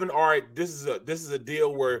he's given, all right, this is a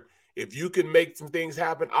deal where if you can make some things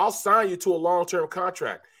happen, I'll sign you to a long-term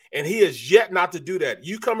contract. And he has yet not to do that.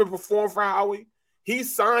 You come and perform for Howie, he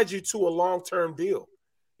signs you to a long-term deal.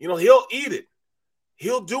 He'll eat it.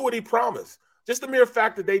 He'll do what he promised. Just the mere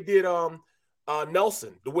fact that they did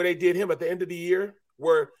Nelson, the way they did him at the end of the year,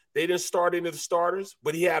 where they didn't start into the starters,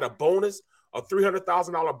 but he had a bonus, a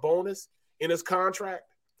 $300,000 bonus in his contract.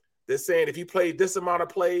 They're saying if he played this amount of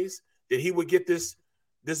plays, that he would get this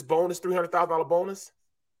bonus, $300,000 bonus.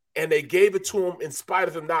 And they gave it to him in spite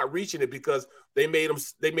of him not reaching it because they made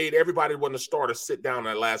everybody who wasn't a starter sit down in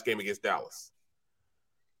that last game against Dallas.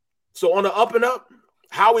 So on the up and up,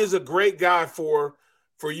 Howie is a great guy for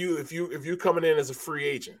you if you're coming in as a free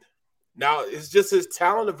agent. Now it's just his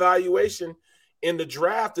talent evaluation in the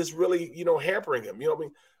draft is really, hampering him. You know what I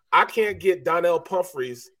mean? I can't get Donnell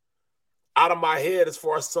Pumphrey out of my head as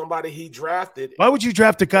far as somebody he drafted. Why would you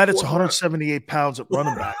draft a guy that's 178 pounds at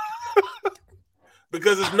running back?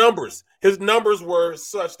 Because his numbers were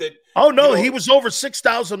such that. Oh no, he was over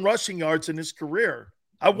 6,000 rushing yards in his career.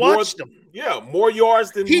 I watched him. Yeah, more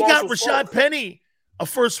yards than he Marshall got. Rashad Faulk. Penny a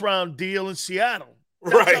first-round deal in Seattle.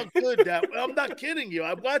 That's right. How good that. I'm not kidding you.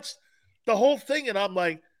 I watched the whole thing, and I'm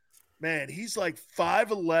like, man, he's like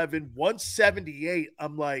 5'11", 178.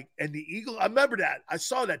 I'm like, and the Eagles. I remember that. I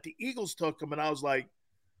saw that the Eagles took him, and I was like,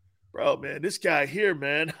 bro, man, this guy here,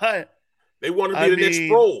 man. They wanted to be the next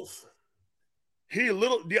Sproles. He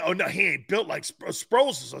ain't built like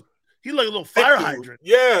Sproles. He like a little fire hydrant.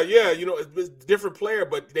 Yeah. It's a different player,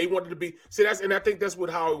 but they wanted to be. See, I think that's what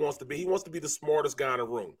Howie wants to be. He wants to be the smartest guy in the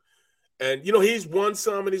room. And, he's won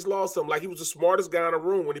some and he's lost some. Like, he was the smartest guy in the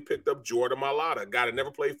room when he picked up Jordan Mailata, a guy that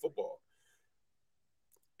never played football,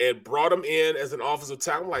 and brought him in as an offensive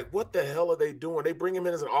tackle. I'm like, what the hell are they doing? They bring him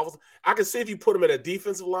in as an offensive. I can see if you put him in a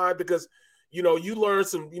defensive line because, you learn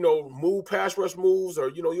some, pass rush moves or,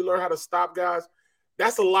 you learn how to stop guys.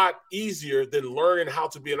 That's a lot easier than learning how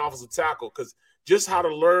to be an offensive tackle because just how to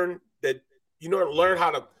learn that, learn how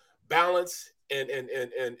to balance and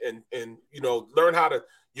learn how to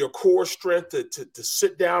your core strength to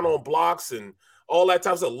sit down on blocks and all that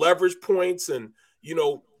types of leverage points and,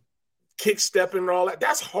 kick stepping and all that.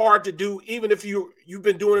 That's hard to do even if you've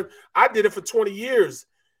been doing it. I did it for 20 years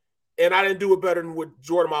and I didn't do it better than what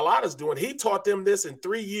Jordan Mailata's doing. He taught them this in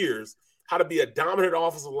 3 years, how to be a dominant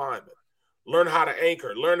offensive lineman. Learn how to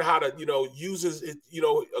anchor, learn how to, use his,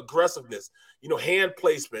 aggressiveness, hand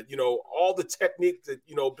placement, all the technique that,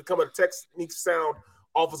 become a technique sound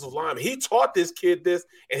offensive lineman. He taught this kid this,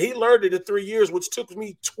 and he learned it in 3 years, which took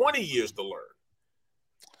me 20 years to learn.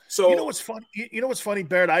 So, what's funny? What's funny,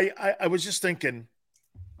 Barrett? I was just thinking,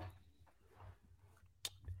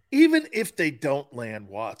 even if they don't land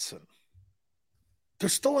Watson, they're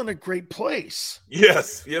still in a great place.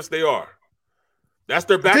 Yes, they are. That's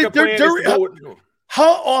their backup plan.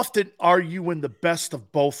 How often are you in the best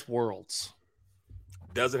of both worlds?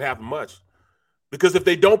 Doesn't happen much. Because if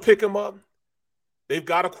they don't pick him up, they've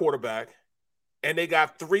got a quarterback, and they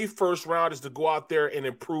got 3 first-rounders to go out there and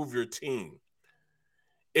improve your team.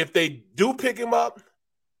 If they do pick him up,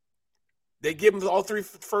 they give him all 3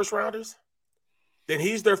 first-rounders, then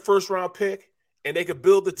he's their first-round pick, and they could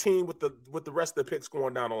build the team with the rest of the picks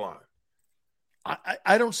going down the line.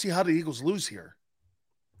 I don't see how the Eagles lose here.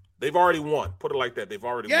 They've already won. Put it like that. They've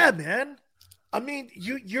already won. Yeah, man. I mean,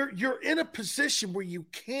 you're in a position where you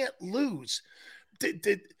can't lose. And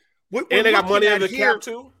they got money on the cap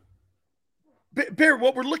too. Bear,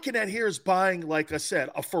 what we're looking at here is buying, like I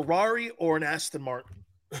said, a Ferrari or an Aston Martin.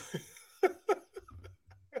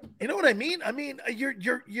 You know what I mean? I mean,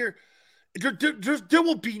 there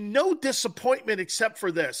will be no disappointment except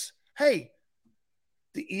for this. Hey,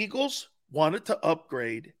 the Eagles wanted to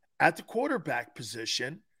upgrade at the quarterback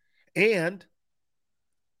position. And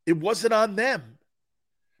it wasn't on them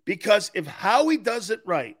because if Howie does it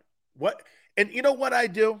right, and you know what I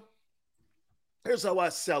do? Here's how I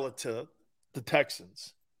sell it to the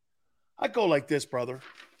Texans. I go like this, brother.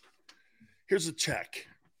 Here's a check.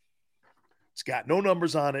 It's got no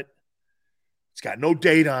numbers on it. It's got no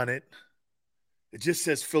date on it. It just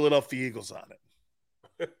says Philadelphia Eagles on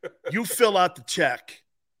it. You fill out the check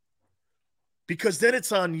because then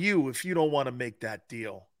it's on you if you don't want to make that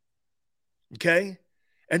deal. Okay?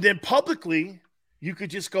 And then publicly, you could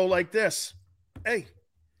just go like this. Hey,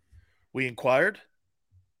 we inquired,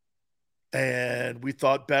 and we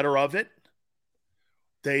thought better of it.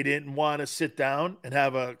 They didn't want to sit down and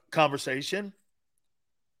have a conversation.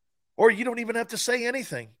 Or you don't even have to say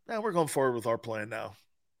anything. No, we're going forward with our plan now.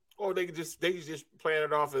 Or they could just plan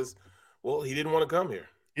it off as, well, he didn't want to come here.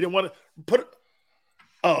 He didn't want to put it.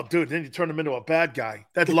 Oh, dude, then you turn him into a bad guy.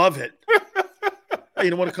 They'd love it. Hey, you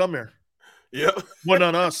don't want to come here. Yeah. One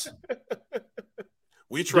on us.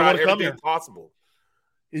 We tried everything possible.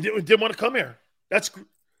 You didn't want to come here. That's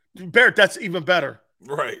Barrett, that's even better.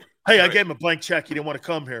 Right. Hey, right. I gave him a blank check. He didn't want to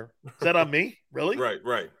come here. Is that on me? Really?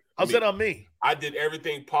 Right. How's that on me? I did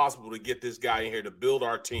everything possible to get this guy in here to build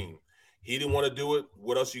our team. He didn't want to do it.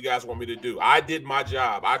 What else you guys want me to do? I did my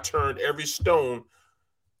job. I turned every stone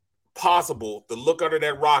possible to look under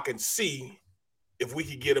that rock and see if we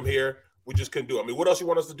could get him here. We just couldn't do it. I mean, what else you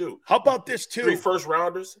want us to do? How about this too? 3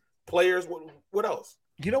 first-rounders, players. What else?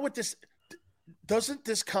 You know what doesn't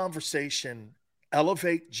this conversation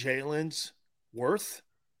elevate Jalen's worth?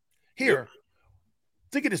 Here,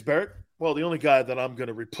 think of this, Barrett. Well, the only guy that I'm going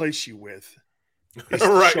to replace you with is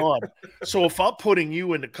Right. Deshaun. So if I'm putting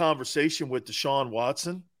you in the conversation with Deshaun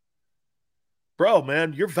Watson, bro,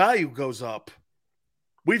 man, your value goes up.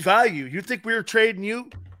 We value. You think we were trading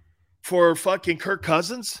you for fucking Kirk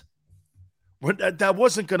Cousins? That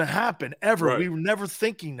wasn't going to happen ever. Right. We were never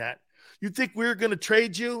thinking that. You think we were going to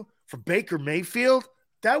trade you for Baker Mayfield?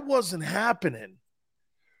 That wasn't happening.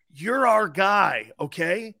 You're our guy,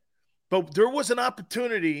 okay? But there was an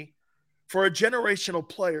opportunity for a generational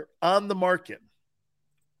player on the market.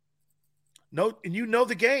 No, and you know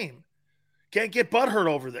the game. Can't get butthurt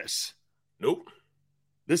over this. Nope.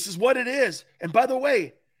 This is what it is. And by the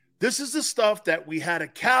way, this is the stuff that we had a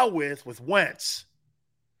cow with Wentz.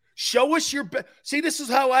 Show us your best. See, this is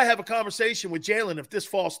how I have a conversation with Jalen if this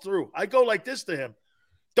falls through. I go like this to him.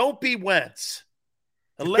 Don't be Wentz.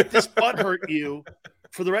 And let this butt hurt you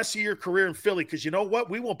for the rest of your career in Philly, because you know what?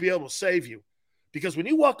 We won't be able to save you. Because when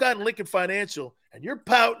you walk out in Lincoln Financial and you're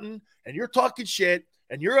pouting and you're talking shit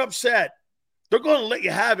and you're upset, they're going to let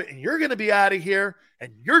you have it, and you're going to be out of here,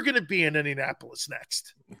 and you're going to be in Indianapolis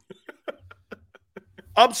next.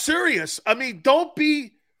 I'm serious. I mean, don't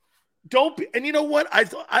be. And you know what?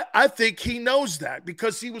 I think he knows that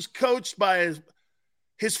because he was coached by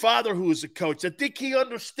his father, who was a coach. I think he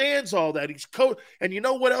understands all that. He's coached. And you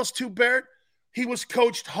know what else too, Barrett? He was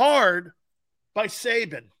coached hard by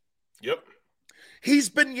Saban. Yep. He's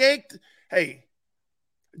been yanked. Hey,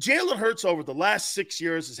 Jalen Hurts over the last 6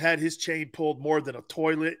 years has had his chain pulled more than a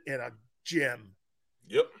toilet in a gym.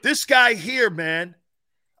 Yep. This guy here, man,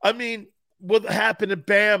 I mean, what happened in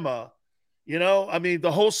Bama, you know, I mean,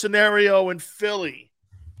 the whole scenario in Philly,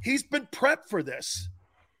 he's been prepped for this.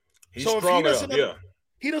 He's so strong if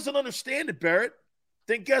he doesn't understand it, Barrett,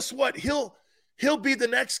 then guess what? He'll be the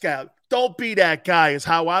next guy. Don't be that guy is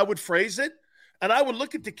how I would phrase it. And I would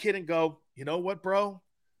look at the kid and go, you know what, bro?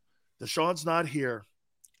 Deshaun's not here.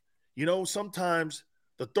 You know, sometimes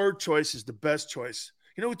the third choice is the best choice.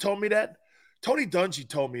 You know who told me that? Tony Dungy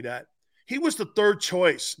told me that. He was the third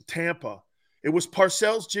choice in Tampa. It was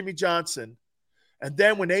Parcells, Jimmy Johnson. And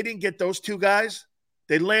then when they didn't get those two guys,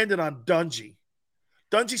 they landed on Dungy.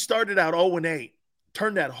 Dungy started out 0-8,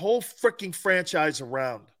 turned that whole freaking franchise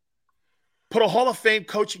around, put a Hall of Fame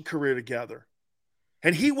coaching career together.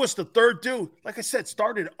 And he was the third dude. Like I said,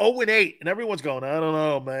 started 0-8, and everyone's going, I don't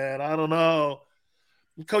know, man. I don't know.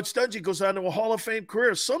 And Coach Dungy goes on to a Hall of Fame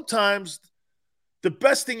career. Sometimes the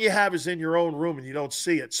best thing you have is in your own room and you don't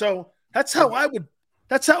see it. So that's how I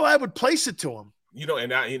would place it to him. You know,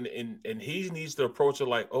 and he needs to approach it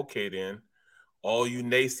like, okay, then, all you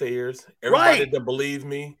naysayers, everybody that believe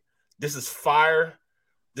me, this is fire.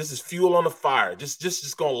 This is fuel on the fire.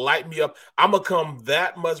 Just gonna light me up. I'm gonna come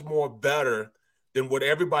that much more better than what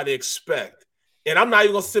everybody expect. And I'm not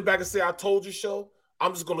even gonna sit back and say I told you so.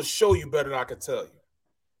 I'm just gonna show you better than I can tell you.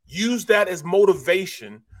 Use that as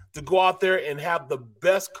motivation to go out there and have the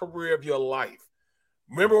best career of your life.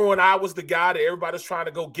 Remember when I was the guy that everybody's trying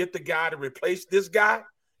to go get the guy to replace this guy?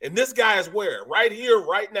 And this guy is where? Right here,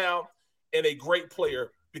 right now, and a great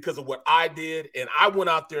player because of what I did. And I went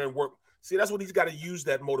out there and worked. See, that's what he's got to use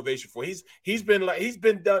that motivation for. He's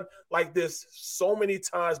been done like this so many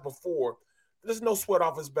times before. There's no sweat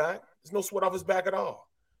off his back. There's no sweat off his back at all.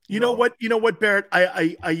 You know what, Barrett?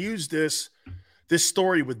 I use this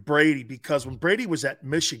story with Brady because when Brady was at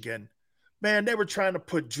Michigan, man, they were trying to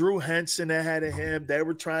put Drew Henson ahead of him. They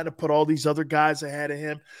were trying to put all these other guys ahead of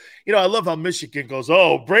him. You know, I love how Michigan goes,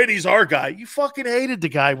 oh, Brady's our guy. You fucking hated the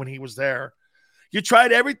guy when he was there. You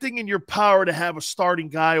tried everything in your power to have a starting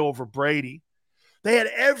guy over Brady. They had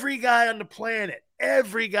every guy on the planet,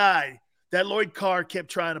 every guy that Lloyd Carr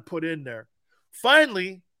kept trying to put in there.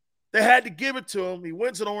 Finally, they had to give it to him. He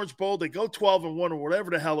wins an Orange Bowl. They go 12-1 or whatever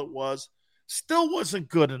the hell it was. Still wasn't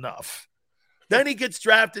good enough. Then he gets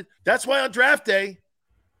drafted. That's why on draft day,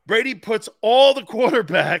 Brady puts all the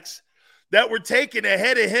quarterbacks that were taken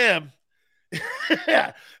ahead of him.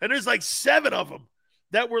 And there's like 7 of them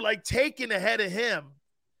that were like taken ahead of him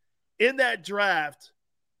in that draft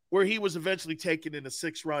where he was eventually taken in the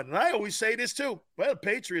 6th round. And I always say this too. Well, the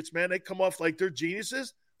Patriots, man, they come off like they're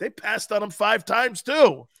geniuses. They passed on him 5 times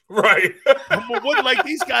too. Right. It wasn't like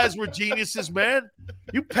these guys were geniuses, man.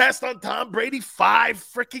 You passed on Tom Brady 5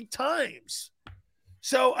 freaking times.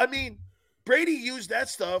 So, I mean, Brady used that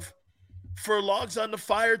stuff for logs on the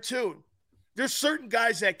fire too. There's certain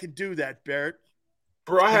guys that can do that, Barrett.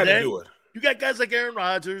 Bro, I had to do it. You got guys like Aaron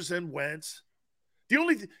Rodgers and Wentz.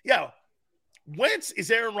 Wentz is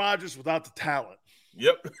Aaron Rodgers without the talent.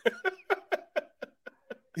 Yep.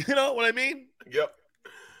 You know what I mean? Yep.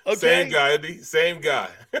 Okay. Same guy, Andy. Same guy.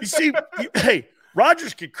 You see, hey,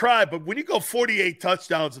 Rodgers can cry, but when you go 48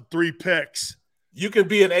 touchdowns and 3 picks, you can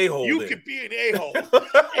be an a-hole. You can be an a-hole.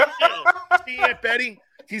 See, Aunt Betty,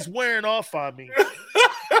 he's wearing off on me.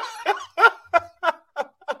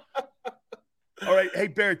 All right. Hey,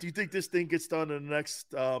 Barrett, do you think this thing gets done in the next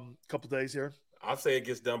couple days here? I'll say it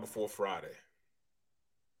gets done before Friday.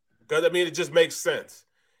 Because, I mean, it just makes sense.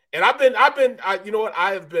 And I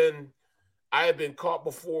have been caught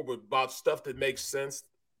before about stuff that makes sense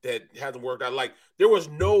that hasn't worked out. Like, there was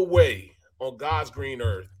no way on God's green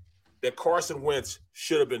earth that Carson Wentz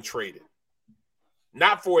should have been traded.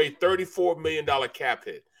 Not for a $34 million cap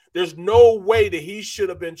hit. There's no way that he should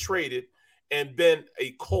have been traded and been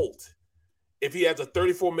a Colt if he has a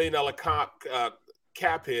 $34 million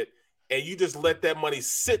cap hit and you just let that money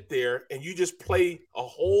sit there and you just play a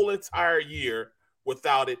whole entire year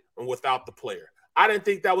without it and without the player. I didn't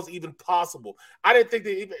think that was even possible. I didn't think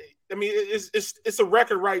that even, I mean, it's a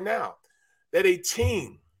record right now that a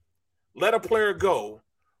team let a player go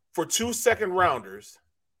for 2 second rounders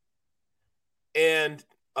and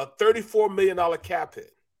a $34 million cap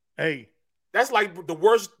hit. Hey. That's like the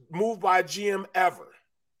worst move by a GM ever.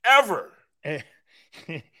 And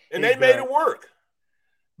they made it work.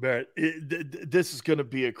 Barrett, this is going to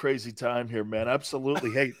be a crazy time here, man.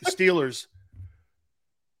 Absolutely. Hey, the Steelers,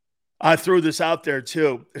 I threw this out there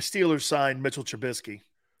too. The Steelers signed Mitchell Trubisky.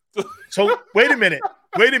 So wait a minute.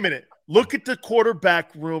 Look at the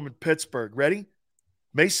quarterback room in Pittsburgh. Ready?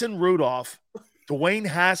 Mason Rudolph, Dwayne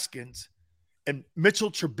Haskins, and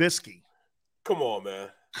Mitchell Trubisky. Come on, man.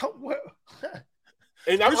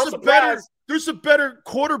 And there's a better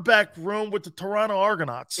quarterback room with the Toronto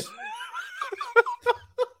Argonauts.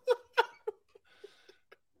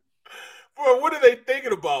 Bro, what are they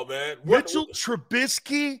thinking about, man? Mitchell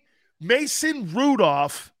Trubisky, Mason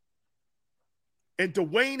Rudolph, and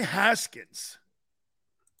Dwayne Haskins.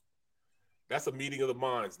 That's a meeting of the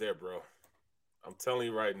minds there, bro. I'm telling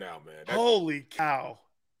you right now, man. Holy cow.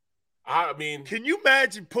 I mean, can you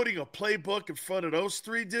imagine putting a playbook in front of those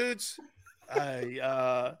 3 dudes?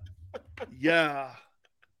 Yeah.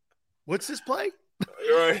 What's this play?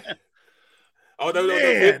 Right. Oh, no.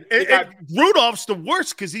 Man. And Rudolph's the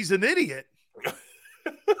worst because he's an idiot.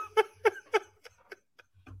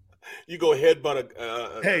 You go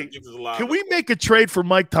headbutt hey, can we make a trade for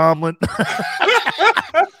Mike Tomlin?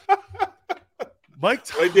 Mike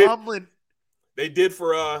Tomlin. They did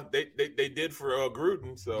for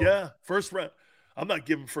Gruden. So yeah, first round. I'm not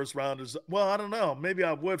giving first rounders. Well, I don't know. Maybe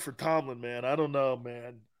I would for Tomlin, man. I don't know,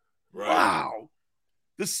 man. Right. Wow.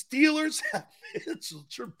 The Steelers have Mitchell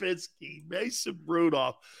Trubisky, Mason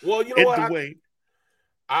Rudolph, well, you know what? Dwayne.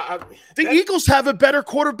 The Eagles have a better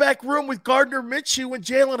quarterback room with Gardner Minshew and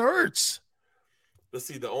Jalen Hurts. Let's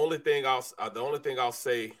see. The only thing I'll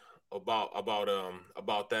say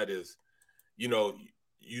about that is, you look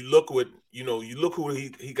who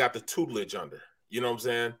he got the tutelage under. You know what I'm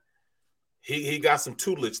saying? He got some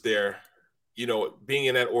tutelage there, being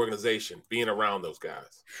in that organization, being around those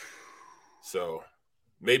guys. So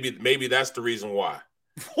maybe that's the reason why.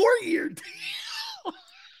 4-year deal.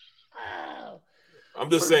 I'm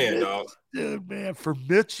just saying, dog. Dude, man, for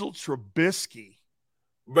Mitchell Trubisky.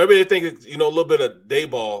 Maybe they think it's, a little bit of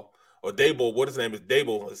Daboll, what his name is,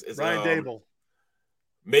 Daboll. Is Ryan Daboll.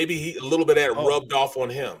 Maybe a little bit of that rubbed off on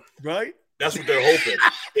him. Right? That's what they're hoping.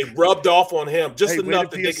 It rubbed off on him just enough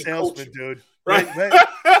that they can coach him. Dude. Right?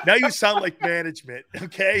 Now you sound like management.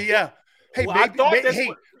 Okay, yeah. Hey, well,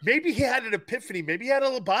 maybe he had an epiphany. Maybe he had a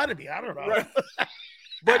lobotomy. I don't know. Right.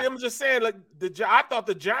 But I'm just saying, like I thought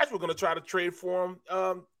the Giants were going to try to trade for him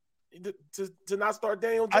to not start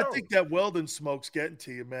Daniel Jones. I think that Weldon smoke's getting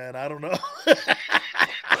to you, man. I don't know.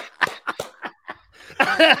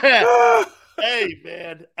 Hey,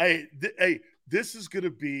 man. Hey, this is going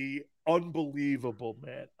to be unbelievable,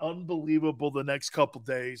 man. Unbelievable the next couple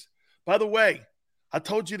days. By the way, I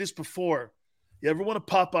told you this before. You ever want to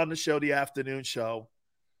pop on the show, the afternoon show,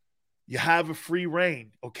 you have a free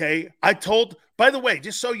reign, okay? By the way,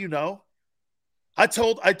 just so you know, I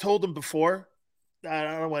told him before, I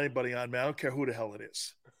don't want anybody on, man. I don't care who the hell it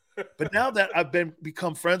is. But now that I've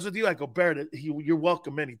become friends with you, I go, Barrett, you're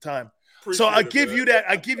welcome anytime. So I give you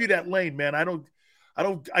that lane, man.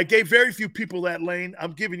 I gave very few people that lane.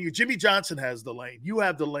 I'm giving you. Jimmy Johnson has the lane. You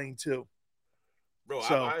have the lane too. Bro,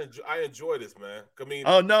 So, I enjoy this, man. I mean,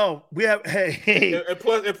 oh no, we have and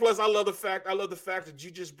plus, I love the fact that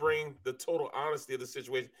you just bring the total honesty of the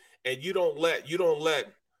situation, and you don't let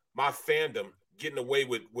my fandom getting away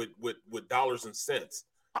with dollars and cents.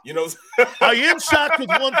 You know, I am shocked with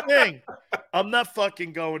one thing. I'm not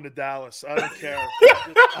fucking going to Dallas. I don't care.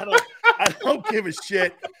 I don't give a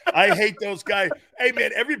shit. I hate those guys. Hey,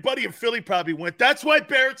 man, everybody in Philly probably went. That's why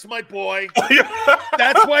Barrett's my boy.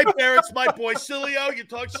 That's why Barrett's my boy. Sileo, you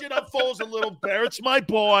talk shit on Foles a little. Barrett's my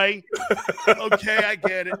boy. Okay, I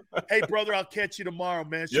get it. Hey, brother, I'll catch you tomorrow,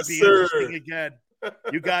 man. Should be interesting again.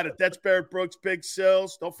 You got it. That's Barrett Brooks, Big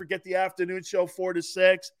Sills. Don't forget the afternoon show, 4 to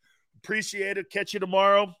 6. Appreciate it. Catch you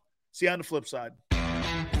tomorrow. See you on the flip side.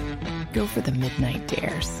 Go for the midnight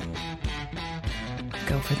dares.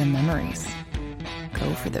 Go for the memories.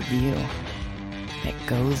 Go for the view that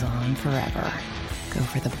goes on forever. Go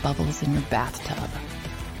for the bubbles in your bathtub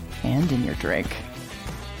and in your drink.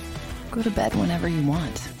 Go to bed whenever you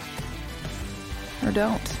want. Or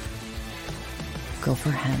don't. Go for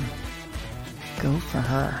him. Go for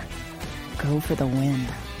her. Go for the win.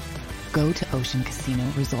 Go to Ocean Casino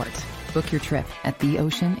Resort. Book your trip at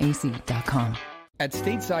theoceanac.com. At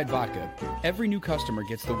Stateside Vodka, every new customer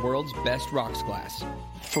gets the world's best rocks glass.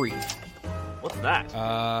 Free. What's that?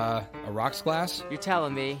 A rocks glass? You're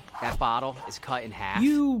telling me that bottle is cut in half?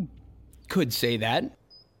 You could say that.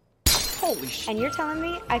 Holy shit. And you're telling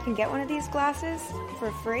me I can get one of these glasses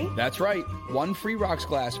for free? That's right. One free rocks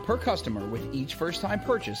glass per customer with each first-time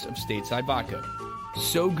purchase of Stateside Vodka.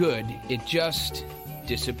 So good, it just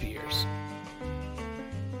disappears.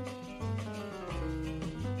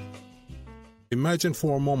 Imagine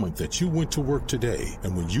for a moment that you went to work today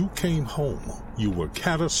and when you came home, you were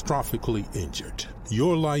catastrophically injured.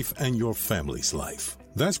 Your life and your family's life.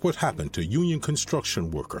 That's what happened to union construction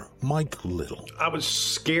worker Mike Little. I was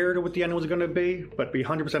scared of what the end was going to be, but to be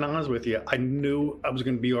 100% honest with you, I knew I was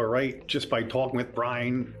going to be all right just by talking with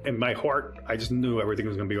Brian. In my heart, I just knew everything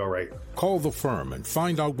was going to be all right. Call the firm and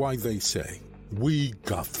find out why they say, "We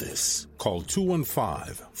got this." Call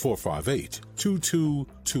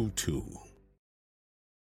 215-458-2222.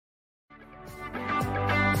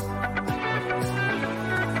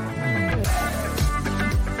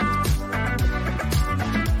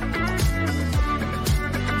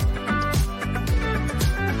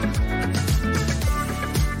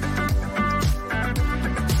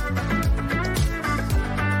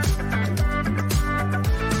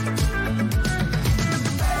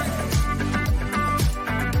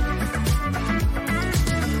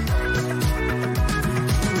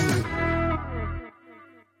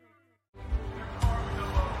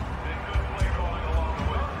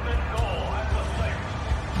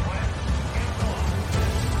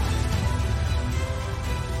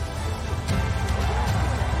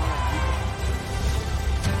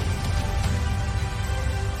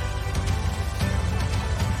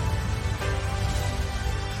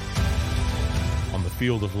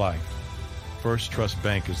 Field of life, First Trust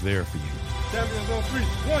Bank is there for you. Champions on 3.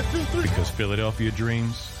 1, 2, 3. Because Philadelphia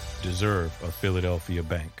dreams deserve a Philadelphia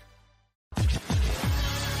bank.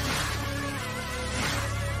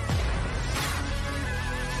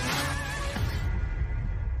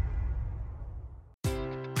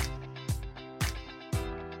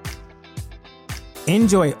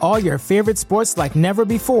 Enjoy all your favorite sports like never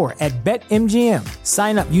before at BetMGM.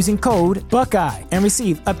 Sign up using code Buckeye and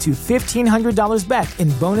receive up to $1,500 back in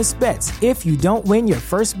bonus bets if you don't win your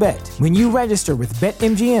first bet. When you register with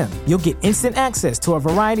BetMGM, you'll get instant access to a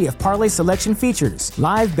variety of parlay selection features,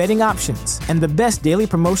 live betting options, and the best daily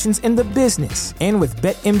promotions in the business. And with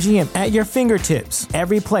BetMGM at your fingertips,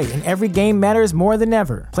 every play and every game matters more than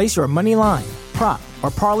ever. Place your money line, prop, or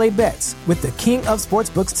parlay bets with the king of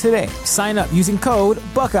sportsbooks today. Sign up using code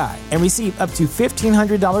Buckeye and receive up to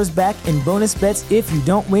 $1,500 back in bonus bets if you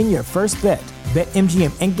don't win your first bet.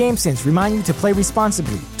 BetMGM and GameSense remind you to play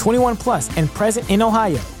responsibly. 21 plus and present in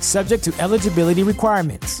Ohio, subject to eligibility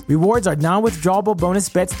requirements. Rewards are non-withdrawable bonus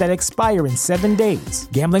bets that expire in 7 days.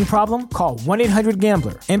 Gambling problem? Call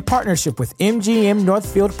 1-800-GAMBLER in partnership with MGM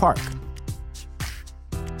Northfield Park.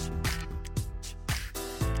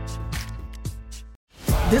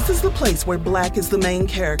 This is the place where Black is the main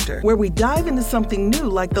character, where we dive into something new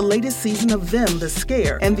like the latest season of Them, the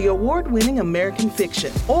Scare, and the award-winning American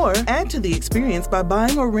Fiction. Or add to the experience by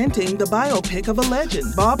buying or renting the biopic of a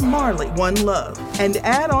legend, Bob Marley, One Love. And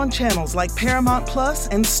add on channels like Paramount Plus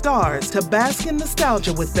and Stars to bask in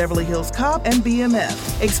nostalgia with Beverly Hills Cop and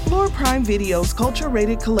BMF. Explore Prime Video's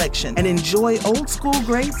culture-rated collection and enjoy old school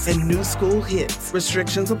greats and new school hits.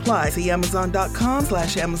 Restrictions apply. See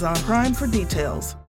Amazon.com/Amazon Prime for details.